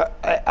know,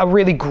 a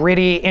really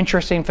gritty,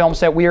 interesting film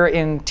set. We were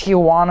in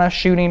Tijuana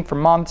shooting for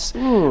months.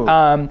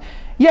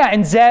 Yeah,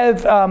 and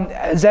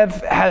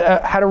Zev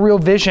had a real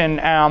vision,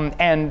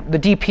 and the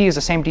DP is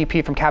the same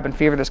DP from Cabin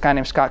Fever, this guy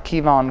named Scott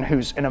Kevon,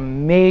 who's an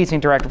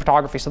amazing director of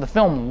photography, so the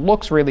film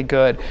looks really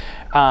good.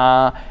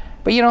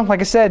 But, you know,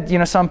 like I said, you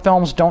know, some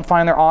films don't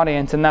find their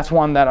audience, and that's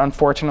one that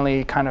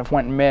unfortunately kind of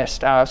went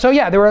missed. So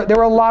yeah, there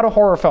were a lot of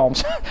horror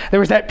films. There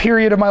was that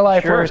period of my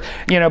life where,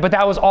 you know, but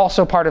that was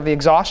also part of the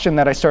exhaustion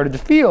that I started to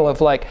feel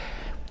of like,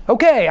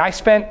 okay, I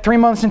spent 3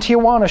 months in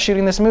Tijuana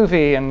shooting this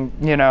movie, and,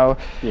 you know,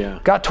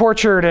 got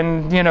tortured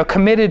and, you know,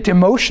 committed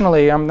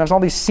emotionally. There's all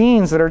these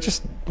scenes that are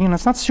just, you know,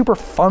 it's not super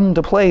fun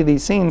to play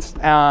these scenes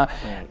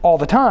all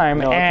the time.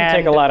 No, it can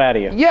take a lot out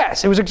of you.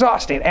 Yes, it was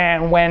exhausting.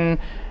 And when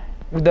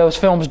those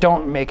films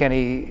don't make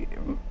any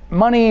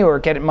money or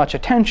get much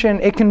attention,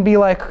 it can be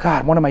like,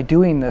 God, what am I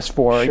doing this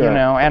for? You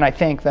know, and I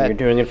think that you're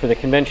doing it for the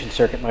convention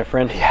circuit, my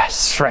friend.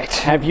 Yes, right.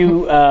 Have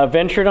you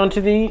ventured onto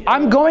the?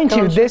 I'm going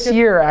to this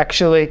year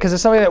actually, because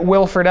it's something that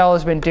Will Friedle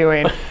has been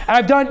doing. And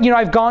I've done, you know,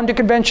 I've gone to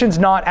conventions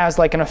not as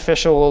like an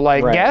official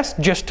like guest,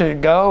 just to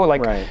go.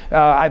 Like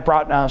I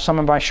brought some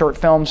of my short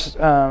films.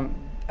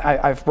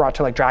 I've brought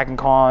to like Dragon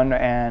Con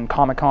and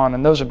Comic Con,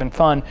 and those have been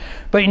fun.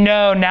 But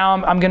now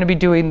I'm going to be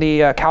doing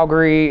the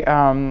Calgary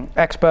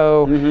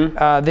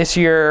Expo this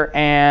year,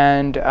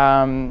 and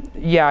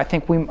I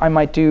think I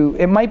might do.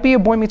 It might be a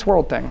Boy Meets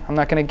World thing. I'm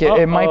not going to get.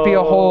 It might be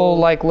a whole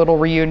like little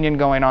reunion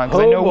going on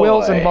because I know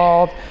Will's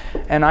involved,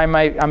 and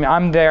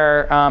I'm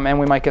there, and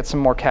we might get some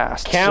more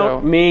cast.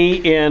 Count me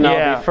in.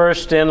 I'll be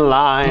first in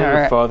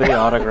line for the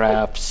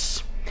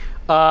autographs.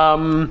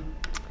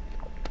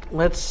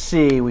 Let's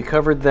see. We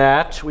covered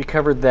that. I'm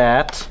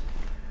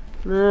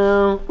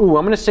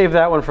going to save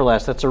that one for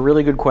last. That's a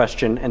really good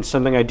question and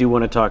something I do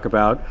want to talk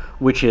about,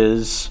 which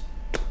is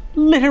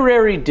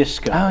literary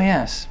disco. Oh,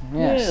 yes.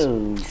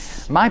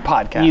 My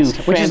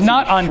podcast, which is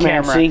not on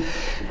camera.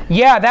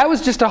 Yeah, that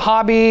was just a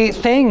hobby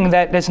thing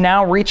that has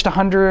now reached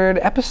 100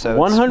 episodes.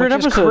 100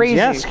 episodes, crazy.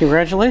 Yes,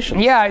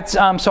 congratulations. Yeah, it's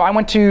so I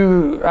went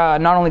to,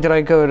 not only did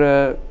I go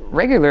to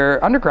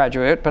regular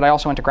undergraduate, but I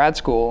also went to grad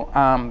school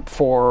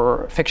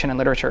for fiction and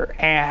literature.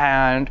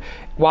 And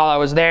while I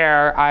was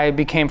there, I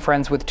became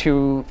friends with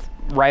two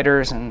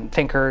writers and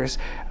thinkers,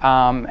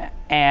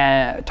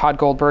 and Todd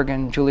Goldberg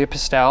and Julia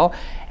Pistel,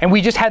 and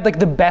we just had like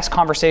the best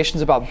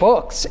conversations about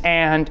books.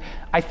 And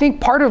I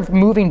think part of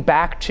moving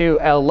back to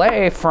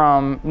LA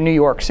from New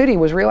York City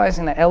was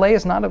realizing that LA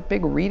is not a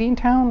big reading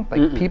town.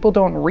 Like people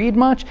don't read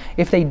much.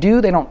 If they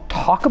do, they don't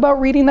talk about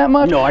reading that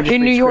much. No, I just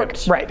in read New York,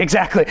 scripts. right?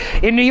 Exactly.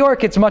 In New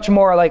York, it's much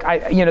more like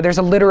there's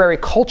a literary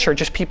culture.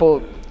 Just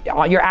people.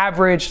 Your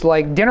average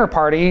like dinner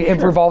party,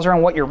 it revolves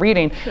around what you're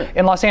reading.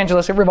 In Los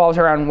Angeles, it revolves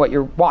around what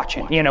you're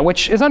watching,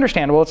 which is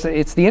understandable.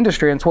 It's the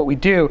industry and it's what we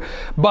do.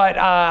 But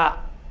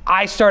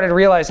I started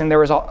realizing there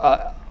was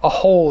a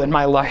hole in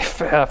my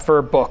life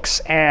for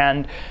books.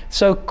 And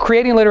so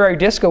creating Literary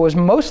Disco was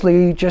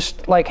mostly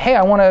just like, hey,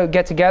 I want to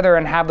get together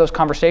and have those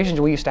conversations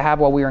we used to have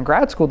while we were in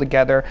grad school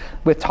together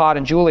with Todd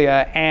and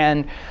Julia.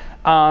 And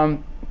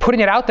putting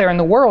it out there in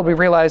the world, we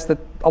realized that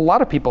a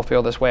lot of people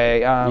feel this way,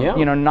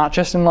 not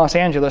just in Los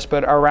Angeles,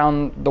 but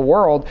around the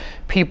world.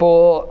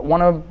 People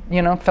want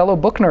to, fellow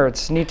book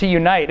nerds need to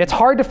unite. It's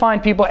hard to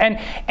find people, and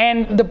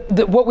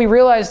what we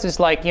realized is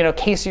like,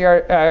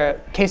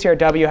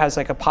 KCRW has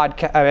like a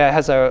podcast,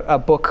 has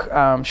a book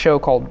show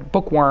called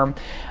Bookworm,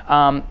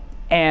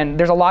 and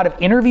there's a lot of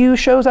interview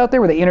shows out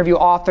there where they interview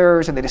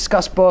authors and they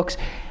discuss books,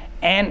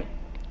 and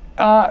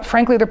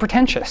frankly, they're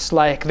pretentious.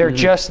 Like they're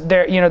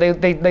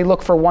they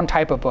look for one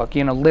type of book,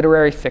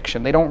 literary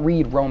fiction. They don't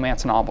read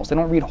romance novels. They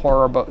don't read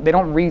horror books. They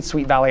don't read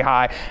Sweet Valley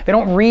High. They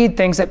don't read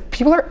things that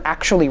people are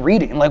actually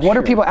reading. Like what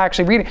are people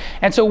actually reading?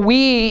 And so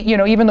we,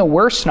 even though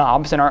we're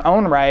snobs in our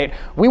own right,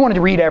 we wanted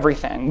to read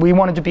everything. We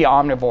wanted to be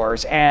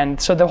omnivores. And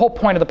so the whole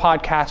point of the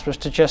podcast was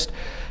to just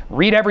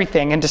read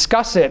everything and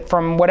discuss it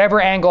from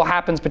whatever angle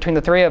happens between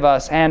the three of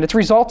us. And it's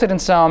resulted in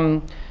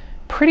some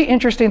pretty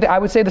interesting. I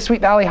would say the Sweet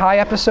Valley High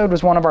episode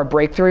was one of our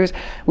breakthroughs.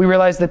 We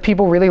realized that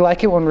people really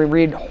like it when we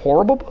read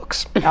horrible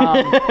books.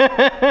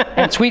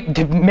 And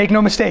make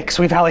no mistake,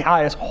 Sweet Valley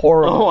High is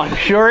horrible. Oh, I'm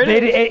sure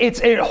it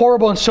is. It's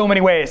horrible in so many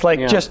ways.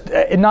 Like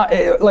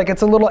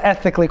it's a little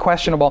ethically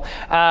questionable.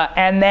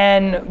 And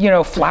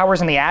then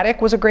Flowers in the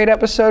Attic was a great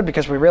episode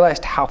because we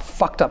realized how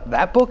fucked up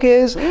that book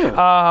is.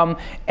 But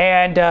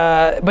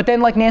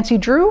then like Nancy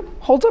Drew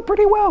holds up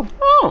pretty well.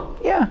 Oh,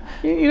 yeah.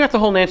 You got the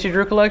whole Nancy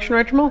Drew collection,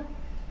 right, Jamal?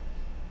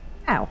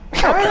 Ow.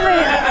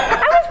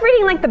 I was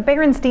reading like the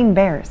Berenstain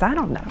Bears. I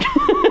don't know.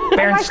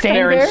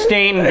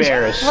 Berenstain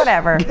Bears.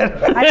 Whatever.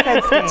 I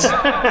said Stain.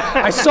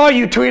 I saw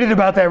you tweeted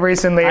about that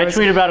recently. I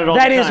tweet about it all the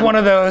time. That is one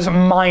of those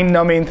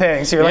mind-numbing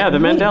things. You're the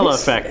Mandela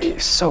effect.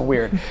 It's so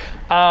weird.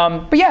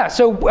 But yeah,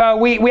 so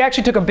we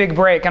actually took a big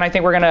break, and I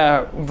think we're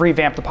gonna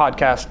revamp the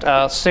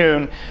podcast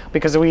soon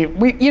because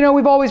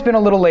we've always been a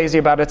little lazy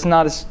about it. It's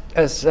not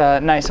as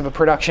nice of a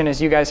production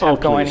as you guys have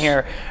going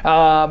here,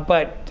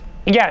 but.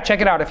 Yeah, check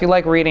it out. If you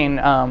like reading,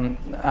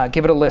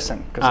 give it a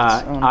listen.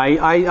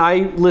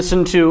 I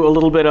listened to a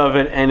little bit of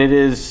it, and it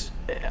is,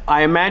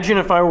 I imagine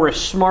if I were a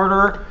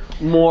smarter,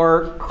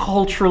 more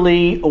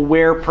culturally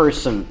aware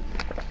person,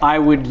 I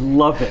would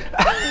love it.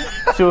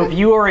 So if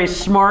you are a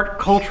smart,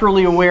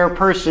 culturally aware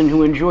person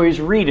who enjoys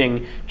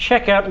reading,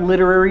 check out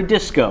Literary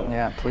Disco.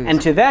 Yeah, please. And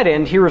to that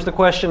end, here is the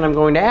question I'm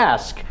going to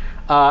ask.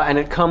 And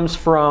it comes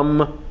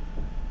from,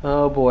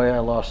 oh boy, I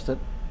lost it.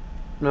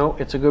 No,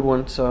 it's a good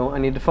one, so I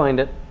need to find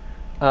it.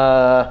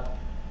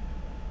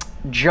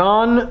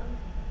 John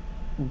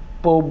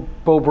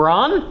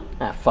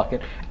Bobron? Fuck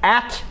it.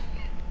 At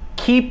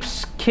Keep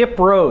Skip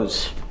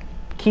Rose.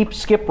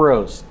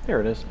 There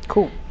it is.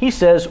 Cool. He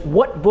says,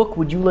 what book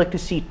would you like to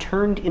see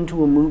turned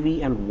into a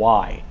movie and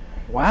why?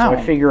 Wow.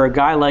 So I figure a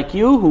guy like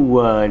you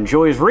who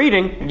enjoys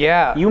reading,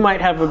 you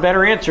might have a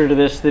better answer to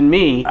this than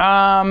me.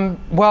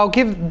 Well,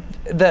 give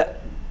the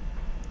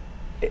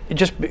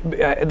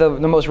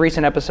most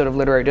recent episode of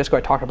Literary Disco,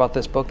 I talked about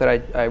this book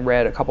that I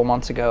read a couple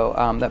months ago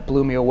that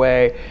blew me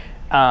away.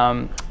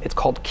 It's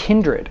called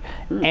Kindred,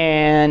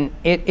 and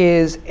it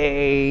is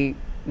a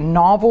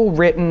novel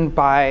written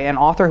by an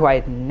author who I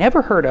had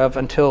never heard of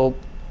until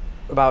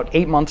about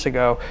 8 months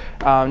ago,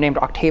 named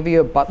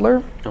Octavia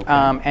Butler. Okay.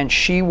 And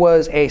she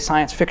was a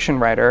science fiction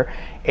writer,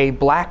 a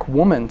black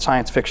woman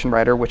science fiction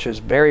writer, which is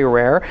very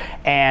rare,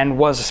 and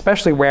was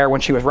especially rare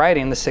when she was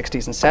writing in the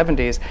 60s and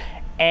 70s.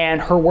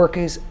 And her work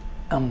is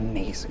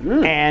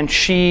amazing. And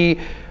she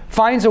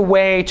finds a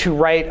way to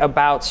write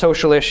about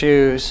social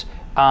issues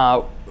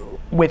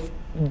with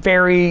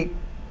very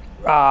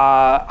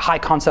high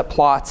concept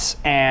plots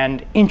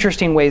and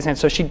interesting ways. And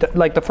so she,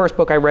 like the first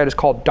book I read is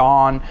called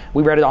Dawn.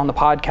 We read it on the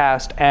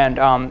podcast,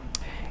 and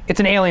it's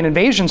an alien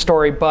invasion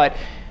story, but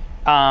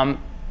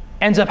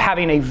ends up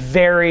having a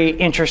very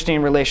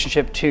interesting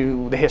relationship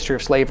to the history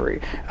of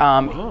slavery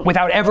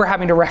without ever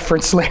having to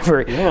reference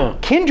slavery. Yeah.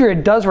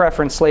 Kindred does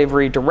reference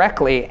slavery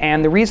directly,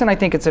 and the reason I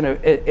think it's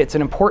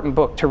an important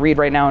book to read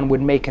right now and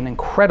would make an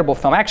incredible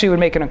film, actually would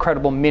make an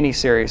incredible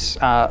miniseries.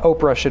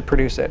 Oprah should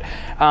produce it.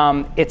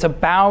 It's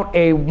about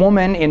a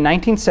woman in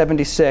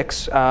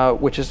 1976,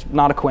 which is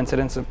not a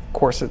coincidence, of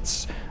course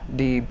it's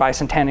the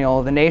bicentennial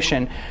of the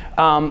nation,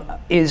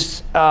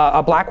 is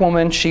a black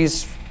woman.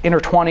 She's in her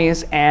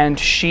 20s, and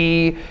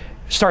she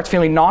starts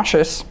feeling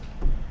nauseous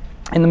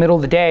in the middle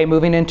of the day,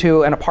 moving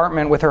into an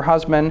apartment with her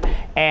husband,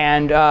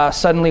 and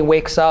suddenly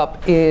wakes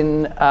up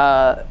in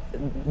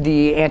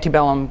the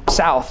antebellum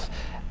South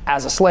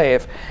as a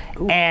slave.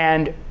 Ooh.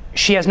 And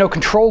she has no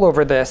control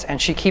over this,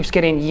 and she keeps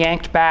getting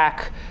yanked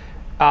back.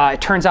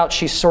 It turns out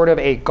she's sort of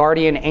a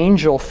guardian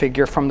angel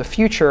figure from the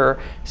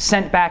future,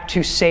 sent back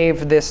to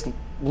save this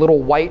little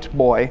white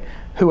boy,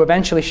 who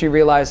eventually she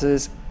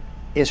realizes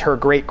is her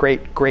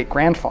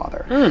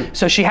great-great-great-grandfather.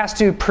 So she has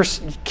to,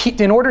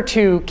 in order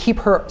to keep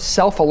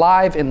herself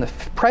alive in the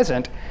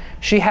present,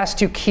 she has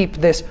to keep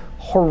this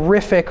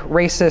horrific,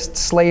 racist,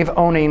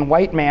 slave-owning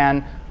white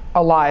man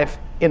alive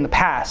in the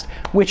past,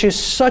 which is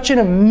such an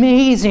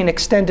amazing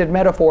extended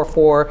metaphor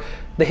for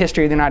the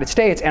history of the United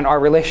States and our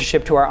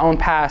relationship to our own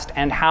past,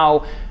 and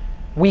how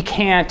we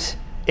can't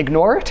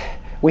ignore it.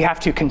 We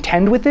have to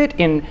contend with it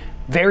in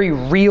very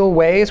real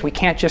ways. We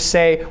can't just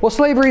say, well,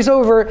 slavery's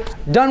over,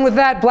 done with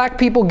that, black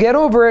people get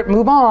over it,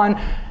 move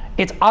on.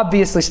 It's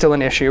obviously still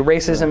an issue.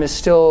 Racism is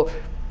still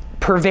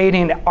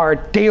pervading our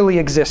daily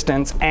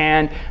existence,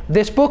 and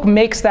this book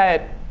makes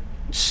that,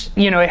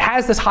 it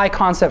has this high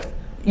concept,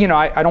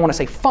 I don't want to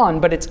say fun,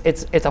 but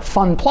it's a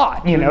fun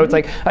plot, it's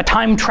like a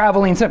time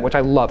traveling sim, which I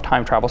love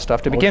time travel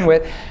stuff to begin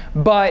with,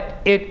 but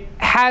it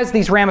has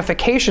these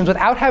ramifications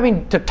without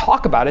having to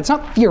talk about it. It's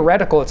not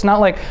theoretical. It's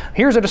not like,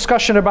 here's a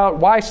discussion about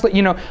why,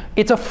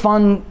 it's a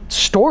fun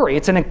story.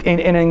 It's an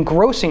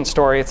engrossing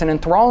story. It's an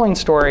enthralling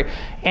story,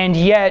 and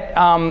yet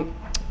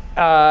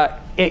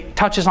it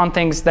touches on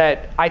things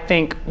that I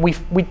think we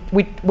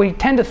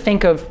tend to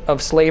think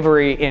of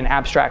slavery in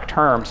abstract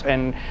terms,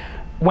 and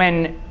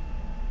when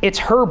it's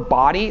her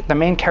body, the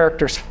main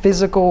character's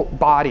physical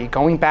body,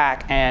 going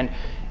back and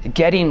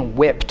getting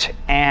whipped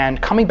and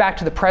coming back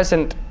to the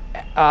present.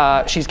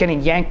 She's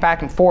getting yanked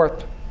back and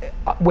forth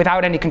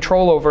without any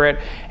control over it.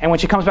 And when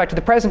she comes back to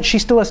the present, she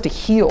still has to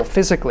heal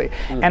physically.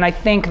 And I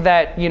think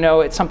that,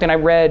 it's something I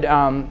read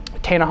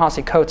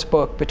Ta-Nehisi Coates'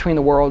 book, Between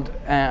the World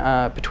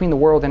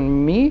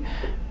and Me.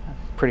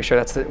 Pretty sure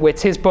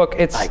it's his book.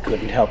 I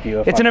couldn't help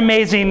you. It's an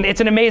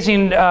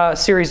amazing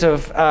series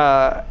of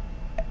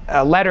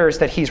letters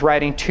that he's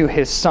writing to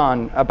his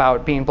son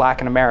about being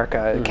black in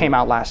America. It came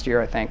out last year,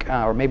 I think,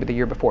 or maybe the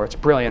year before. It's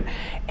brilliant.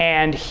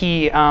 And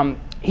he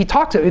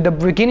talks, the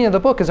beginning of the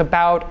book is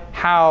about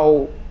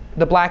how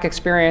the black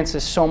experience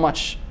is so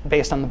much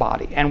based on the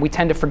body. And we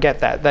tend to forget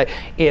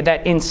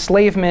that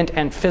enslavement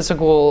and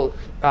physical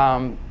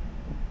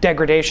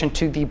degradation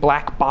to the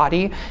black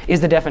body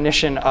is the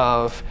definition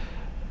of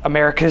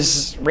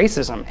America's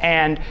racism.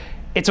 And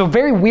it's a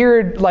very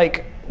weird,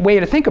 way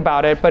to think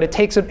about it, but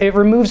it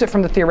removes it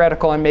from the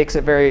theoretical and makes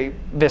it very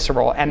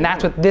visceral, and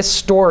that's what this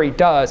story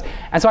does.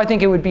 And so I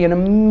think it would be an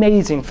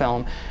amazing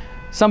film.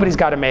 Somebody's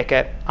got to make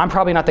it. I'm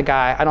probably not the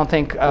guy. I don't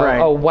think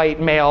a white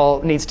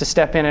male needs to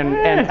step in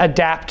and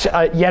adapt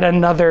yet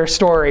another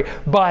story,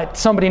 but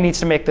somebody needs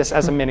to make this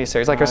as a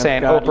miniseries. Like you're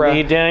saying, Oprah.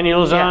 Lee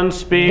Daniels on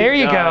speed. There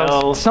you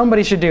go.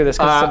 Somebody should do this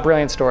because it's a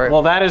brilliant story.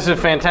 Well, that is a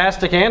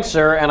fantastic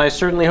answer, and I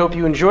certainly hope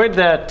you enjoyed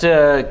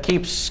that.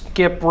 Keep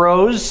Skip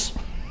Rose.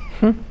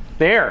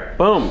 There,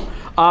 boom.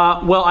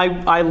 Well,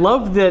 I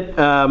love that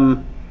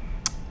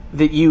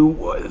that you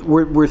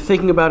were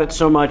thinking about it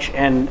so much,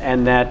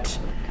 and that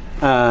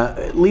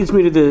leads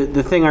me to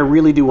the thing I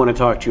really do want to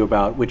talk to you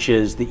about, which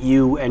is that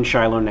you and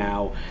Shiloh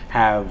now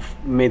have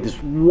made this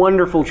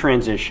wonderful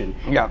transition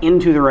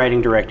into the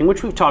writing directing,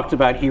 which we've talked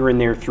about here and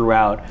there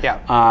throughout.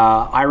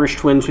 Irish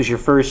Twins was your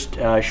first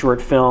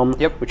short film,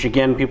 which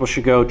again people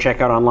should go check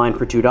out online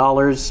for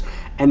 $2,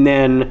 and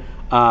then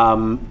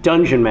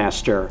Dungeon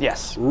Master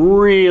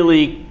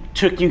really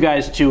took you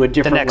guys to a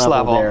different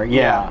level there.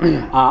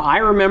 I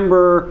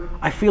remember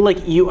I feel like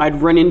I'd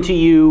run into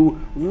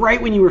you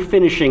right when you were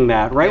finishing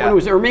that, right when it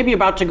was, or maybe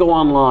about to go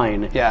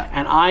online. Yeah.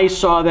 And I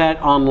saw that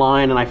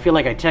online, and I feel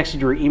like I texted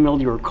you or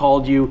emailed you or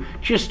called you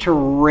just to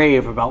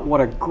rave about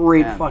what a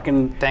great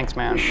fucking thanks,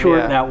 man.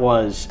 short that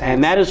was. Thanks.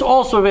 And that is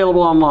also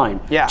available online.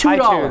 Yeah, $2.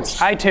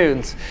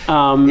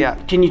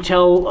 iTunes. Can you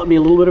tell me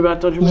a little bit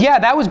about Dungeon Master? Yeah,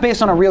 that was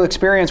based on a real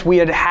experience. We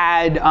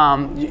had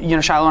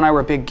Shiloh and I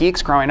were big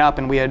geeks growing up,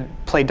 and we had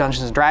played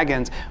Dungeons and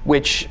Dragons,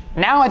 which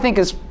now I think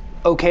is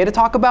okay to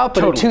talk about,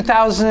 but in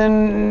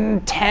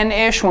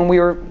 2010-ish,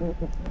 when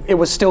it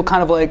was still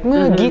kind of like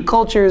geek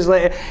cultures,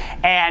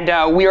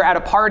 and we were at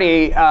a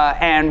party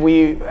and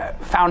we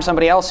found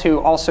somebody else who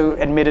also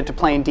admitted to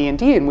playing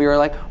D&D, and we were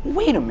like,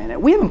 wait a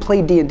minute, we haven't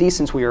played D&D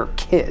since we were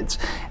kids.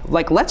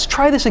 Like, let's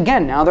try this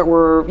again now that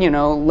we're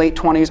late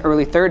 20s,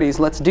 early 30s.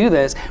 Let's do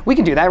this. We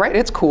can do that, right?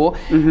 It's cool.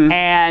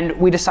 And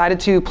we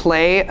decided to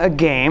play a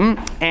game,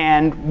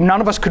 and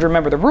none of us could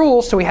remember the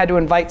rules, so we had to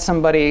invite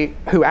somebody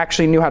who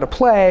actually knew how to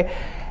play.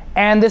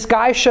 And this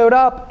guy showed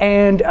up,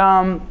 and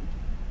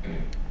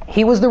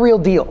he was the real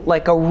deal,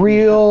 like a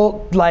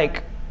real,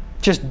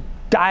 just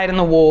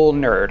dyed-in-the-wool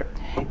nerd.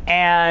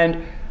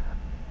 And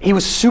he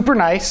was super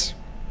nice,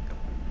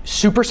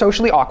 super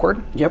socially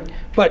awkward. Yep.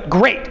 But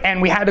great,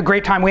 and we had a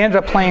great time. We ended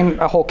up playing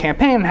a whole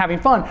campaign and having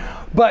fun.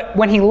 But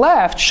when he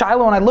left,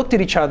 Shiloh and I looked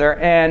at each other,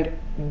 and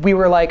we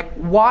were like,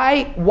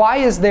 why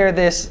is there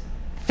this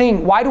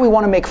thing? Why do we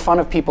want to make fun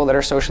of people that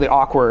are socially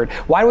awkward?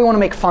 Why do we want to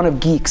make fun of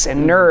geeks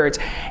and nerds?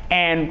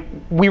 And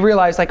we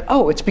realized,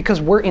 oh, it's because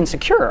we're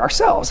insecure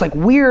ourselves. Like,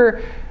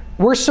 we're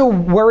so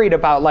worried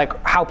about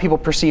how people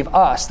perceive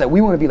us that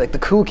we want to be like the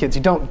cool kids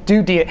who don't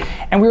do D.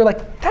 And we were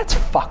like, that's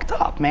fucked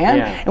up, man.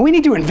 Yeah. And we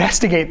need to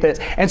investigate this.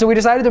 And so we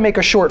decided to make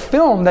a short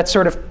film that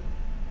sort of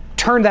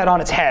turned that on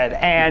its head,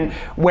 and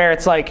where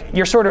it's like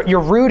you're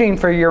rooting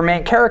for your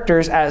main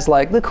characters as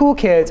the cool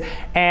kids,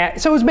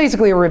 and so it was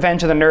basically a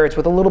Revenge of the Nerds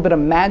with a little bit of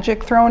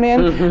magic thrown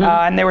in,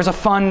 and there was a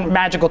fun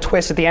magical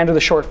twist at the end of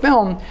the short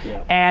film,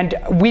 and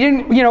we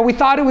didn't, we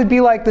thought it would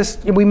be like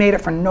this. We made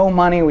it for no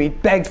money. We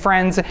begged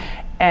friends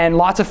and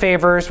lots of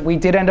favors. We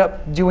did end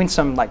up doing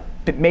some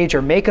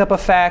major makeup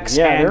effects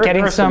and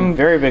getting some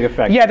very big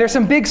effects. Yeah, there's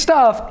some big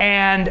stuff,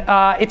 and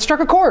it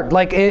struck a chord.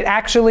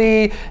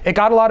 It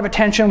got a lot of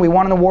attention. We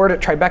won an award at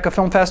Tribeca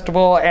Film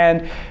Festival,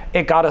 and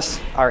it got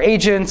us our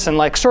agents,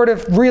 and sort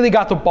of really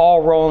got the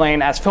ball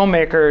rolling as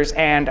filmmakers.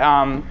 And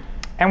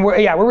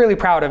we're really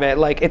proud of it.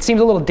 It seems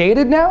a little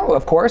dated now,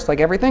 of course, like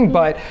everything,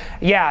 but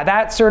yeah,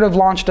 that sort of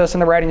launched us in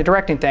the writing and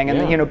directing thing.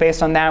 And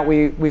based on that,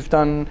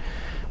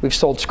 we've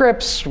sold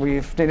scripts,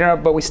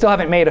 but we still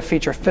haven't made a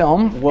feature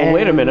film. Well,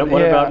 wait a minute.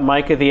 What about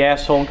Micah the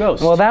Asshole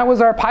Ghost? Well, that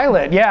was our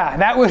pilot. Yeah,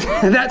 that was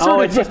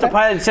it's just a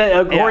pilot.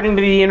 According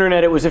to the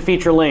internet, it was a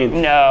feature length.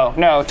 No,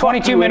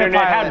 22-minute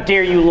pilot. How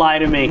dare you lie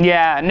to me?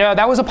 Yeah, no,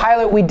 that was a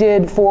pilot we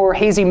did for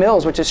Hazy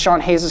Mills, which is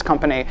Sean Hayes'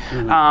 company.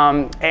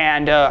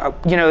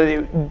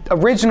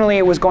 Originally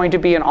it was going to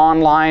be an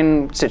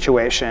online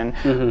situation,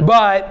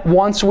 but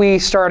once we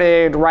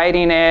started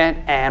writing it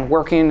and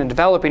working and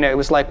developing it, it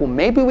was like, well,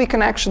 maybe we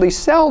can actually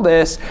sell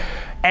this.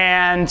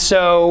 And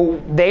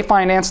so they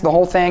financed the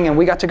whole thing, and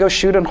we got to go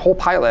shoot a whole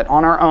pilot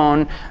on our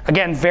own.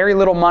 Again, very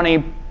little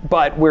money,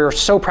 but we're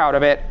so proud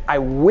of it. I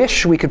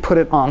wish we could put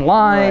it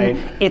online.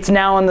 Right. It's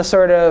now in the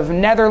sort of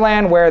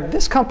Netherlands where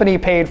this company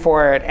paid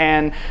for it,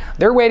 and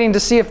they're waiting to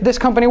see if this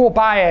company will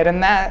buy it,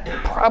 and that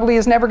probably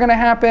is never going to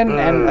happen.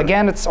 And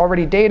again, it's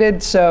already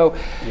dated, so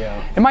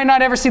it might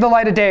not ever see the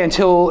light of day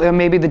until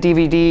maybe the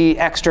DVD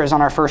extras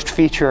on our first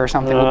feature or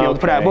something we'll be able to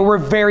put out. But we're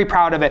very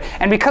proud of it.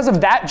 And because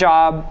of that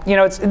job,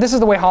 this is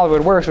the way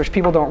Hollywood works, which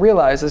people don't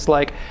realize, is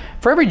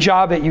for every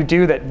job that you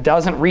do that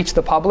doesn't reach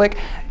the public,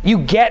 you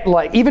get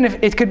even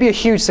if it could be a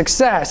huge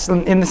success,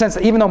 in the sense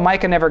that even though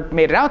Micah never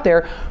made it out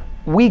there,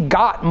 we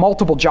got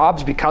multiple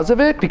jobs because of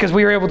it, because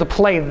we were able to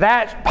play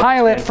that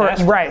pilot for,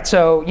 right.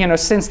 So,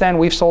 since then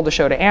we've sold the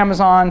show to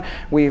Amazon,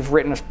 we've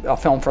written a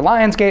film for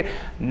Lionsgate,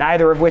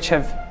 neither of which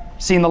have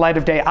seen the light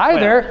of day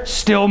either. Well,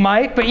 still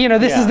might, but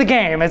this is the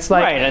game. It's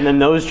right, and then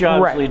those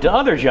jobs lead to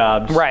other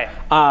jobs. Right.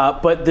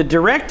 But the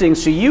directing,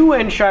 so you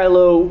and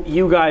Shiloh,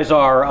 you guys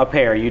are a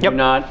pair. You do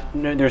not,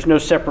 there's no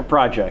separate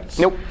projects.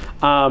 Nope.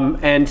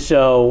 And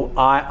so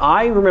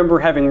I remember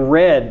having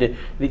read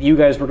that you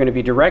guys were going to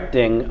be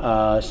directing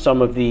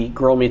some of the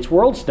Girl Meets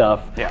World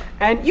stuff. Yeah.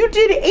 And you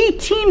did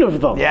 18 of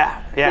them.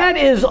 Yeah. That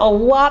is a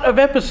lot of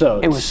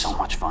episodes. It was so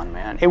much fun,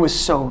 man. It was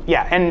so,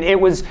 and it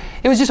was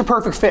just a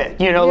perfect fit.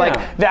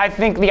 I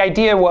think the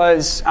idea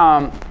was,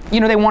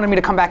 they wanted me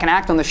to come back and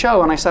act on the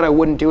show, and I said I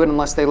wouldn't do it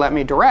unless they let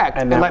me direct,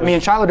 and let me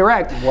and Shiloh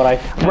direct. What I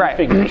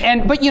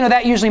figured. But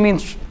that usually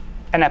means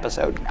an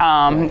episode.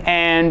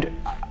 And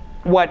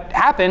what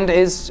happened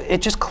is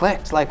it just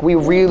clicked. We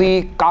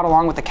really got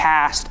along with the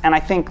cast, and I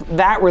think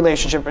that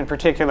relationship in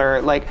particular,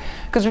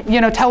 because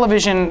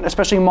television,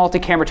 especially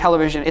multi-camera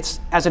television, it's,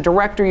 as a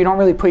director, you don't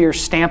really put your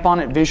stamp on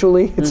it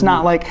visually. It's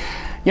not like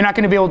You're not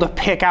going to be able to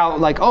pick out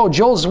like, oh,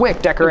 Joel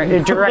Zwick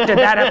directed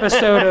that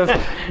episode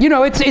of, you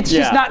know, it's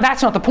just not,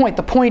 that's not the point.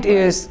 The point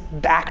is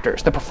the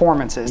actors, the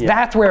performances.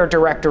 That's where a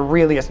director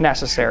really is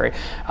necessary.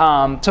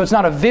 So it's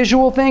not a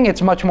visual thing,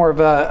 it's much more of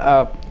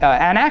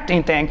an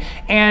acting thing.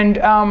 And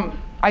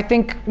I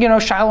think, you know,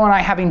 Shiloh and I,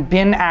 having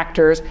been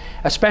actors,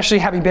 especially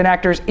having been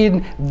actors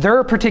in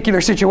their particular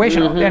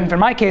situation, and in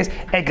my case,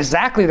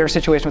 exactly their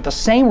situation with the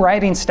same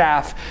writing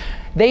staff.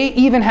 They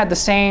even had the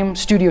same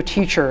studio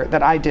teacher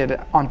that I did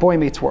on Boy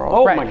Meets World.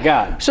 Oh my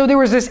God. So there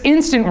was this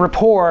instant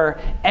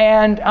rapport,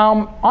 and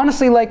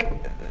honestly, like,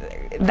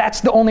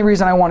 that's the only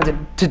reason I wanted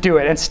to do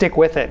it and stick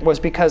with it, was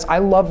because I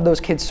loved those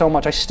kids so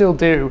much. I still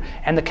do.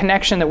 And the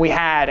connection that we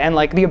had, and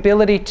like the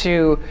ability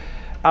to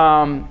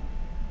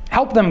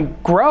help them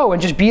grow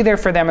and just be there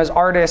for them as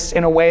artists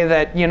in a way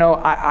that, you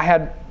know, I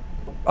had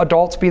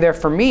adults be there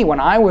for me when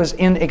I was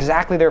in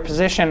exactly their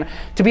position.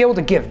 To be able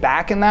to give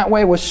back in that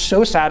way was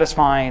so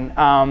satisfying.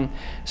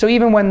 So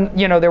even when,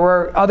 you know, there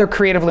were other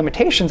creative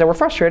limitations that were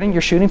frustrating,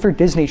 you're shooting for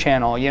Disney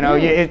Channel, you know,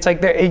 it's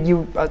like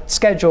a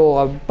schedule,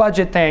 a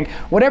budget thing,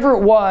 whatever it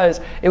was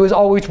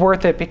always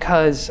worth it,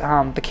 because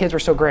the kids were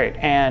so great.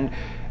 And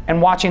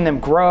watching them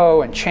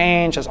grow and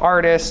change as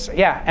artists, it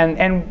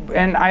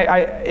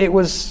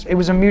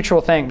was a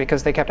mutual thing,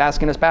 because they kept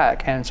asking us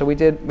back, and so we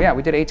did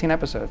 18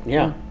 episodes.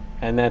 Yeah.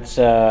 And that's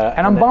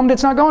and I'm bummed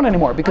it's not going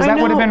anymore, because that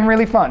would have been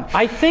really fun.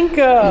 I think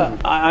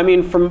I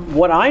mean, from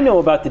what I know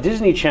about the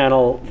Disney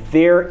Channel,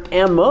 their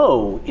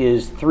MO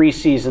is 3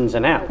 seasons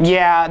and out.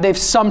 Yeah, they've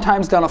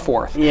sometimes done a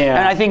 4th. Yeah.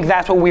 And I think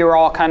that's what we were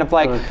all kind of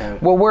like,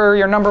 well, we're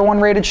your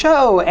 #1 rated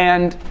show,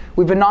 and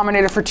we've been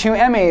nominated for 2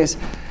 Emmys.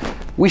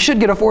 We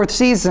should get a 4th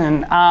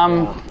season.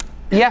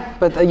 Yeah,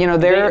 but you know,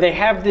 they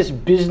have this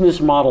business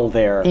model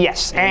there.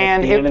 Yes,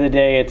 and at the end of the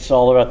day, it's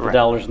all about the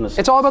dollars and the cents.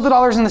 It's all about the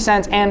dollars and the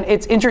cents, and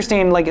it's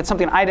interesting. Like, it's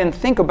something I didn't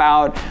think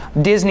about.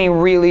 Disney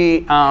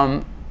really, you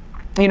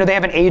know, they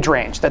have an age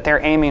range that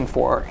they're aiming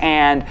for,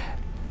 and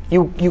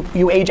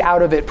you age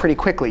out of it pretty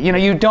quickly. You know,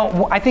 you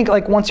don't. I think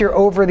like once you're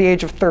over the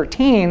age of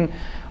 13.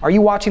 Are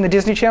you watching the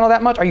Disney Channel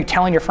that much? Are you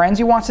telling your friends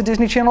you watch the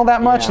Disney Channel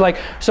that much? Like,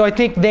 so I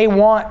think they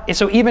want.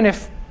 So even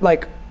if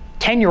like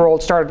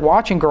 10-year-olds started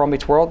watching Girl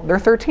Meets World, they're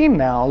 13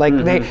 now. Like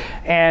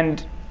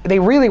they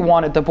really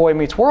wanted the Boy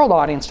Meets World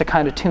audience to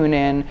kind of tune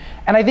in,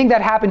 and I think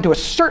that happened to a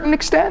certain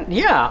extent.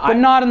 Yeah, but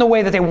not in the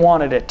way that they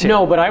wanted it to.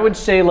 No, but I would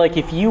say, like,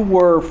 if you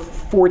were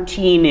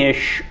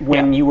 14-ish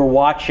when you were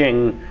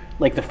watching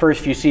like the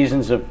first few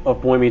seasons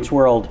of Boy Meets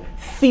World,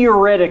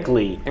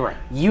 theoretically,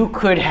 you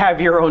could have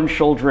your own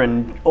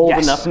children old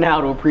enough now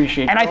to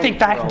appreciate. And I think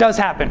that does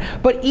happen.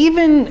 But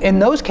even in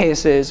those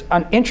cases,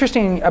 what's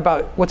interesting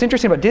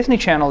about Disney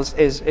Channel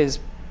is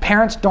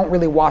parents don't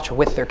really watch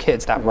with their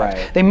kids that much.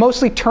 They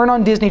mostly turn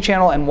on Disney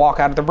Channel and walk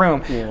out of the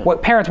room.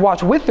 What parents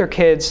watch with their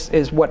kids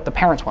is what the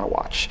parents want to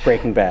watch.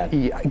 Breaking Bad.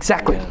 Yeah,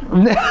 exactly.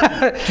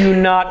 Do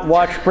not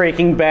watch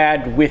Breaking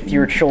Bad with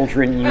your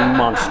children, you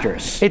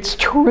monsters. It's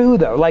true,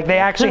 though. Like, they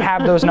actually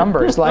have those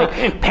numbers.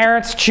 Like,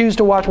 parents choose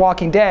to watch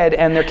Walking Dead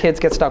and their kids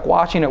get stuck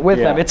watching it with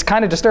them. It's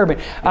kind of disturbing.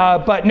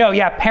 But no,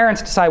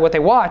 parents decide what they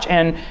watch,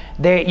 and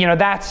they, you know,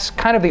 that's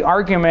kind of the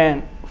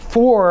argument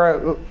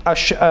for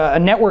a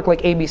network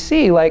like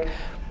ABC. Like,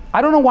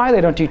 I don't know why they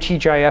don't do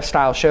TGIF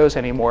style shows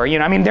anymore. You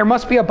know, I mean, there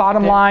must be a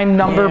bottom line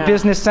number,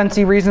 business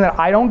sensey reason that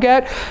I don't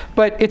get,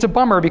 but it's a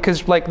bummer,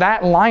 because like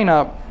that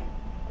lineup,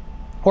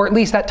 or at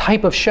least that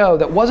type of show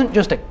that wasn't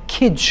just a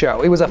kid's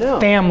show, it was a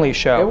family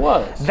show. It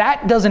was.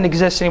 That doesn't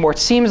exist anymore. It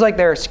seems like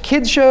there's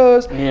kids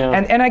shows,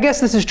 and I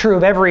guess this is true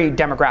of every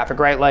demographic,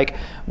 right? Like,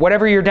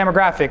 whatever your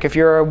demographic, if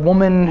you're a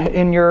woman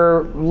in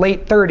your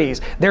late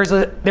 30s, there's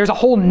a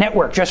whole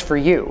network just for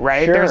you,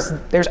 right? Sure.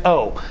 There's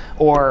O,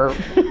 or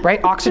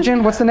right,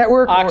 Oxygen. What's the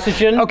network?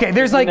 Oxygen. Okay,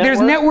 there's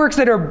networks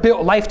that are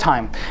built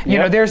Lifetime. You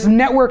know, there's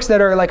networks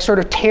that are like sort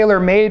of tailor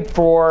made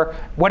for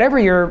whatever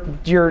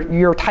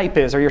your type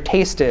is or your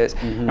taste is.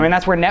 I mean,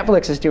 that's where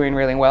Netflix is doing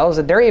really well, is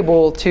that they're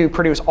able to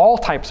produce all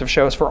types of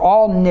shows for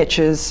all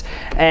niches,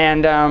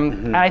 and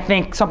I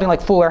think something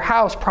like Fuller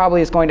House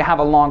probably is going to have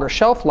a longer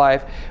shelf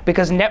life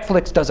because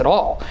Netflix does it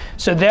all.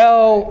 So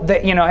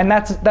you know, and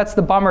that's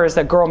the bummer, is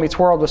that Girl Meets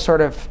World was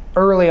sort of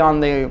early on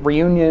the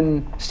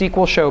reunion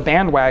sequel show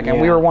bandwagon.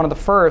 We were one of the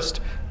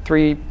first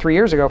 4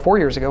 years ago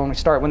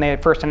when they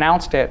had first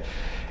announced it,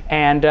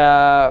 and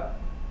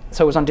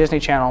so it was on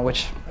Disney Channel,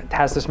 which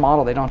has this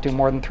model. They don't do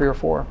more than 3 or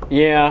 4.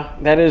 Yeah,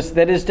 that is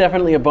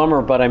definitely a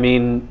bummer. But I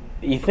mean,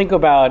 you think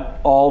about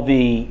all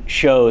the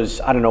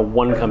shows, I don't know,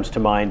 one comes to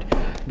mind,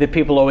 that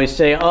people always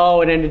say,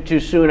 oh, it ended too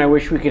soon, I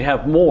wish we could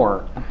have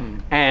more.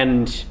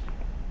 And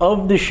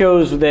of the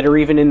shows that are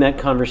even in that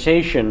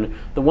conversation,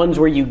 the ones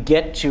where you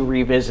get to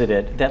revisit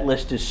it, that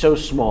list is so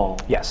small.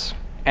 Yes.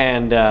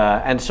 And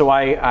so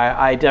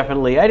I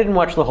definitely, I didn't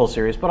watch the whole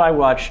series, but I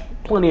watched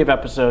plenty of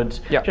episodes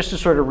just to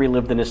sort of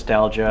relive the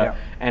nostalgia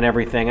and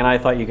everything. And I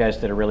thought you guys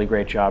did a really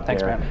great job there.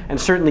 Man.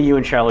 And certainly you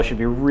and Shiloh should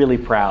be really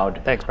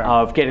proud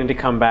of getting to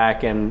come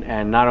back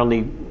and not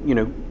only, you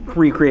know,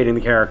 recreating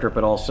the character,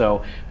 but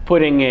also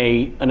putting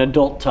an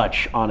adult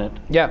touch on it.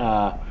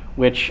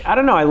 which I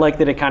don't know. I like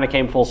that it kind of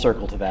came full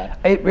circle to that.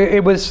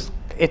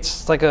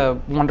 It's like a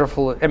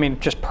wonderful, I mean,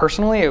 just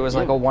personally, it was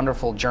like a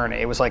wonderful journey.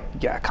 It was like,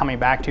 coming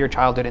back to your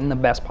childhood in the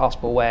best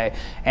possible way.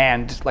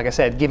 And like I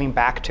said, giving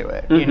back to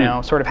it, you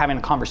know, sort of having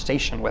a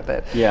conversation with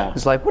it. Yeah.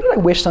 It's like, what did I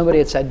wish somebody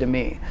had said to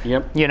me?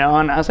 Yep. You know,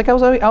 and I was like,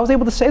 I was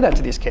able to say that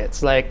to these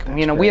kids. Like,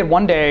 you know, we had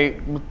one day,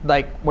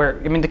 like,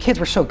 where, I mean, the kids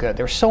were so good.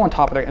 They were so on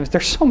top of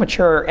they're so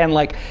mature. And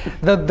like,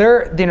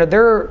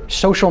 their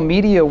social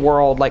media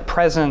world, like,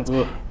 presence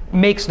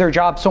makes their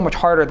job so much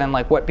harder than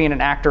like what being an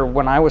actor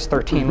when I was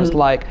 13 was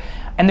like.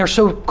 And they're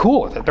so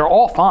cool with it. They're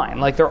all fine.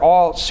 Like, they're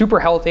all super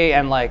healthy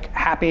and like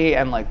happy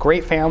and like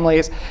great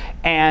families.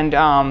 And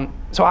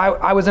so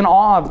I was in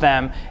awe of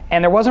them,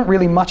 and there wasn't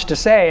really much to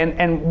say.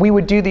 And we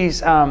would do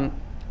these,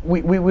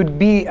 we would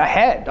be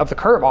ahead of the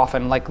curve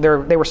often. Like,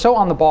 they were so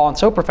on the ball and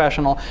so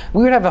professional.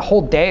 We would have a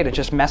whole day to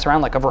just mess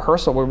around, like a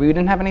rehearsal where we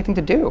didn't have anything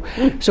to do.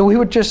 So we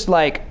would just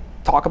like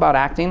talk about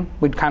acting.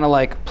 We'd kind of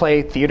like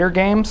play theater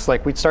games.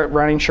 Like, we'd start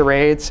running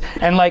charades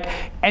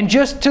and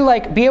just to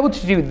like be able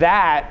to do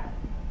that.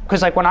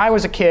 Because like when I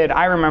was a kid,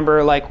 I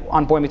remember like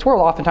on Boy Meets World,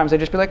 oftentimes they'd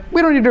just be like,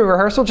 we don't need to do a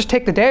rehearsal, just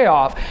take the day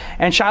off.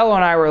 And Shiloh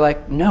and I were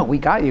like, no, we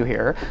got you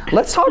here.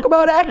 Let's talk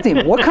about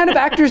acting. What kind of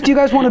actors do you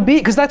guys want to be?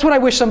 Because that's what I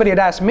wish somebody had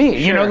asked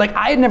me. You know, like,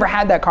 I had never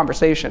had that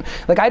conversation.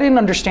 Like, I didn't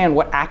understand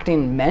what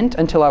acting meant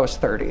until I was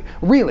 30.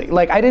 Really,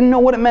 like, I didn't know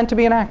what it meant to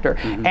be an actor.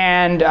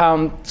 And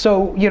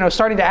so, you know,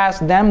 starting to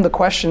ask them the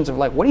questions of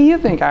like, what do you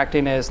think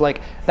acting is? Like,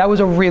 that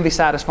was a really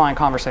satisfying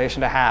conversation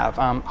to have.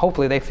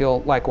 Hopefully they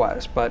feel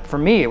likewise. But for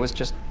me, it was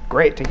just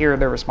great to hear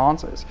their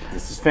responses.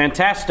 This is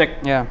fantastic.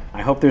 Yeah.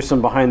 I hope there's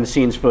some behind the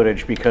scenes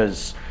footage,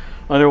 because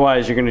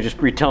otherwise you're going to just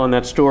be telling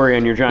that story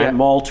on your giant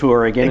mall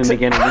tour again and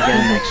again and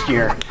again next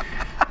year.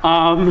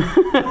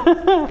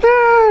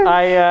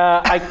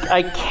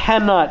 I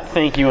cannot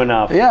thank you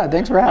enough. Yeah,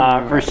 thanks for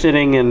having me. For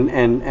sitting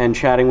and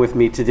chatting with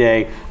me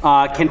today.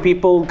 Can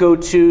people go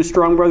to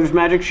Strong Brothers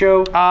Magic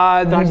Show?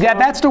 Yeah,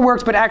 that still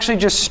works, but actually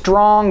just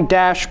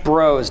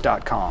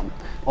strong-bros.com.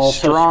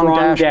 Also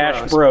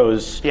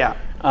strong-bros. Yeah.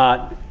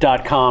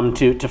 .com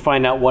to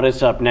find out what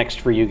is up next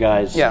for you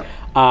guys. Yeah.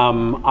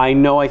 I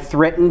know I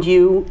threatened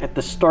you at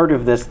the start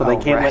of this that I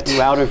can't let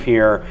you out of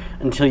here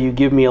until you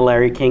give me a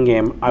Larry King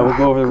game. I will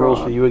go over the rules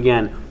with you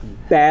again.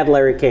 Bad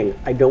Larry King.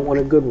 I don't want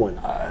a good one.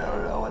 I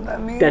don't know what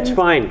that means. That's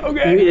fine.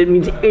 Okay. It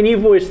means any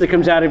voice that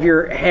comes out of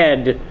your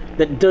head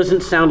that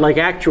doesn't sound like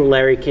actual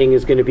Larry King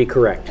is going to be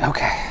correct.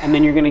 Okay. And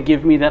then you're going to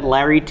give me that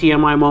Larry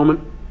TMI moment.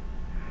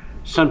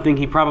 Something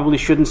he probably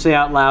shouldn't say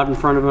out loud in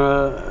front of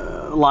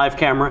a live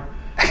camera.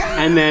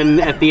 And then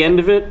at the end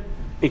of it,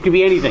 it can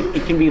be anything.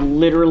 It can be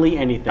literally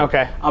anything.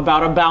 Okay.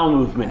 About a bowel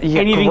movement.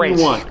 Yeah, anything great,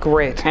 you want.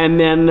 Great. And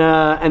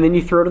then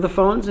you throw to the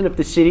phones, and if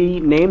the city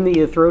name that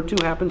you throw to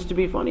happens to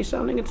be funny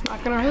sounding, it's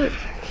not going to hurt.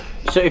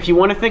 So if you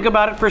want to think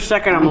about it for a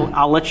second,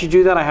 I'll let you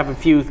do that. I have a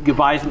few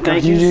goodbyes and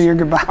thank yous. You do your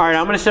goodbyes. All right,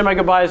 I'm going to say my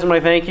goodbyes and my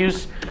thank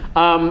yous.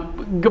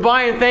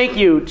 Goodbye and thank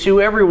you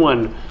to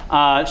everyone,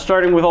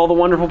 starting with all the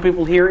wonderful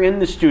people here in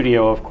the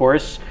studio, of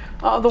course.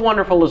 The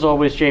wonderful, as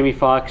always, Jamie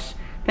Foxx.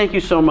 Thank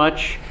you so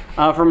much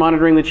for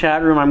monitoring the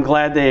chat room. I'm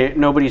glad that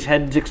nobody's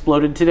heads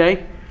exploded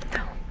today.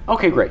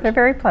 Okay, great. They're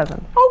very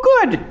pleasant.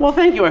 Oh, good. Well,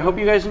 thank you. I hope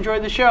you guys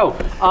enjoyed the show.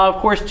 Of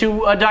course,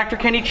 to Dr.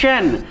 Kenny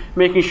Chen,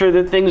 making sure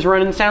that things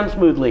run and sound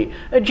smoothly.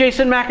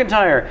 Jason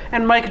McIntyre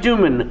and Mike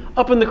Dooman,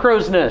 up in the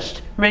crow's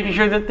nest, making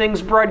sure that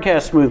things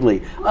broadcast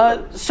smoothly.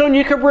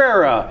 Sonia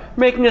Cabrera,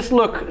 making us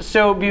look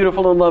so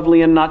beautiful and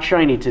lovely and not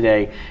shiny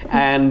today.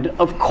 And,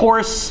 of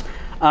course,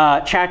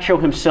 chat show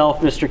himself,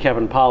 Mr.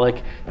 Kevin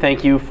Pollak.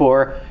 Thank you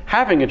for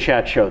having a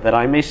chat show that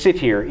I may sit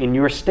here in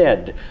your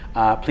stead.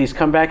 Please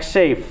come back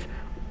safe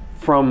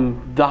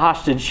from the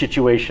hostage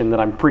situation that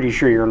I'm pretty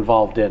sure you're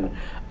involved in.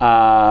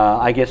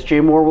 I guess Jay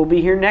Moore will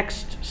be here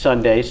next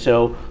Sunday,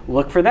 so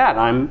look for that.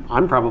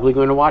 I'm probably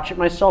going to watch it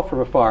myself from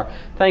afar.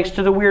 Thanks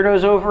to the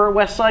weirdos over at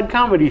West Side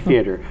Comedy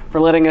Theater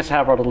for letting us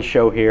have our little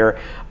show here.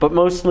 But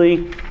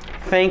mostly,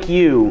 thank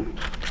you,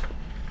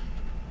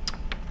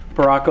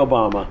 Barack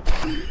Obama.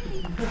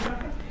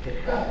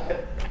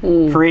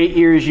 For 8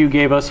 years, you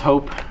gave us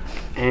hope,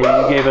 and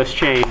you gave us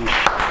change.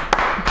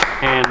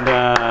 And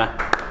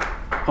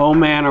oh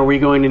man, are we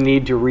going to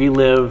need to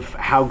relive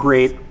how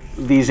great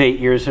these 8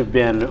 years have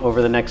been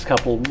over the next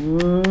couple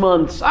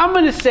months. I'm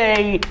going to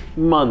say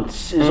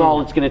months is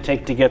all it's going to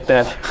take to get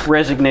that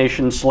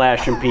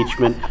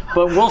resignation/impeachment.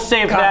 But we'll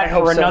save that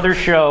for another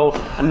show,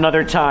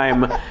 another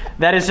time.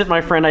 That is it,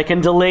 my friend. I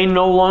can delay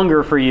no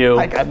longer for you.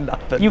 I got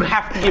nothing. You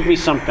have to give me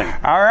something.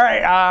 All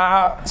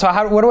right. So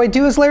what do I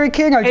do as Larry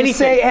King? I just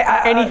say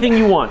anything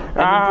you want. And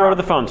then throw to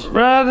the phones. Do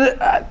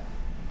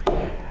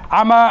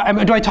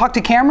I talk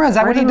to camera? Is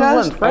that what he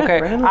does? Okay.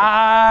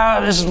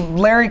 This is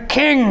Larry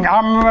King.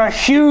 I'm a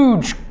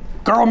huge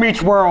Girl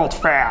Meets World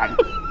fan.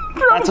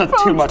 That's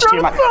too much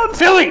TMI.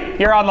 Philly,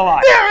 you're on the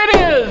line. There it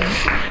is.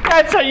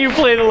 That's how you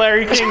play the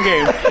Larry King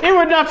game. It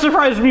would not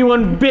surprise me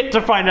one bit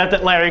to find out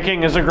that Larry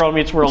King is a Girl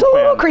Meets World It's a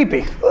fan. little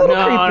creepy.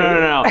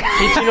 No.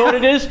 You know what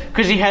it is?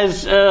 Because he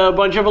has a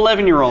bunch of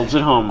 11-year-olds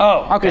at home.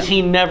 Oh, okay. Because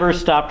he never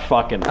stopped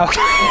fucking.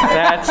 Okay.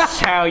 That's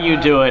how you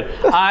do it.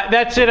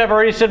 That's it. I've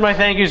already said my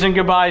thank yous and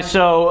goodbyes.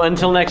 So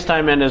until next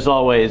time, and as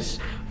always,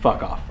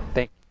 fuck off.